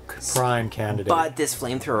spear, prime candidate. But this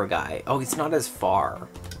flamethrower guy, oh, it's not as far.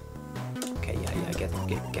 Okay, yeah,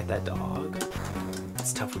 get that dog.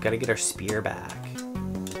 It's tough. We gotta get our spear back.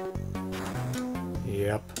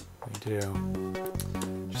 Yep, we do.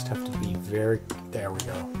 Just have to be very... There we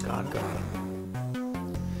go. Got it.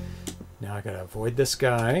 Now I gotta avoid this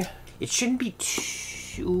guy. It shouldn't be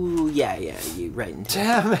too... Yeah, you're right.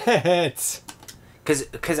 Damn it!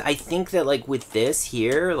 Because I think that, like, with this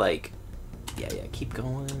here, like... Yeah, keep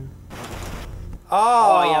going.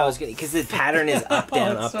 Oh, yeah, I was gonna... Because the pattern is up,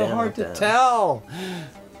 down, up, down, It's so hard to down. tell.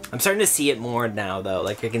 I'm starting to see it more now, though.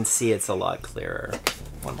 Like, I can see it's a lot clearer.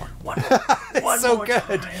 One more. It's so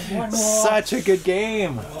good. Such a good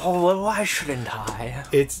game. Oh, well, why shouldn't I?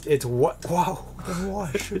 It's what? Wow.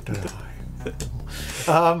 Why shouldn't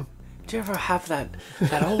I? Do you ever have that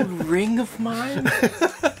old ring of mine?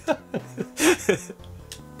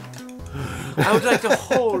 I would like to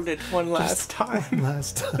hold it one last time. Do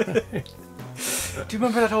you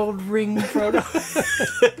remember that old ring, Frodo?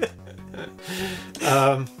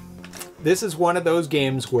 This is one of those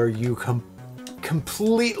games where you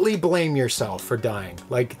completely blame yourself for dying.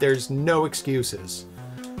 Like, there's no excuses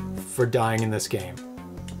for dying in this game.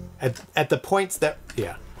 At the points that,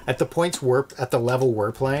 at the level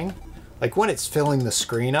we're playing, like when it's filling the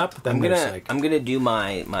screen up, then I'm gonna do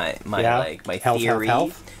my theory.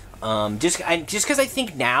 Health. Just because I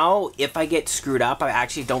think now if I get screwed up, I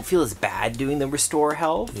actually don't feel as bad doing the restore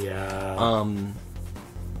health. Yeah.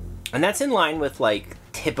 And that's in line with like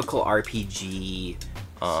typical RPG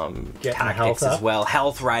tactics as well.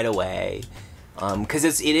 Health right away.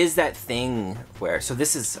 Because it is that thing where... So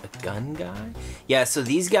this is a gun guy? Yeah, so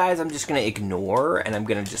these guys I'm just going to ignore, and I'm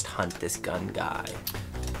going to just hunt this gun guy.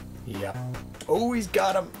 Yep. Oh, he's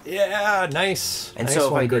got him. Yeah, nice. And nice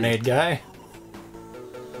so one, grenade guy.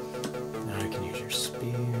 Now I can use your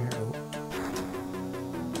spear. Oh.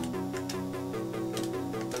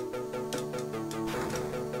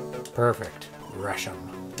 Perfect. Rush him.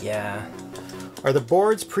 Yeah. Are the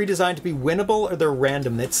boards pre-designed to be winnable or they're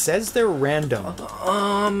random? It says they're random. But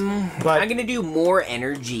I'm gonna do more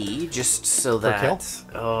energy just so that.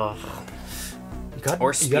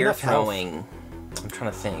 Or spear throwing. I'm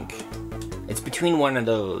trying to think. It's between one of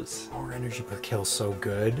those. More energy per kill, so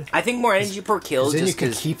good. I think more energy per kill. Then you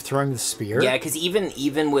can keep throwing the spear. Yeah, because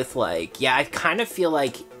even with like, I kind of feel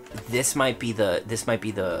like this might be the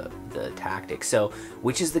tactic. So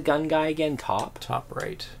which is the gun guy again? Top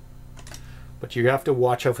right. But you have to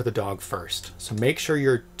watch out for the dog first. So make sure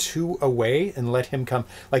you're 2 away and let him come.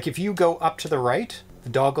 Like if you go up to the right, the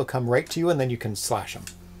dog will come right to you and then you can slash him.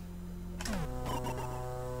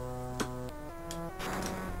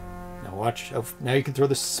 Now watch. Now you can throw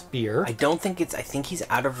the spear. I think he's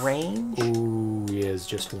out of range. Ooh, he is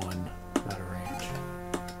just 1 out of range.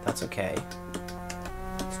 That's okay.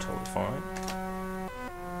 It's totally fine.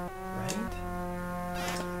 Right?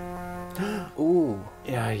 Ooh.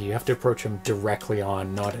 Yeah, you have to approach him directly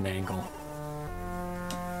on, not an angle.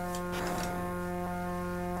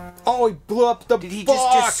 Oh, he blew up the box! Did he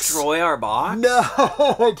just destroy our box? No,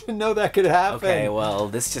 I didn't know that could happen. Okay, well,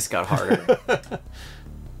 this just got harder.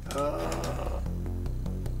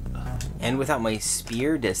 And without my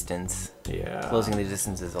spear distance, closing the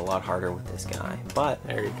distance is a lot harder with this guy. But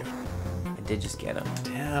there you go. I did just get him.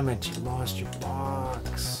 Damn it, you lost your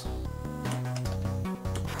box.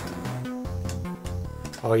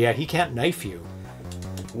 Oh yeah, he can't knife you.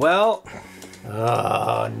 Well.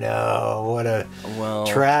 Oh no, what a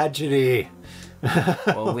tragedy.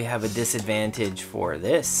 Well, we have a disadvantage for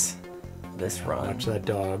this run. Watch that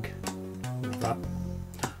dog. Move up.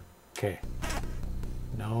 Okay.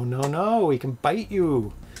 No, no, no. He can bite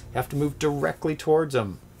you. You have to move directly towards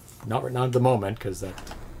him. Not at the moment, because that...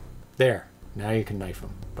 There. Now you can knife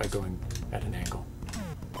him by going at an angle.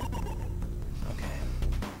 Okay.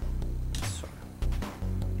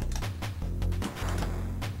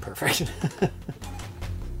 Perfect.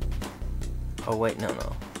 Oh, wait, no.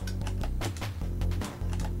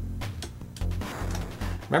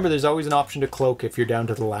 Remember, there's always an option to cloak if you're down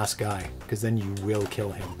to the last guy, because then you will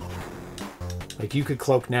kill him. Like, you could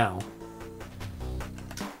cloak now.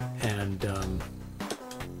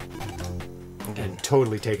 And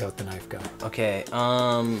totally take out the knife guy. Okay,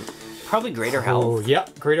 probably greater health. Oh, yeah.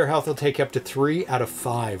 Greater health will take you up to 3 out of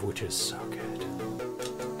 5, which is so good.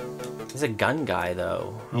 There's a gun guy,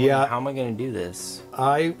 though. How am I going to do this?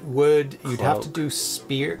 You'd have to do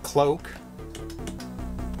spear, cloak.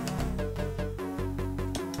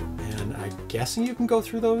 And I'm guessing you can go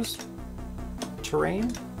through those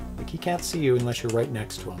terrain. Like, he can't see you unless you're right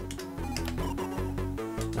next to him.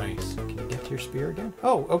 Nice. Can you get to your spear again?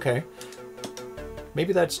 Oh, okay.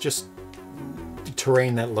 Maybe that's just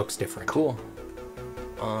terrain that looks different. Cool.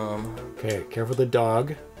 Okay, careful the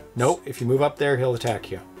dog. Nope, if you move up there, he'll attack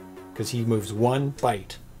you. Because he moves 1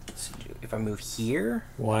 bite. So if I move here?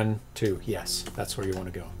 1, 2. Yes, that's where you want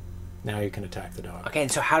to go. Now you can attack the dog. Okay, and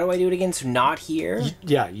so how do I do it again? So not here?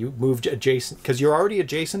 Yeah, you moved adjacent. Because you're already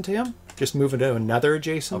adjacent to him. Just move into another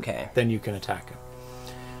adjacent. Okay. Then you can attack him.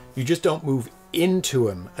 You just don't move into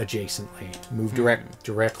him adjacently. Move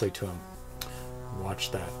directly to him.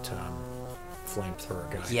 Watch that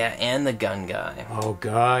flamethrower guy. Yeah, and the gun guy. Oh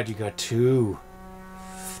god, you got 2.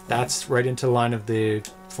 That's right into the line of the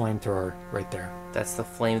flamethrower right there. That's the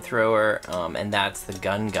flamethrower, and that's the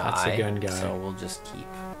gun guy. That's the gun guy. So we'll just keep.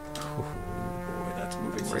 Oh boy, that's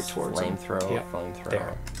moving right towards flamethrower. Yep. Flamethrower.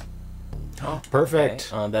 There. Oh,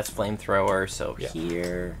 perfect. Okay. That's flamethrower. So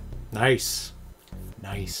here. Nice.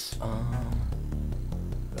 Nice.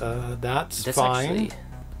 That's fine. Actually...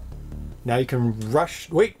 Now you can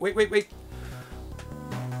rush. Wait.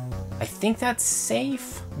 I think that's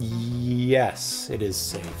safe. Yes, it is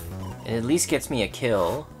safe. It at least gets me a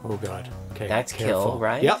kill. Oh god. Okay. That's careful. kill,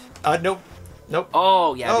 right? Yep. Nope. Nope.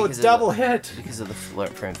 Oh yeah. Oh, it's double hit. Because of the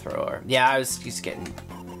flamethrower. Yeah, I was just getting.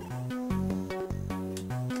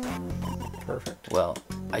 Perfect. Well,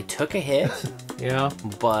 I took a hit. Yeah.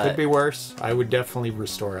 But could be worse. I would definitely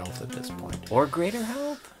restore health at this point. Or greater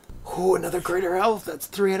health. Oh, another greater health. That's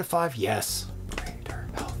 3 out of 5. Yes. Greater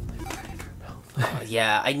health.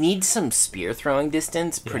 Yeah, I need some spear throwing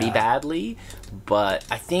distance pretty badly, but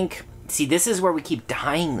I think... See, this is where we keep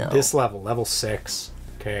dying, though. This level 6.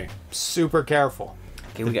 Okay, super careful.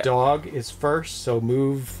 Okay, the dog is first, so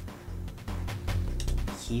move...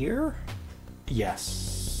 Here?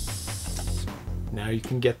 Yes. Now you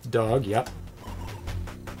can get the dog, yep.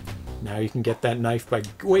 Now you can get that knife by...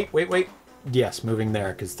 Wait. Yes, moving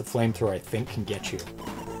there, because the flamethrower, I think, can get you.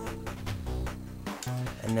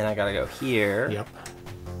 And then I gotta go here. Yep.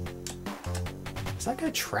 Is that guy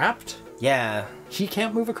trapped? Yeah. He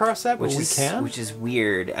can't move across that, but we can? Which is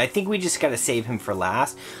weird. I think we just gotta save him for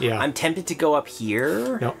last. Yeah. I'm tempted to go up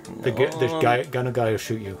here. No, the gun guy will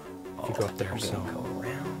shoot you if you go up there. So go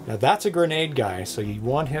around. Now that's a grenade guy, so you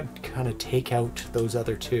want him to kind of take out those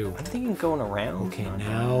other 2. I'm thinking going around. Okay,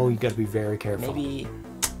 now you gotta be very careful. Maybe...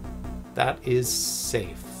 That is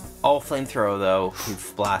safe. Oh, flamethrower, though. We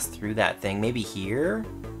blast through that thing. Maybe here?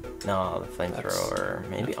 No, the flamethrower.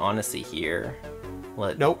 Maybe honestly here.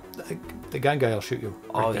 What? Nope. The gun guy will shoot you.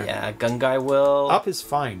 Right there. Yeah, gun guy will. Up is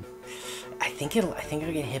fine. I think I'll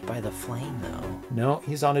get hit by the flame though. No,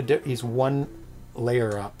 he's on he's 1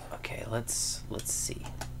 layer up. Okay, let's see.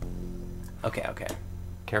 Okay.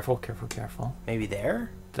 Careful. Maybe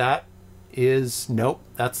there? That is nope.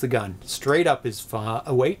 That's the gun. Straight up is fine.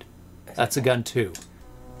 Oh wait, that's a gun too.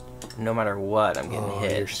 No matter what, I'm getting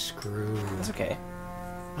hit. You're screwed. That's okay.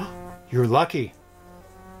 You're lucky.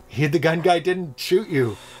 The gun guy didn't shoot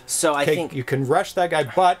you. So I think you can rush that guy,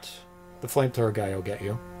 but the flamethrower guy will get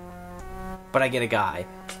you. But I get a guy.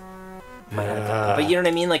 But you know what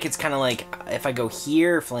I mean? Like it's kind of like if I go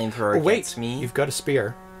here, flamethrower gets me. You've got a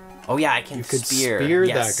spear. Oh yeah, I can You could spear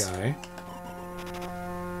that guy.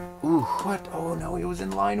 Ooh, what? Oh no, he was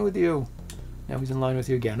in line with you. Now he's in line with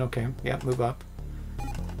you again. Okay, yeah, move up.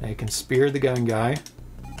 Now you can spear the gun guy.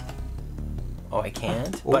 Oh, I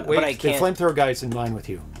can't. But I can't. The flamethrower guy's in line with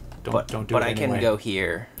you. Don't do it. But I can go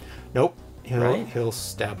here. Nope. He'll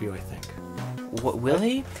stab you, I think. What will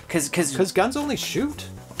he? Because guns only shoot.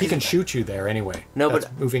 He can shoot you there anyway. No, That's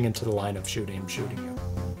moving into the line of shooting you.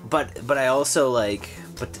 but I also like,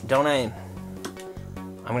 but don't I?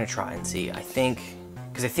 I'm gonna try and see. I think,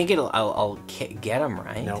 because I think I'll get him,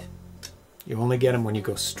 right? No. You only get him when you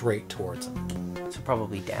go straight towards him. So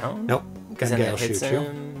probably down? Nope. Gun guy will shoot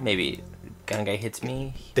you. Maybe gun guy hits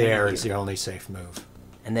me. There is the only safe move.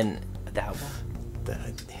 And then that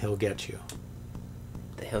one? He'll get you.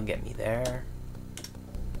 He'll get me there.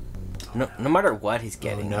 No matter what he's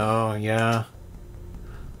getting. Oh, no, yeah.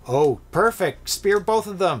 Oh, perfect. Spear both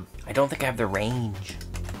of them. I don't think I have the range.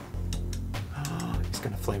 Oh, he's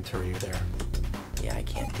going to flamethrower you there. Yeah, I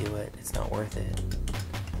can't do it. It's not worth it.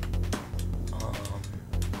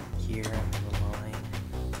 Here on the line.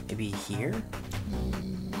 Maybe here?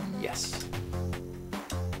 Yes.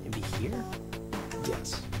 Maybe here?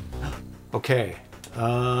 Yes. Okay.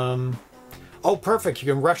 Oh, perfect.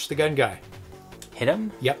 You can rush the gun guy. Hit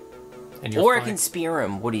him? Yep. And or I can spear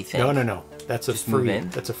him. What do you think? No. That's a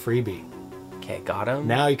That's a freebie. Okay, got him.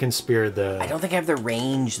 Now you can spear the. I don't think I have the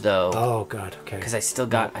range though. Oh god. Okay. Because I still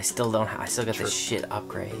got the shit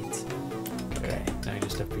upgrades. Okay. Now you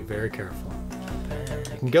just have to be very careful.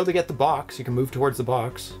 You can go to get the box. You can move towards the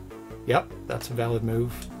box. Yep, that's a valid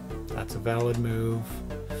move. That's a valid move.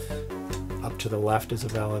 Up to the left is a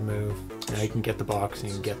valid move. Now you can get the box and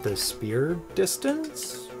you can get the spear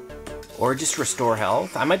distance. Or just restore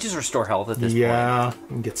health. I might just restore health at this point. Yeah, you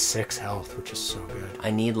can get 6 health, which is so good.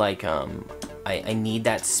 I need like I need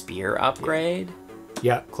that spear upgrade.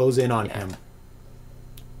 Yeah, close in on him.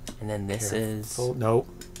 And then this is. Nope,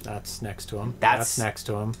 that's next to him. That's next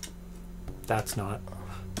to him. That's not.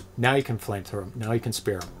 Now you can flamethrower him. Now you can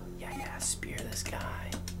spear him. Yeah, spear this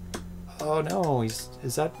guy. Oh no, is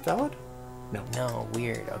that valid? No. No,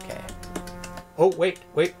 weird. Okay. Oh wait.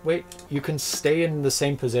 You can stay in the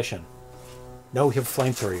same position. No, he'll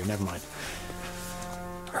flamethrower you. Never mind.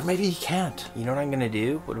 Or maybe he can't. You know what I'm gonna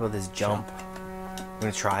do? What about this jump? I'm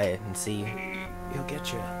gonna try it and see. He'll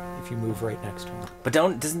get you if you move right next to him. But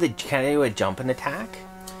can I do a jump and attack?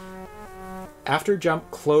 After jump,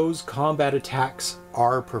 close combat attacks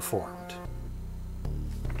are performed.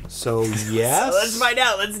 So yes. So let's find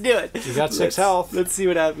out. Let's do it. You got 6 health. Let's see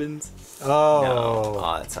what happens. Oh. No.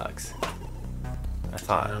 Oh, that sucks. I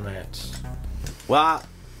thought. Damn it. Well.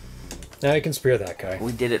 Now you can spear that guy.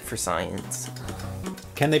 We did it for science.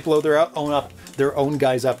 Can they blow their own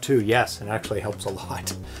guys up too? Yes, it actually helps a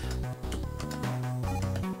lot.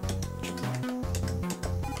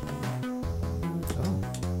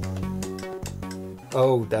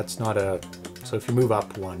 Oh, that's not a... So if you move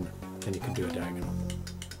up 1, then you can do a diagonal.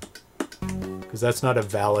 Because that's not a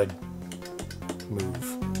valid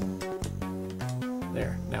move.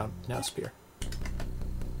 There, now spear.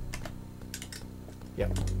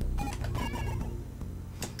 Yep.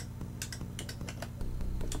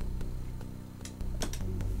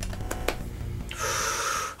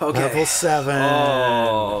 Okay. Level 7.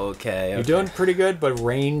 Oh, okay. You're doing pretty good, but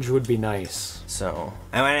range would be nice. So,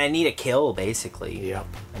 I need a kill, basically. Yep.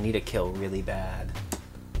 I need a kill really bad.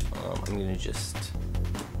 I'm gonna just...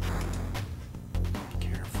 Be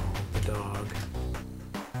careful, the dog.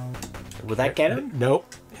 Will that get him?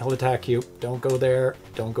 Nope. He'll attack you. Don't go there.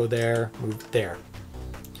 Don't go there. Move there.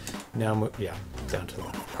 Now move... Yeah, down to the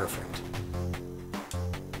left. Perfect.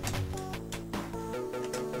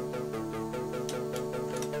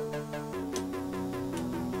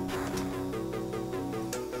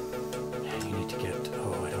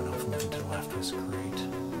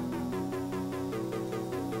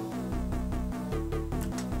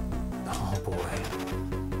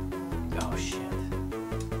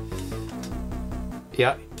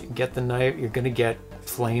 Yeah, get the knife. You're gonna get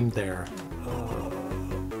flamed there.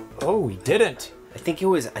 Oh, he didn't. I think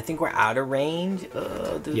we're out of range.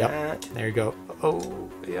 Do that. There you go. Oh,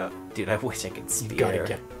 yeah. Dude, I wish I could spear. You gotta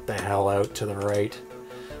get the hell out to the right.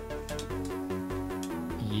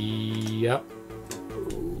 Yep.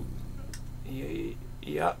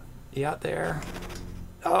 Yeah, there.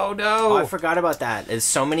 Oh no! Oh, I forgot about that. There's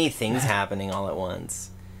so many things happening all at once.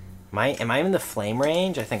 Am I in the flame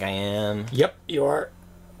range? I think I am. Yep, you are.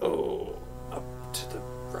 Oh, up to the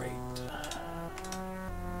right.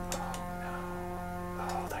 Oh no.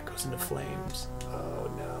 Oh, that goes into flames. Oh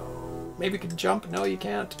no. Maybe you can jump. No, you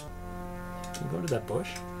can't. Can you go to that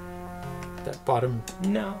bush? That bottom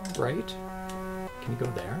no right? Can you go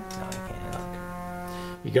there? No, I can't. Okay.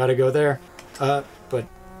 You gotta go there. But...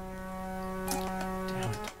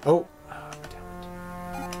 Damn it. Oh, damn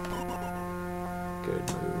it. Good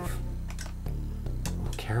move.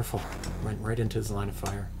 Oh, careful. Went right into his line of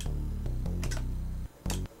fire.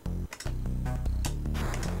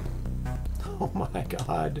 Oh my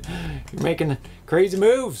god. You're making crazy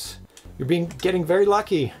moves. You're getting very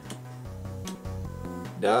lucky.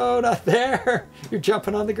 No, not there. You're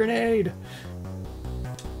jumping on the grenade.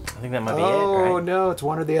 I think that might be it, Oh, right? no, it's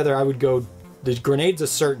one or the other. I would go... The grenade's a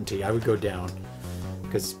certainty. I would go down.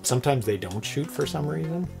 Because sometimes they don't shoot for some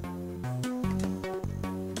reason.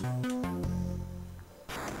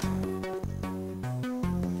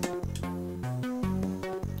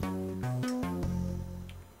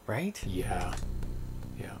 Right? Yeah.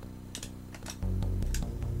 Yeah.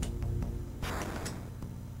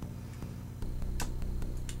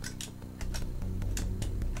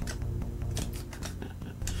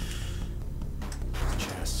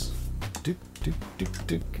 Chess. Dook, dook, dook,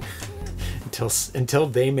 dook. Until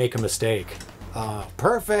they make a mistake.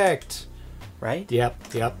 Perfect! Right? Yep.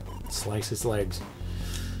 Slice his legs.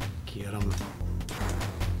 Get him.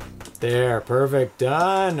 There, perfect,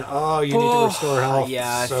 done. Oh, you need to restore health.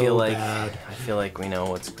 Yeah, I so feel like bad. I feel like we know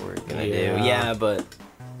what we're gonna do. Yeah. Yeah, but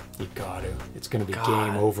You got to. It's gonna be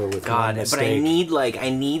game over with one God, mistake. but I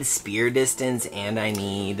need spear distance, and I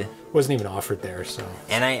need, Wasn't even offered there, so.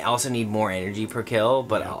 and I also need more energy per kill.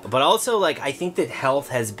 But also like I think that health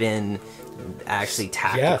has been actually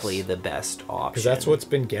tactically Yes. the best option. Because that's what's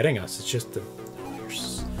been getting us. It's just the.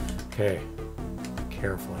 Okay.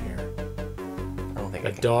 Careful here. I don't think The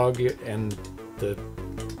I can. dog and the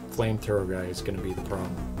flamethrower guy is going to be the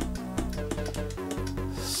problem.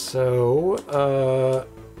 So,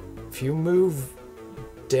 if you move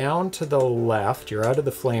down to the left, you're out of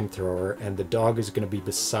the flamethrower, and the dog is going to be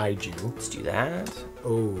beside you. Let's do that.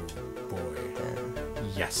 Oh, boy.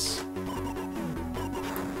 Yes.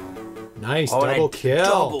 Nice, Oh, and double I kill.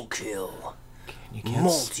 Double kill. You can't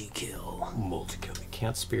Multi-kill. multi-kill. You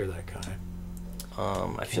can't spear that guy.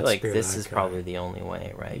 I feel Can't like spear this that is guy. probably the only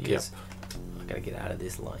way, right? Yep. 'Cause I gotta get out of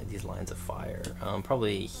these lines of fire.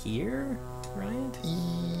 Probably here, right?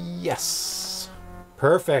 Yes.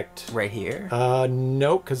 Perfect. Right here.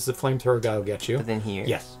 No, because the flamethrower guy will get you. But then here.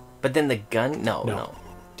 Yes. But then the gun. No.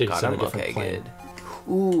 Did Got it's on a him. different Okay, plane.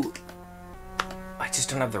 good. Ooh. I just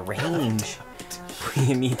don't have the range.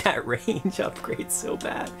 You need that range upgrade so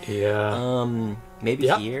bad. Yeah. Maybe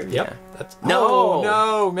here. Yep. Yeah. That's, No! Oh,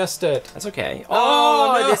 no, missed it. That's okay.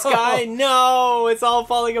 Oh, no! This guy. No, it's all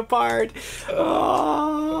falling apart.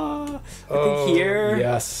 Oh. I think here.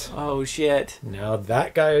 Yes. Oh shit. Now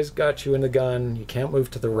that guy has got you in the gun. You can't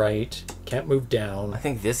move to the right. Can't move down. I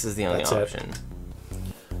think this is the only That's it. option.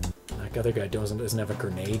 That other guy doesn't have a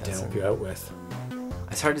grenade to help you out with.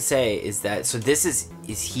 It's hard to say. Is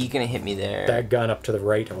he gonna hit me there? That gun up to the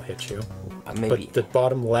right will hit you. Maybe But the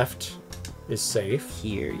bottom left is safe.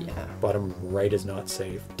 here. Yeah. Bottom right is not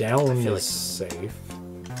safe. Down feel is safe.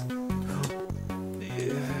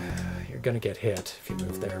 You're gonna get hit if you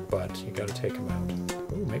move there, but you gotta take him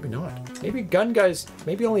out. Ooh, maybe not. Maybe gun guys,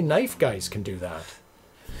 maybe only knife guys can do that.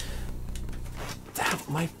 That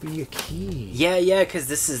might be a key. Yeah, because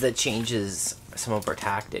that changes some of our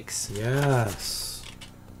tactics. Yes.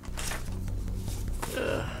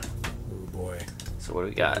 Oh boy. So what do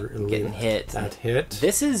we got? Getting hit. That hit.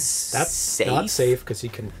 This is That's safe. not safe because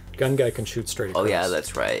gun guy can shoot straight across. Oh yeah,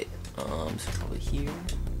 that's right. So probably here.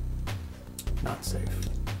 Not safe.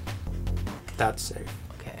 That's safe.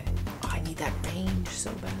 Okay. Oh, I need that range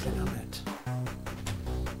so bad. Get on it.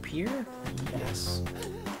 Up here? Yes.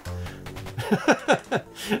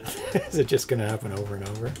 Is it just gonna happen over and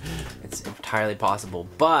over? It's entirely possible,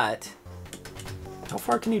 but How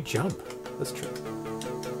far can you jump? That's true.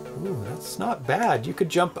 Ooh, that's not bad. You could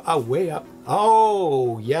jump way up.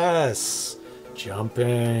 Oh, yes.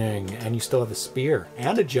 Jumping. And you still have a spear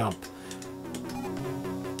and a jump.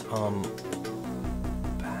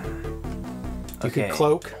 You okay. could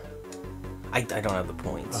cloak. I don't have the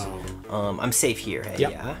points. Oh. I'm safe here. Hey,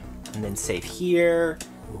 Yep. yeah. And then safe here.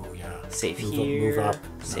 Ooh, yeah. Safe Move here. Up, move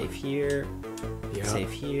up. Safe here. Yeah.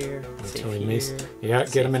 Safe here. Safe Until he here. misses. Yeah,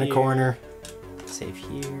 get him in a here, corner. Safe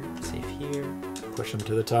here. Safe here. Push him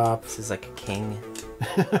to the top. This is like a king.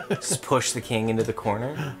 Just push the king into the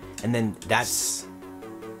corner, and then that's.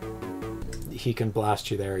 He can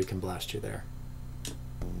blast you there. He can blast you there.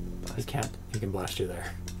 He can't. He can blast you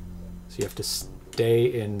there. So you have to stay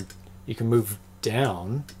in. You can move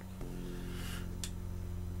down,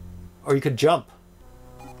 or you could jump.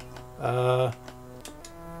 Oh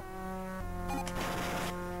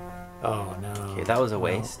no. Okay, that was a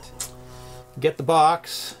waste. Get the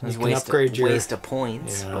box. It was You can upgrade your waste of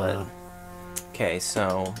points, Yeah. but okay.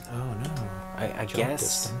 So Oh no. I Jump guess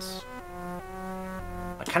distance.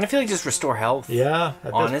 I kind of feel like just restore health. Yeah. At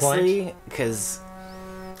this point. honestly, because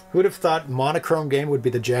Who would have thought monochrome game would be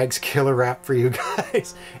the Jags killer rap for you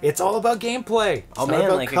guys? It's all about gameplay. It's oh not man,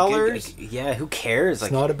 about like colors. yeah, who cares? It's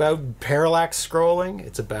Like not about parallax scrolling.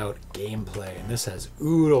 It's about gameplay, and this has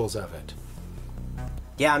oodles of it.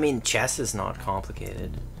 Yeah, I mean, chess is not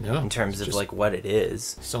complicated. No, in terms of like what it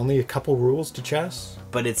is. It's only a couple rules to chess.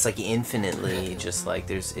 But it's like infinitely, just like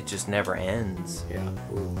it just never ends. Yeah.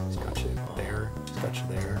 Ooh, he's got you there. He's got you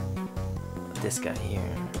there. This guy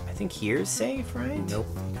here. I think here's safe, right? Nope.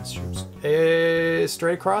 You can shoot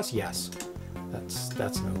straight across. Yes.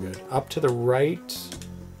 That's no good. Up to the right.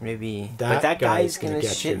 Maybe. But that guy's gonna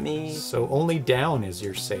shit me. So only down is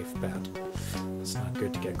your safe bet. It's not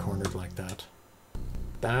good to get cornered like that.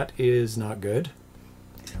 That is not good.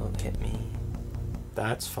 He'll hit me.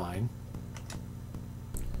 That's fine.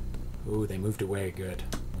 Ooh, they moved away. Good.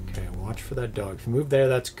 Okay, watch for that dog. If you move there,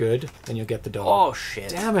 that's good. Then you'll get the dog. Oh, shit.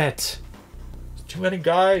 Damn it. There's too many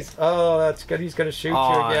guys. Oh, that's good. He's going to shoot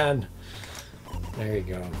you again. There you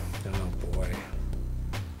go. Oh, boy.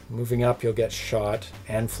 Moving up, you'll get shot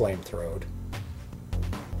and flamethrowed.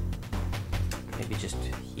 Maybe just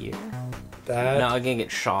here? That... No, I'm going to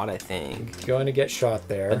get shot, I think. Going to get shot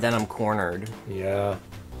there. But then I'm cornered. Yeah.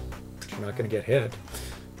 But you're not going to get hit.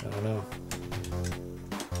 I don't know.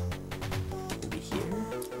 Maybe here?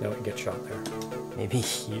 No, you can get shot there. Maybe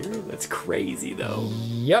here? That's crazy, though.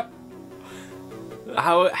 Yep.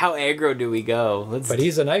 How aggro do we go? But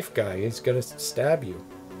he's a knife guy. He's going to stab you.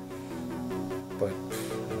 But,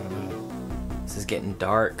 I don't know. This is getting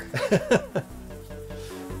dark.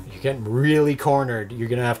 Getting really cornered. You're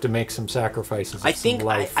gonna have to make some sacrifices. I think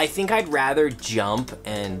I'd rather jump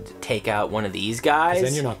and take out one of these guys.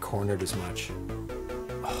 Then you're not cornered as much.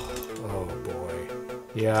 Oh boy.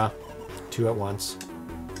 Yeah. Two at once.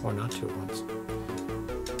 Or not two at once.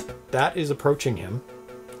 That is approaching him,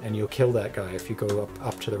 and you'll kill that guy if you go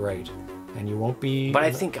up to the right, and you won't be. But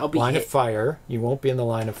I think I'll be line of fire. You won't be in the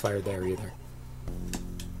line of fire there either.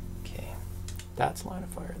 Okay. That's line of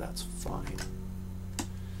fire. That's fine.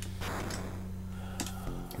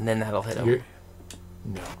 And then that'll hit him.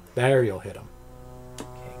 No. There you'll hit him.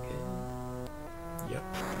 Okay, good. Yep.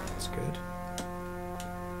 That's good.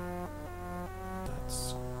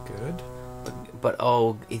 That's good. But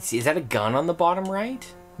oh, is that a gun on the bottom right?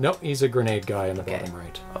 No, he's a grenade guy on the bottom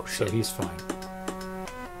right. Oh, shit. So he's fine.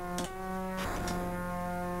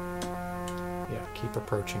 Yeah, keep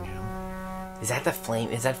approaching him. Is that the flame?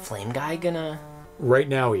 Is that flame guy gonna... Right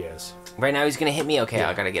now he is. Right now he's gonna hit me? Okay, yeah.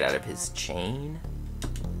 I gotta get out of his chain.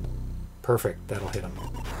 Perfect. That'll hit him.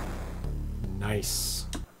 Nice.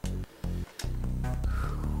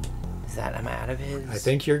 Is that... Am I out of his? I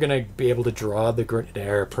think you're going to be able to draw the grenade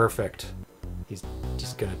there. Perfect. He's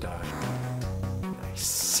just going to die.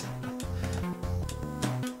 Nice.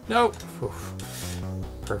 Nope. Oof.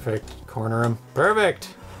 Perfect. Corner him.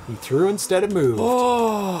 Perfect. He threw instead of moved.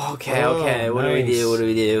 Oh, okay, okay. What do we do? What do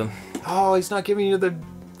we do? Oh, he's not giving you the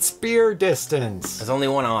spear distance. There's only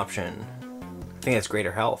one option. I think that's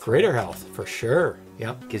greater health. Greater health, for sure.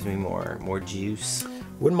 Yep. Gives me more juice.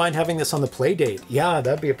 Wouldn't mind having this on the play date. Yeah,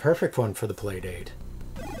 that'd be a perfect one for the play date.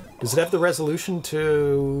 Does it have the resolution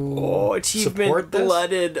to achievement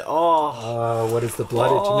blooded. Oh. What is the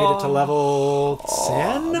blooded? You made it to level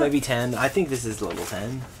 10? Maybe 10. I think this is level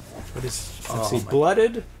 10. What is, let's see,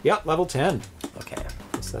 blooded? Yep, level 10. Okay.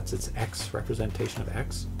 So that's its X representation of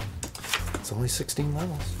X. It's only 16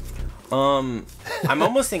 levels. I'm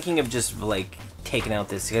almost thinking of just like taking out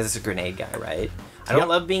this because it's a grenade guy, right? I don't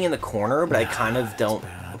love being in the corner, but I kind of don't.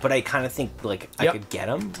 But I kind of think like I could get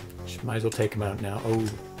him. Might as well take him out now.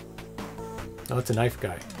 Oh, it's a knife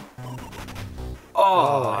guy.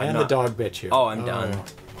 Oh, and the dog bit you. Oh, I'm done.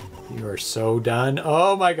 You are so done.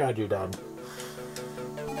 Oh my God, you're done.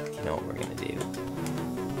 You know what we're gonna do?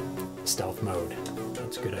 Stealth mode.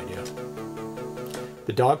 That's a good idea.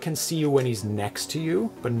 The dog can see you when he's next to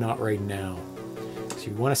you, but not right now. So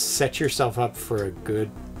you want to set yourself up for a good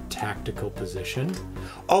tactical position.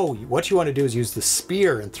 Oh, what you want to do is use the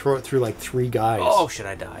spear and throw it through like 3 guys. Oh shit,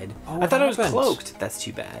 I died. I thought I was cloaked. That's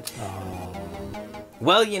too bad. Oh.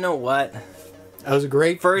 Well, you know what? That was a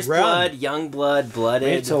great first run. blood, young blood, blooded.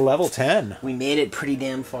 Made it to level 10. We made it pretty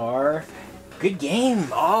damn far. Good game.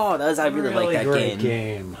 Oh, I really like that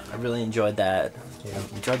game. I really enjoyed that. Yeah.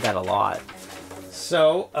 Enjoyed that a lot.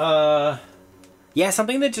 So, yeah,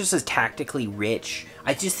 something that just is tactically rich.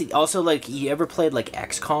 I just think also, like, you ever played, like,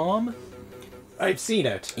 XCOM? I've seen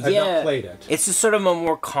it. I've not played it. It's just sort of a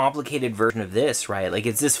more complicated version of this, right? Like,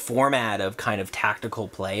 it's this format of kind of tactical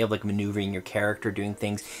play, of, like, maneuvering your character, doing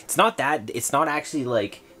things. It's not actually,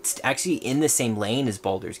 like... It's actually in the same lane as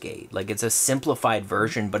Baldur's Gate. Like, it's a simplified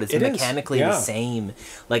version, but it's mechanically the same.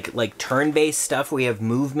 Like turn-based stuff where you have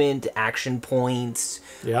movement, action points.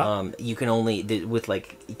 Yeah. You can only with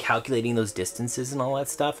like calculating those distances and all that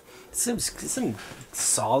stuff. Some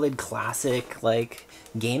solid classic like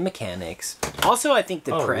game mechanics. Also, I think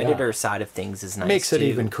the Predator side of things is nice. Makes it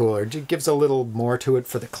even cooler. It gives a little more to it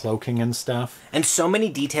for the cloaking and stuff. And so many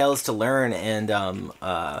details to learn. And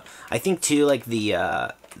I think too, like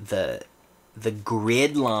the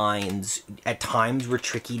grid lines at times were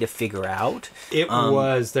tricky to figure out. It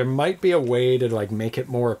was. There might be a way to like make it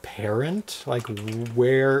more apparent, like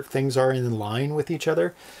where things are in line with each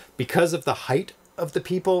other, because of the height of the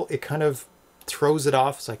people. It kind of throws it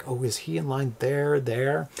off. It's like, oh, is he in line there?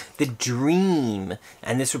 The dream,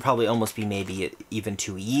 and this would probably almost be maybe even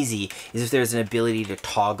too easy, is if there's an ability to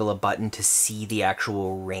toggle a button to see the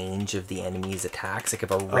actual range of the enemy's attacks, like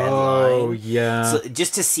if a red line. Oh, yeah. So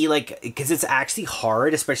just to see, like, because it's actually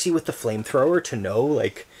hard, especially with the flamethrower, to know,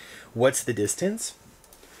 like, what's the distance.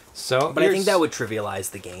 So, but I think that would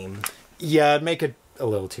trivialize the game. Yeah, it'd make it a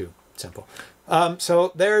little too simple.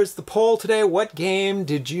 So there's the poll today. What game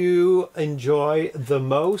did you enjoy the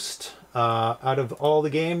most out of all the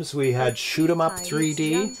games? We had Shoot 'em Up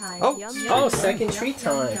 3D. Oh, second treat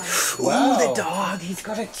time. Wow. Ooh, the dog. He's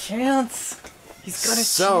got a chance. He's got a chance.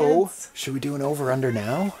 So, should we do an over-under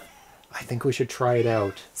now? I think we should try it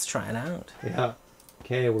out. Let's try it out. Yeah.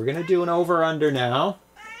 Okay, we're going to do an over-under now.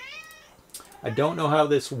 I don't know how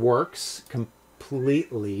this works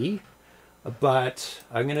completely, but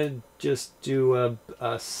I'm going to just do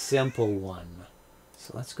a simple one.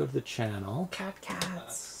 So let's go to the channel. Cats. A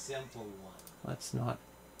simple one. Let's not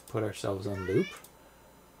put ourselves on loop.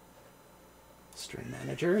 Stream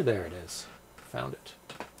manager. There it is. Found it.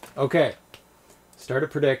 Okay. Start a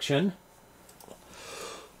prediction.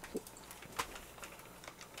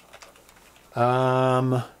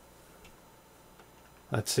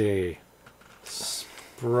 Let's see.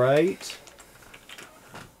 Sprite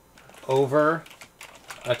over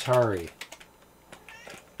Atari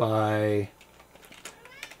by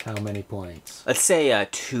how many points? Let's say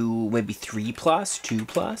 2, maybe 3 plus, 2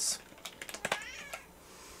 plus.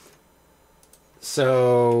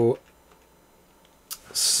 So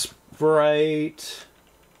Sprite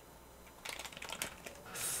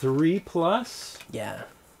 3 plus? Yeah.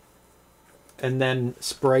 And then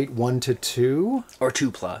Sprite 1 to 2? Or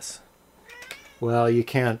 2 plus. Well, you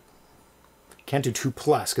can't do 2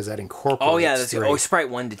 plus because that incorporates. Oh yeah, that's 3. Oh, Sprite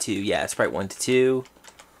 1 to 2. Yeah, Sprite 1 to 2.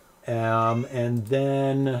 And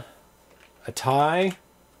then a tie.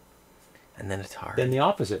 And then Atari. Then the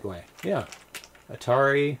opposite way. Yeah.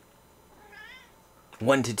 Atari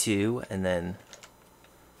 1 to 2, and then.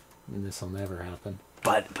 And this will never happen.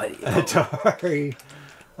 But Atari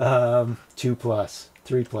 2 plus,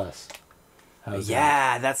 3 plus. How's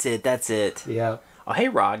that? That's it. Yeah. Oh, hey,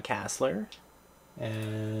 Rod Castler.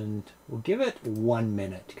 And we'll give it 1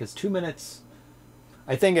 minute, because 2 minutes,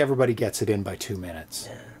 I think everybody gets it in by 2 minutes.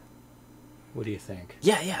 Yeah. What do you think?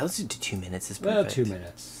 Yeah, let's do 2 minutes. Is perfect. Well, 2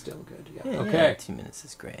 minutes, still good. Yeah. Okay. Yeah, 2 minutes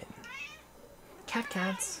is great.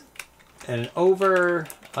 Cats. And over,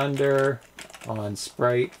 under on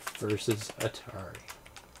Sprite versus Atari.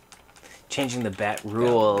 Changing the bet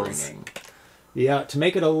rules. Yeah, to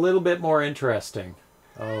make it a little bit more interesting.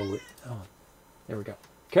 Oh, there we go.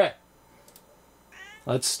 Okay.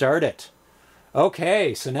 Let's start it.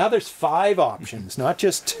 Okay, so now there's 5 options, not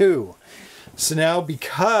just 2. So now,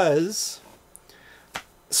 because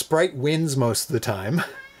Sprite wins most of the time,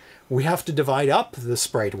 we have to divide up the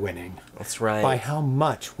Sprite winning. That's right. By how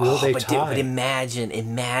much will they tie? But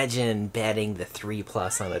imagine betting the 3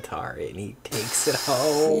 plus on Atari and he takes it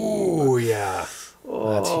home. Oh, yeah.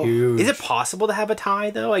 Oh, that's huge. Is it possible to have a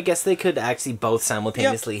tie, though? I guess they could actually both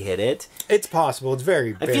simultaneously hit it. It's possible. It's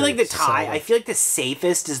very, I feel like the tie, I feel like the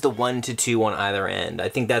safest is the 1 to 2 on either end. I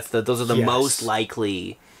think those are the most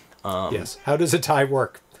likely. Yes. How does a tie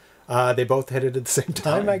work? They both hit it at the same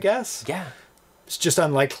time, I guess? Yeah. It's just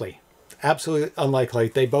unlikely. Absolutely unlikely.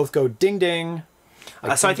 They both go ding ding.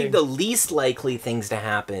 Like so ding, I think the least likely things to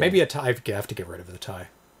happen. Maybe a tie. You have to get rid of the tie.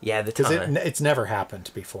 Yeah, the tie. Because it's never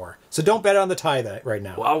happened before. So don't bet on the tie right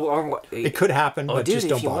now. Well, it could happen, but just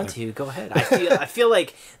don't bother. If you want to, go ahead. I feel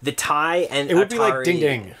like the tie and it would Atari, be like ding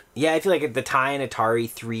ding. Yeah, I feel like the tie and Atari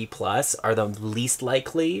 3 plus are the least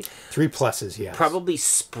likely. 3 pluses, yes. Probably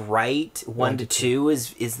Sprite 1 to 2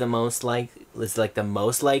 is the most the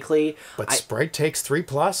most likely. But Sprite takes 3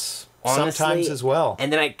 plus. Honestly, sometimes as well.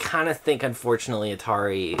 And then I kind of think, unfortunately,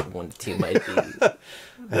 Atari 1 to 2 might be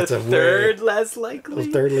that's the third less likely.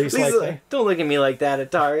 The third least likely. Don't look at me like that,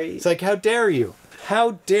 Atari. It's like, how dare you?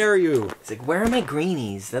 How dare you? It's like, where are my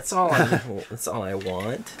greenies? That's all. That's all I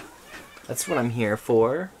want. That's what I'm here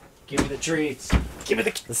for. Give me the treats. Give me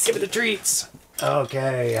the treats.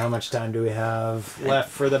 Okay, how much time do we have left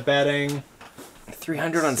for the betting?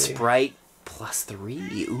 300 on Sprite.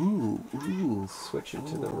 +3. Ooh. Switch it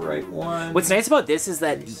to the right one. What's nice about this is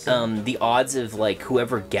that the odds of like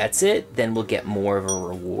whoever gets it then will get more of a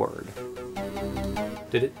reward.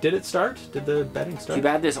 Did it start? Did the betting start? Too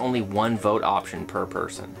bad there's only one vote option per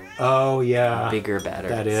person. Oh yeah. Bigger, better.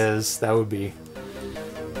 That would be.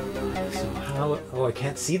 So how? Oh, I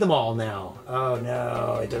can't see them all now. Oh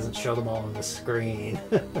no, it doesn't show them all on the screen.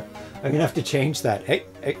 I'm gonna have to change that. Hey.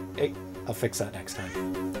 I'll fix that next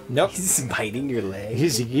time. Nope. He's biting your leg.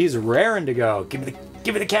 He's raring to go. Give me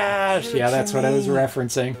the cash. Yeah, that's what I was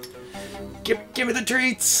referencing. Give me the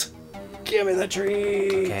treats. Give me the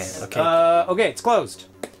treats. Okay. Okay, it's closed.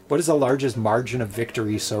 What is the largest margin of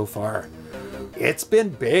victory so far? It's been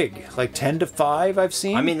big, like 10-5 I've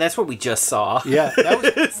seen. I mean, that's what we just saw. Yeah, that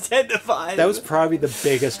was it's 10-5. That was probably the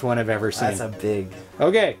biggest one I've ever seen. That's a big.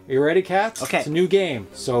 Okay, you ready, cats? Okay. It's a new game,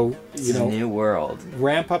 so It's a new world.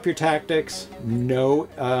 Ramp up your tactics. No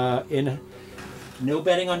betting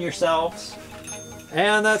on yourselves.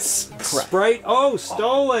 And that's Sprite. Oh,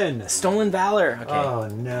 stolen. Stolen valor. Okay. Oh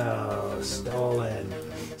no, stolen.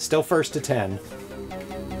 Still first to 10.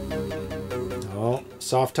 Oh,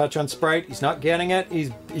 soft touch on Sprite. He's not getting it. He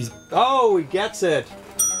gets it.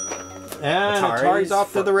 And Atari's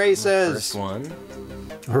off to the races. First one.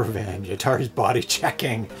 Revenge. Atari's body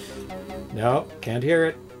checking. No, can't hear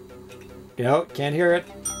it. No, can't hear it.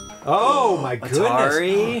 Oh my goodness.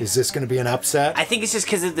 Atari. Is this going to be an upset? I think it's just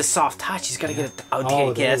because of the soft touch. He's got to get it. Oh,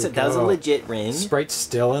 Okay, that was a legit ring. Sprite's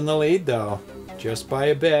still in the lead though. Just by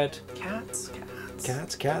a bit. Cats. Can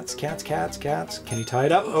he tie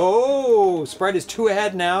it up? Oh, Sprite is 2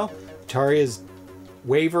 ahead now. Atari is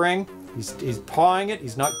wavering. He's pawing it.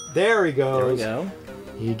 He's not. There he goes. There we go.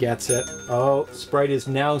 He gets it. Oh, Sprite is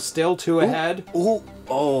now still 2 ahead. Oh.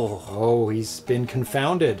 Oh, he's been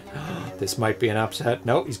confounded. This might be an upset.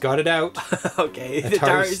 No, he's got it out. Okay. Atari's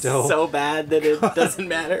Atari's still so bad that it doesn't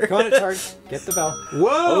matter. Come on, Atari. Get the bell.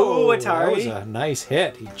 Whoa! Oh, Atari. That was a nice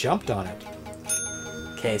hit. He jumped on it.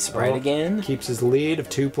 Okay, Sprite again. Keeps his lead of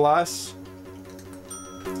 2+.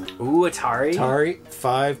 Ooh, Atari. Atari,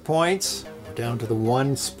 5 points. We're down to the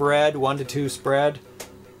 1 spread, 1-2 spread.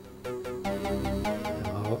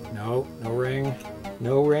 No ring.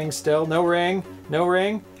 No ring still. No ring.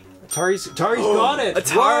 Atari's got it.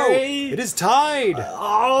 Atari. Whoa, it is tied.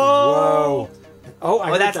 Oh. Whoa. Oh,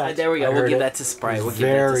 I heard that's that. there we go. We'll give that to Sprite. We'll give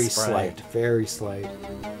that to Sprite. Very slight.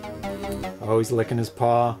 Oh, he's licking his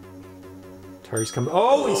paw. Atari's coming.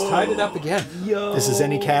 Oh, he's tied it up again. Yo. This is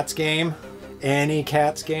any cat's game. Any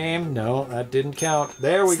cat's game. No, that didn't count.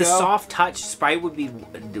 There we go. The soft touch. Sprite would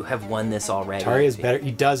have won this already. Atari is better.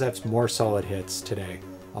 He does have more solid hits today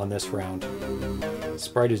on this round.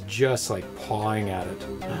 Sprite is just like pawing at it.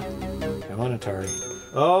 Come on, Atari.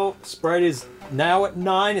 Oh, Sprite is now at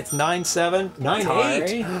 9. It's 9-7,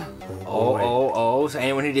 9-8. Oh. So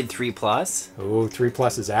anyone who did 3+? Oh,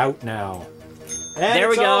 3+ is out now. And there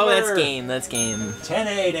we go. Over. That's game.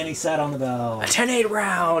 10-8, and he sat on the bell. A 10-8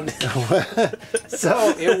 round.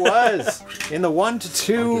 So it was in the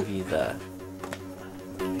 1-2. I'll give you the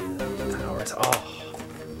powers. Oh.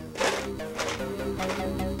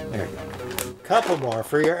 There you go. Couple more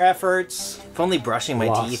for your efforts. If only brushing my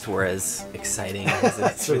teeth were as exciting as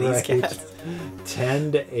it is for these cats.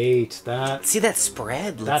 10-8. That. See that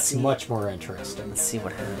spread? That's much more interesting. Let's see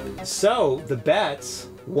what happens. So the bets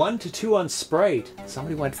 1-2 on Sprite.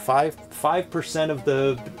 Somebody went 5% of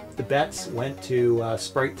the bets went to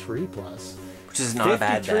Sprite 3+. Which is not a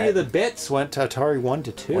bad bet. 53 of the bits went to Atari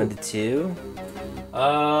 1-2.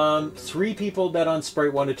 1-2. 3 people bet on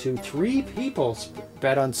Sprite 1-2. 3 people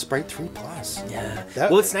bet on Sprite 3+. Yeah.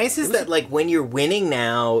 What's nice is that like when you're winning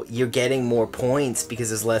now, you're getting more points because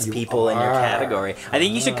there's less people in your category. I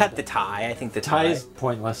think you should cut the tie. I think the tie is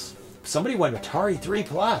pointless. Somebody went Atari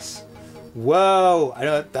 3+. Whoa! I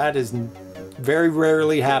know that is very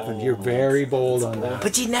rarely happened. You're very bold on that.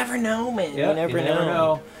 But you never know, man. Yep, you never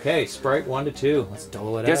know. Okay, Sprite 1-2. Let's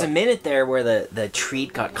dole it out. There's a minute there where the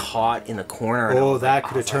treat got caught in the corner. Oh, that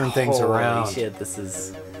could have turned things around. Holy shit, this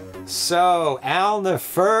is... So, Al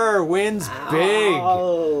Nefer wins big.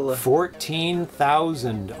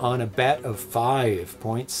 14,000 on a bet of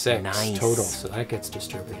 5.6 total. So that gets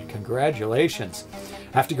distributed. Congratulations.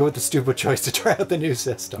 I have to go with the stupid choice to try out the new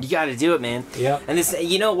system. You got to do it, man. Yeah. And this,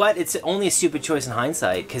 you know what? It's only a stupid choice in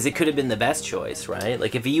hindsight because it could have been the best choice, right?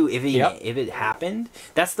 Like if it happened,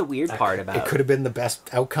 that's the weird part about it. It could have been the best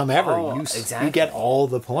outcome ever. Oh, exactly. You get all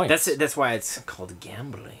the points. That's why it's called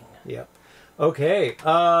gambling. Yep. Okay.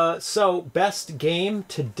 So best game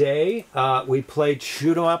today. We played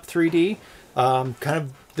Shoot 'em Up 3D. Kind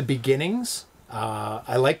of the beginnings.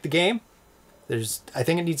 I like the game. I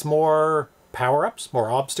think it needs more power-ups,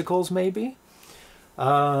 more obstacles maybe.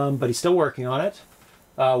 but he's still working on it.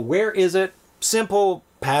 Where is it? Simple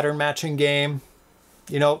pattern matching game.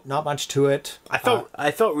 You know, not much to it. I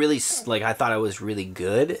felt really like I thought I was really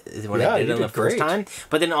good when I did it on the first time.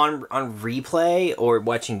 But then on replay or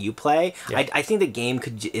watching you play, I think the game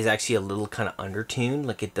is actually a little kind of undertuned.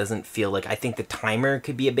 Like it doesn't feel like I think the timer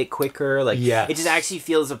could be a bit quicker. Like it just actually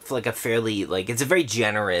feels like a fairly like it's a very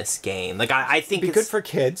generous game. Like I think it'd be good for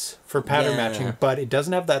kids for pattern matching, but it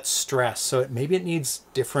doesn't have that stress. So maybe it needs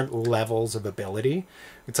different levels of ability.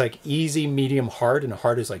 It's like easy, medium, hard, and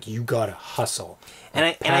hard is like you gotta hustle. And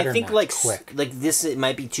I think like this it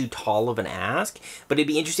might be too tall of an ask, but it'd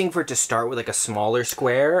be interesting for it to start with like a smaller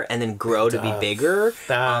square and then grow to be bigger.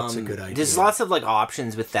 That's a good idea. There's lots of like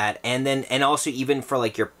options with that, and also even for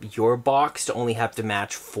like your box to only have to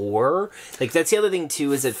match 4. Like that's the other thing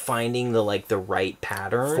too, is that finding the right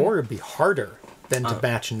pattern. 4 would be harder than to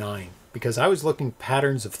match 9 because I was looking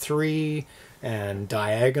patterns of 3 and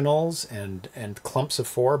diagonals and clumps of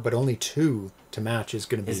 4, but only 2 to match is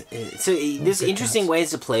going to be. So there's interesting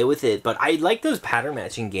ways to play with it, but I like those pattern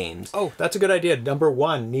matching games. Oh, that's a good idea. Number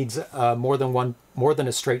 1 needs more than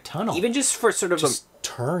a straight tunnel. Even just for sort of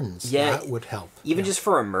turns, that would help. Even just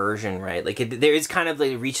for immersion, right? Like there is kind of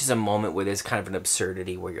like it reaches a moment where there's kind of an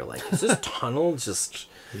absurdity where you're like, is this tunnel just?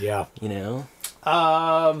 Yeah. You know.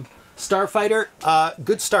 Starfighter,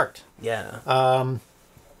 good start. Yeah.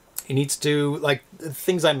 It needs to, like, the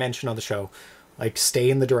things I mentioned on the show, like stay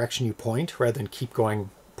in the direction you point rather than keep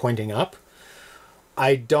pointing up.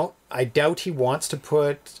 I doubt he wants to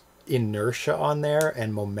put inertia on there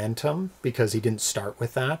and momentum because he didn't start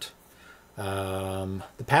with that.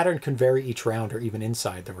 The pattern can vary each round or even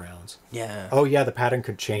inside the rounds. Yeah. Oh yeah, the pattern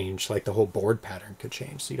could change, like the whole board pattern could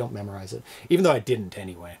change, so you don't memorize it. Even though I didn't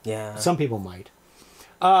anyway. Yeah. Some people might.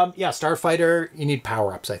 Starfighter, you need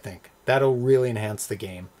power-ups, I think. That'll really enhance the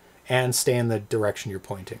game. And stay in the direction you're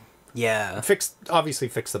pointing. Yeah. Obviously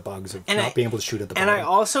fix the bugs of not being able to shoot at the bottom. And I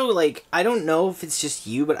also, like, I don't know if it's just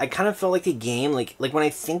you, but I kind of felt like the game, like when I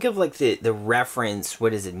think of, like, the reference,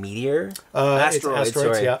 what is it, Meteor? Asteroids,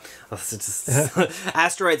 sorry. Yeah.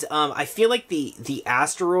 Asteroids, I feel like the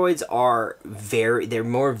asteroids are they're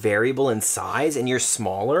more variable in size, and you're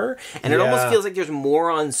smaller, and it almost feels like there's more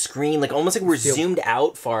on screen, like, almost like we're zoomed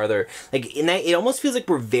out farther. Like, in that, it almost feels like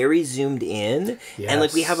we're very zoomed in, and,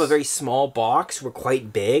 like, we have a very small box, we're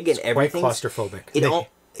quite big, and everything's quite claustrophobic.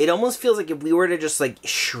 It almost feels like if we were to just like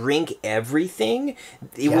shrink everything,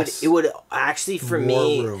 it would actually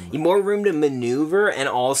more room to maneuver, and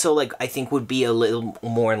also like I think would be a little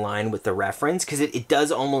more in line with the reference, because it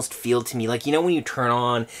does almost feel to me like, you know, when you turn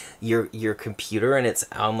on your computer and it's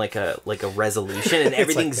on like a resolution and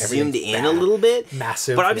everything's like zoomed in a little bit,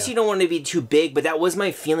 massive, but obviously you don't want to be too big. But that was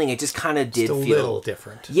my feeling. It just kind of did feel a little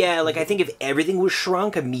different. Yeah, like I think if everything was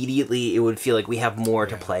shrunk immediately, it would feel like we have more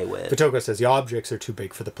to play with. Fatoko says the objects are too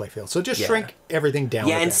big for the playfield, so just shrink everything down.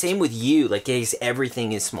 Yeah, and same with you. Like,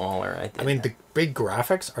 everything is smaller. I mean, the big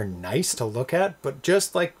graphics are nice to look at, but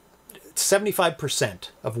just like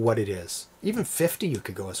 75% of what it is. Even 50, you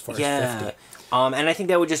could go as far as 50. And I think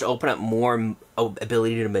that would just open up more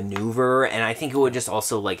ability to maneuver, and I think it would just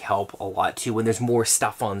also like help a lot too when there's more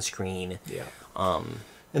stuff on screen. Yeah.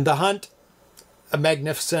 And the hunt, a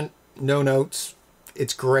magnificent, no notes.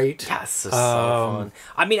 It's great. Yes, it's so fun.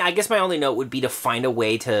 I mean, I guess my only note would be to find a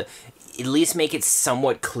way to at least make it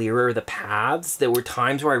somewhat clearer, the paths. There were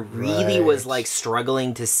times where I really was like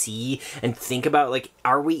struggling to see and think about like,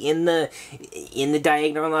 are we in the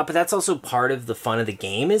diagonal or not? But that's also part of the fun of the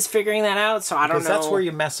game, is figuring that out. So I don't know. Because that's where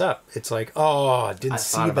you mess up. It's like, oh, I didn't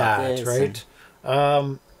see that,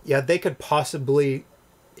 right? Yeah, they could possibly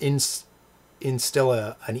instill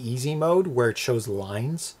an easy mode where it shows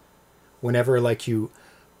lines whenever like you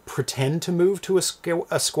pretend to move to a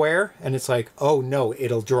square, and it's like, oh no,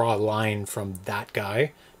 it'll draw a line from that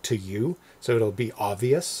guy to you, so it'll be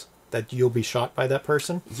obvious that you'll be shot by that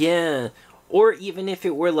person. Yeah, or even if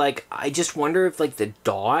it were like, I just wonder if like the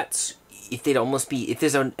dots, if they'd almost be, if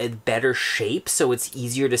there's a better shape so it's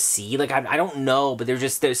easier to see. Like I don't know, but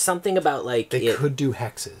there's something about like they could do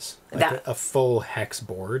hexes, like a full hex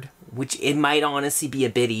board, which it might honestly be a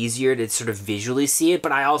bit easier to sort of visually see it.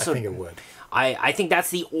 But I think it would. I think that's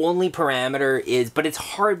the only parameter but it's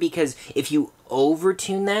hard because if you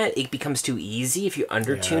overtune that, it becomes too easy. If you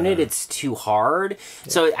undertune it, it's too hard.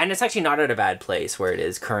 Yeah. So, and it's actually not at a bad place where it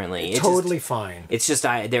is currently. It's totally fine. It's just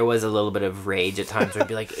there was a little bit of rage at times where I'd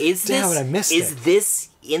be like, is this this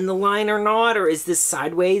in the line or not, or is this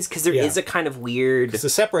sideways? Because there is a kind of weird. Because the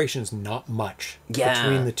separation's not much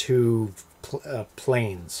between the two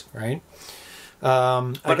planes, right?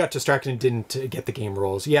 I got distracted and didn't get the game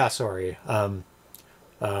rolls. Yeah, sorry.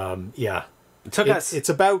 Yeah. It took us. It's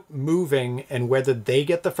about moving and whether they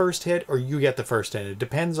get the first hit or you get the first hit. It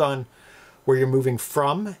depends on where you're moving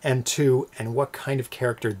from and to and what kind of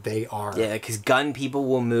character they are. Yeah, because gun people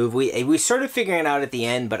will move. We sort of figuring it out at the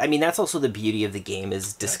end, but I mean, that's also the beauty of the game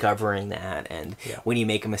is discovering that. And when you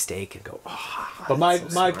make a mistake and go, oh,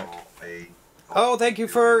 but oh, thank you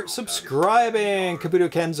for subscribing, Kabuto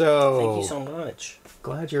Kenzo. Thank you so much.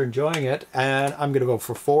 Glad you're enjoying it, and I'm gonna go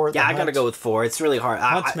for 4. Yeah, I gotta go with 4. It's really hard.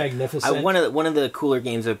 Hunt's magnificent. One of the cooler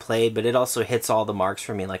games I've played, but it also hits all the marks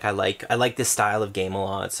for me. Like I like this style of game a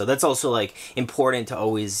lot, so that's also like important to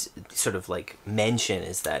always sort of like mention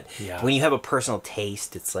is that when you have a personal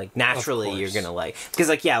taste, it's like naturally you're gonna like because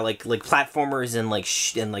like platformers and like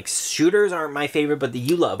shooters aren't my favorite, but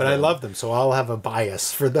you love them. I love them, so I'll have a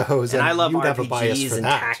bias for those, and I love you'd RPGs have a bias for and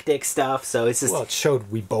that. tactic stuff. So it's just it showed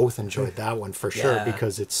we both enjoyed that one for sure.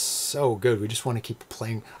 Because it's so good. We just want to keep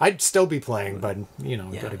playing. I'd still be playing, but, we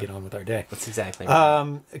got to get on with our day. That's exactly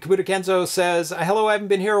right. Kabuto Kenzo says, hello, I haven't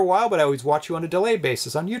been here a while, but I always watch you on a delayed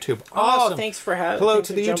basis on YouTube. Awesome. Oh, thanks for having Hello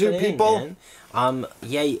to the YouTube people. I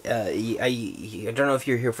don't know if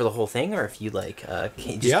you're here for the whole thing or if you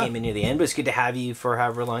came in near the end, but it's good to have you for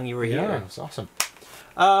however long you were here. Yeah, it's awesome.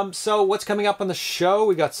 So what's coming up on the show?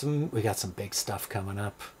 We got some big stuff coming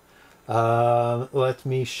up. Let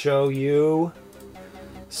me show you.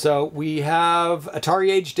 So we have Atari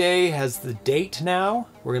Age Day has the date now.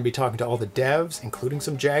 We're going to be talking to all the devs, including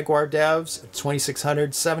some Jaguar devs,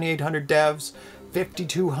 2600, 7800 devs,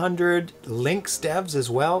 5200 Lynx devs as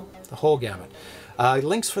well, the whole gamut.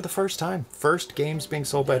 Lynx for the first time. First games being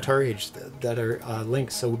sold by Atari Age that are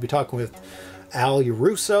Lynx. So we'll be talking with Al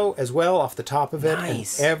Yaruso as well off the top of it.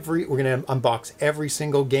 Nice. And we're going to unbox every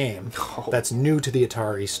single game that's new to the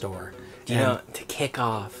Atari store. To kick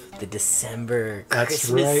off the December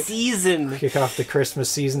Christmas season. Kick off the Christmas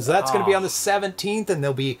season. So that's going to be on the 17th, and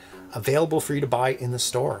they'll be available for you to buy in the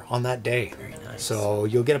store on that day. Very nice. So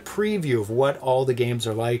you'll get a preview of what all the games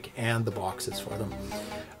are like and the boxes for them.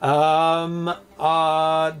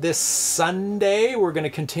 This Sunday, we're going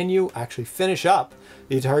to finish up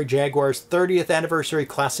the Atari Jaguar's 30th Anniversary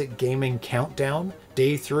Classic Gaming Countdown,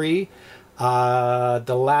 Day 3.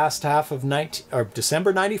 The last half of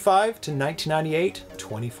December 95 to 1998,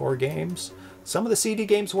 24 games. Some of the CD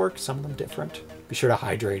games work, some of them different. Be sure to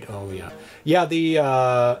hydrate. Oh, yeah. Yeah, the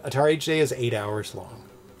Atari Age Day is 8 hours long.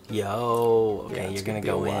 Yo, okay, you're going to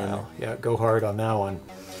go in. Yeah, go hard on that one.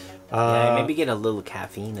 Maybe get a little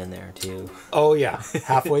caffeine in there, too. Oh, yeah.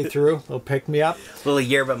 Halfway through, they'll pick me up. A little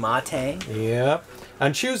yerba mate. Yep.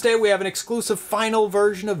 On Tuesday, we have an exclusive final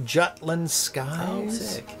version of Jutland Skies. Oh,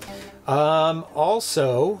 sick.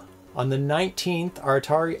 Also, on the 19th, our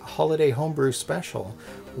Atari Holiday Homebrew Special,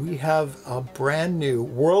 we have a brand new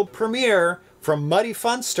world premiere from Muddy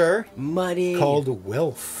Funster called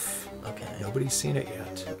Wilf. Okay. Nobody's seen it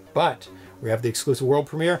yet, but we have the exclusive world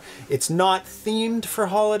premiere. It's not themed for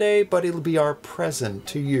holiday, but it'll be our present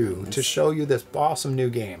to you to show you this awesome new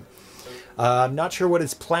game. I'm not sure what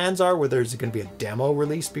his plans are, whether there's going to be a demo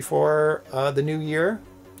released before the new year.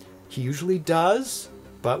 He usually does.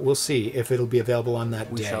 But we'll see if it'll be available on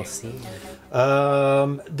that day. We shall see.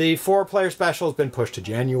 The 4-player special has been pushed to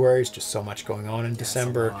January. There's just so much going on in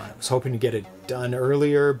December. I was hoping to get it done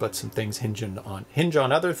earlier, but some things hinge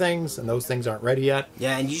on other things, and those things aren't ready yet.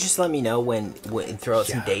 Yeah, and you just let me know when throw out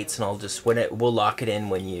some dates, and I'll just we'll lock it in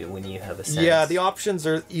when you have a sense. Yeah, the options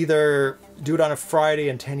are either do it on a Friday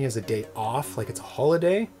and Tanya has a day off, like it's a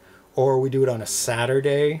holiday, or we do it on a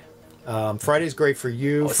Saturday. Friday's great for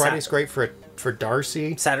you. Friday's great for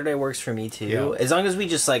Darcy. Saturday works for me too. Yeah. As long as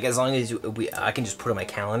I can just put it on my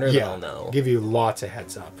calendar, then I'll know. Give you lots of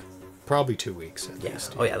heads up. Probably 2 weeks at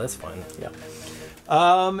least. Oh yeah, that's fine. Yeah.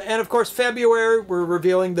 And of course, February, we're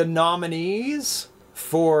revealing the nominees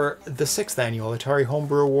for the 6th annual Atari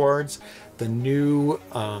Homebrew Awards. The new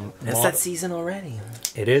it's that season already.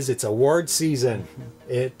 It is. It's award season.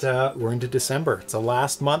 We're into December. It's the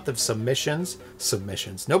last month of submissions.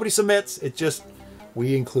 Nobody submits. It just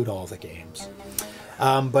we include all the games.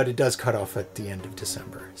 But it does cut off at the end of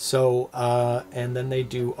December. So and then they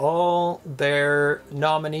do all their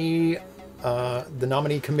nominee. The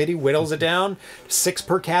nominee committee whittles it down, 6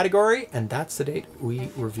 per category, and that's the date we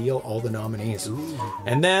reveal all the nominees. Ooh.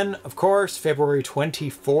 And then, of course, February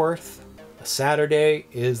 24th, a Saturday,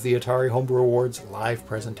 is the Atari Homebrew Awards live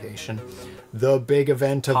presentation. The big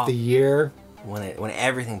event of the year. When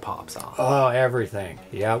everything pops off. Oh, everything.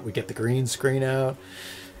 Yeah, we get the green screen out,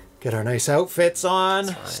 get our nice outfits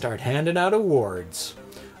on, start handing out awards.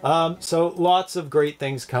 So lots of great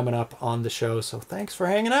things coming up on the show. So thanks for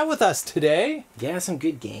hanging out with us today. Yeah, some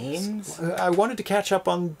good games. I wanted to catch up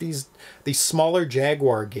on these smaller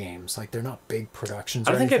Jaguar games. Like, they're not big productions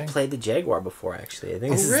or I don't think anything. I've played the Jaguar before, actually. I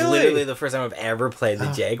think this is really? literally the first time I've ever played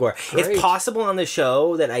the Jaguar. Great. It's possible on the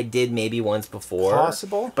show that I did maybe once before.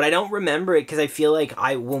 Possible. But I don't remember it because I feel like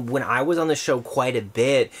when I was on the show quite a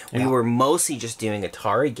bit, we were mostly just doing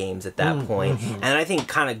Atari games at that point. And I think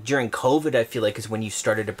kind of during COVID, I feel like is when you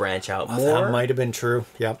started to branch out more. That might have been true.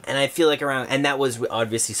 Yep. And I feel like and that was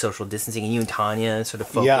obviously social distancing, and you and Tanya sort of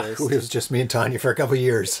focused. Yeah, it was just me and Tanya for a couple of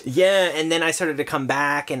years. Yeah, and then I started to come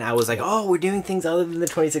back, and I was like, oh, we're doing things other than the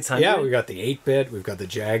 2600. Yeah, we got the 8-bit, we've got the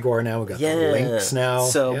Jaguar now, we've got the Lynx now.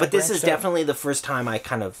 So, yeah, but this is out. definitely the first time I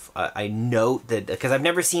kind of I note that, because I've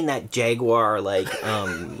never seen that Jaguar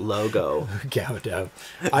logo. Gavin,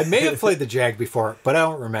 I may have played the Jag before, but I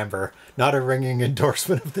don't remember. Not a ringing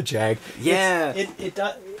endorsement of the Jag. Yeah, it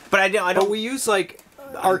does. But I don't. But we use like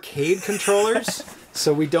arcade controllers,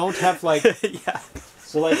 so we don't have like. Yeah.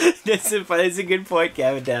 So like. That's a good point,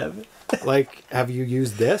 Gavin Deb. Like, have you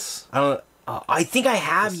used this? I don't. I think I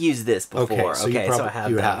have used this before. Okay, so, so I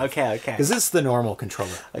have that. Have. Okay. Because this is the normal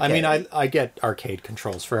controller. Okay. I mean, I get arcade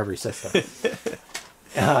controls for every system.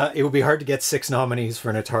 It would be hard to get 6 nominees for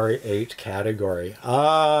an Atari 8 category.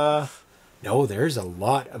 No, there's a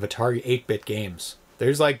lot of Atari 8-bit games.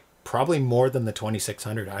 There's like probably more than the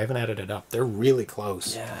 2600. I haven't added it up. They're really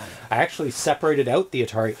close. Yeah. I actually separated out the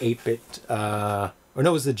Atari 8-bit, it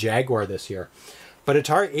was the Jaguar this year. But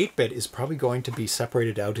Atari 8-bit is probably going to be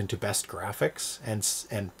separated out into best graphics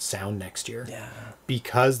and sound next year. Yeah.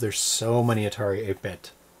 Because there's so many Atari 8-bit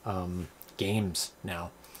games now.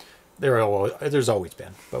 There's always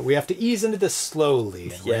been. But we have to ease into this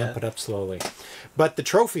slowly and ramp it up slowly. But the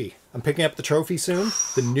trophy, I'm picking up the trophy soon.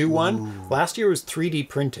 The new one. Last year was 3D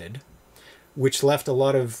printed, which left a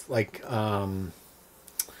lot of like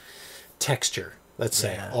texture, let's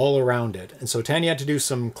say, all around it. And so Tanya had to do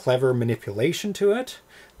some clever manipulation to it.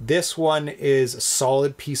 This one is a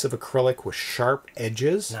solid piece of acrylic with sharp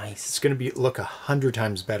edges. Nice. It's going to look 100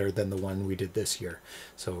 times better than the one we did this year.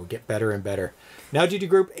 So we'll get better and better. Now, did you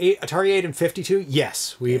group Atari 8 and 52?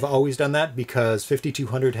 Yes, we've always done that because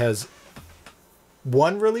 5200 has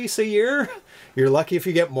one release a year. You're lucky if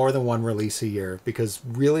you get more than one release a year, because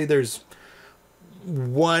really there's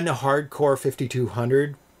one hardcore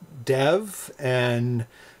 5200 dev, and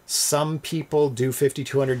some people do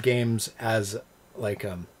 5200 games as like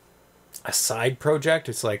a side project.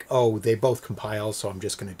 It's like, oh, they both compile, so I'm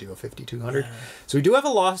just going to do a 5200. So we do have a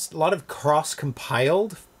lot of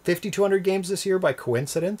cross-compiled 5200 games this year by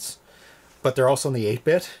coincidence, but they're also in the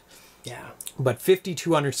 8-bit. Yeah. But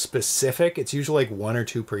 5200 specific, it's usually like 1 or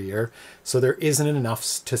 2 per year, so there isn't enough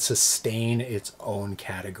to sustain its own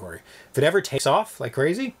category. If it ever takes off like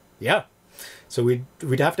crazy, yeah. So we'd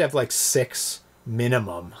have to have like 6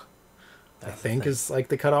 minimum, I think, is like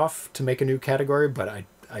the cutoff to make a new category, but I'm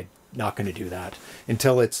not going to do that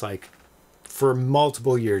until it's like for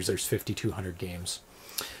multiple years there's 5200 games.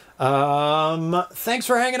 Thanks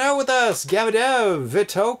for hanging out with us. Gavadev,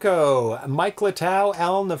 Vitoko, Mike Latow,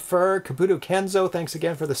 Alan Nefer, Caputo Kenzo, thanks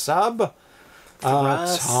again for the sub.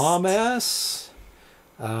 Thomas,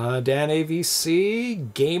 Dan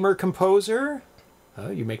AVC, Gamer Composer.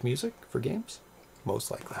 You make music for games?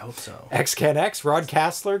 Most likely. I hope so. XCanX, Rod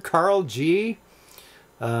Kassler, Carl G.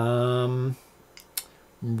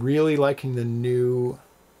 Really liking the new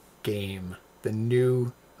game, the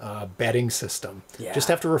new betting system. Yeah. Just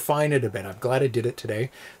have to refine it a bit. I'm glad I did it today,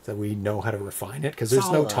 so we know how to refine it, because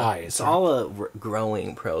there's no ties. It's all a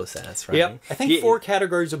growing process, right? Yep. I think 4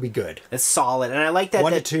 categories will be good. It's solid, and I like that.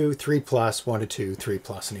 1 to 2, 3 plus, 1 to 2, 3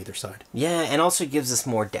 plus on either side. Yeah, and also gives us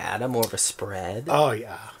more data, more of a spread. Oh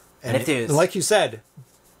yeah, and like you said,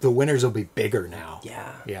 the winners will be bigger now.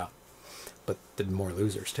 Yeah. Yeah. But the more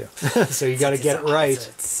losers too. So you got to get it right.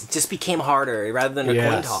 It just became harder rather than a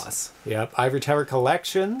coin toss. Yep. Ivory Tower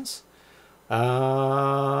Collections.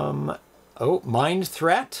 Mind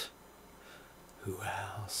Threat. Who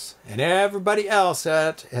else? And everybody else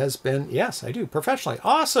that has been, yes, I do, professionally.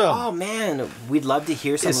 Awesome. Oh man, we'd love to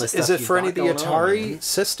hear some of the stuff. Is it for any of the Atari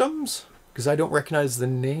systems? Because I don't recognize the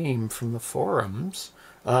name from the forums.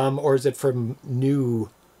 Or is it from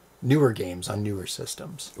newer games on newer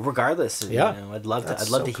systems? Regardless, I'd love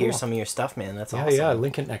to hear some of your stuff, man. That's awesome. Yeah,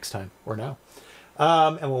 link it next time or now.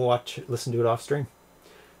 And we'll listen to it off stream.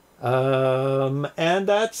 And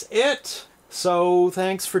that's it. So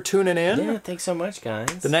thanks for tuning in. Yeah, thanks so much, guys.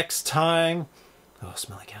 The next time,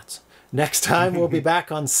 smelly cats. Next time we'll be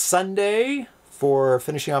back on Sunday for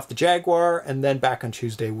finishing off the Jaguar, and then back on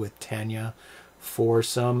Tuesday with Tanya for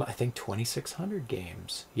some, I think, 2,600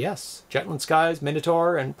 games. Yes, Jetland Skies,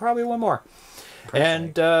 Minotaur, and probably one more.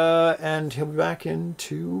 Perfect. And he'll be back in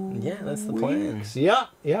 2 that's the weeks. plan.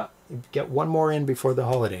 Yeah. Get one more in before the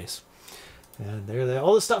holidays. And there,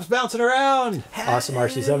 all the stuff's bouncing around. Hey. Awesome,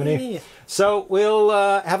 RC70. So we'll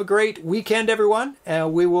have a great weekend, everyone,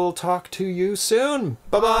 and we will talk to you soon.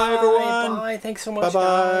 Bye-bye, everyone. Bye. Thanks so much,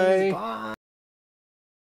 Bye-bye. guys. Bye.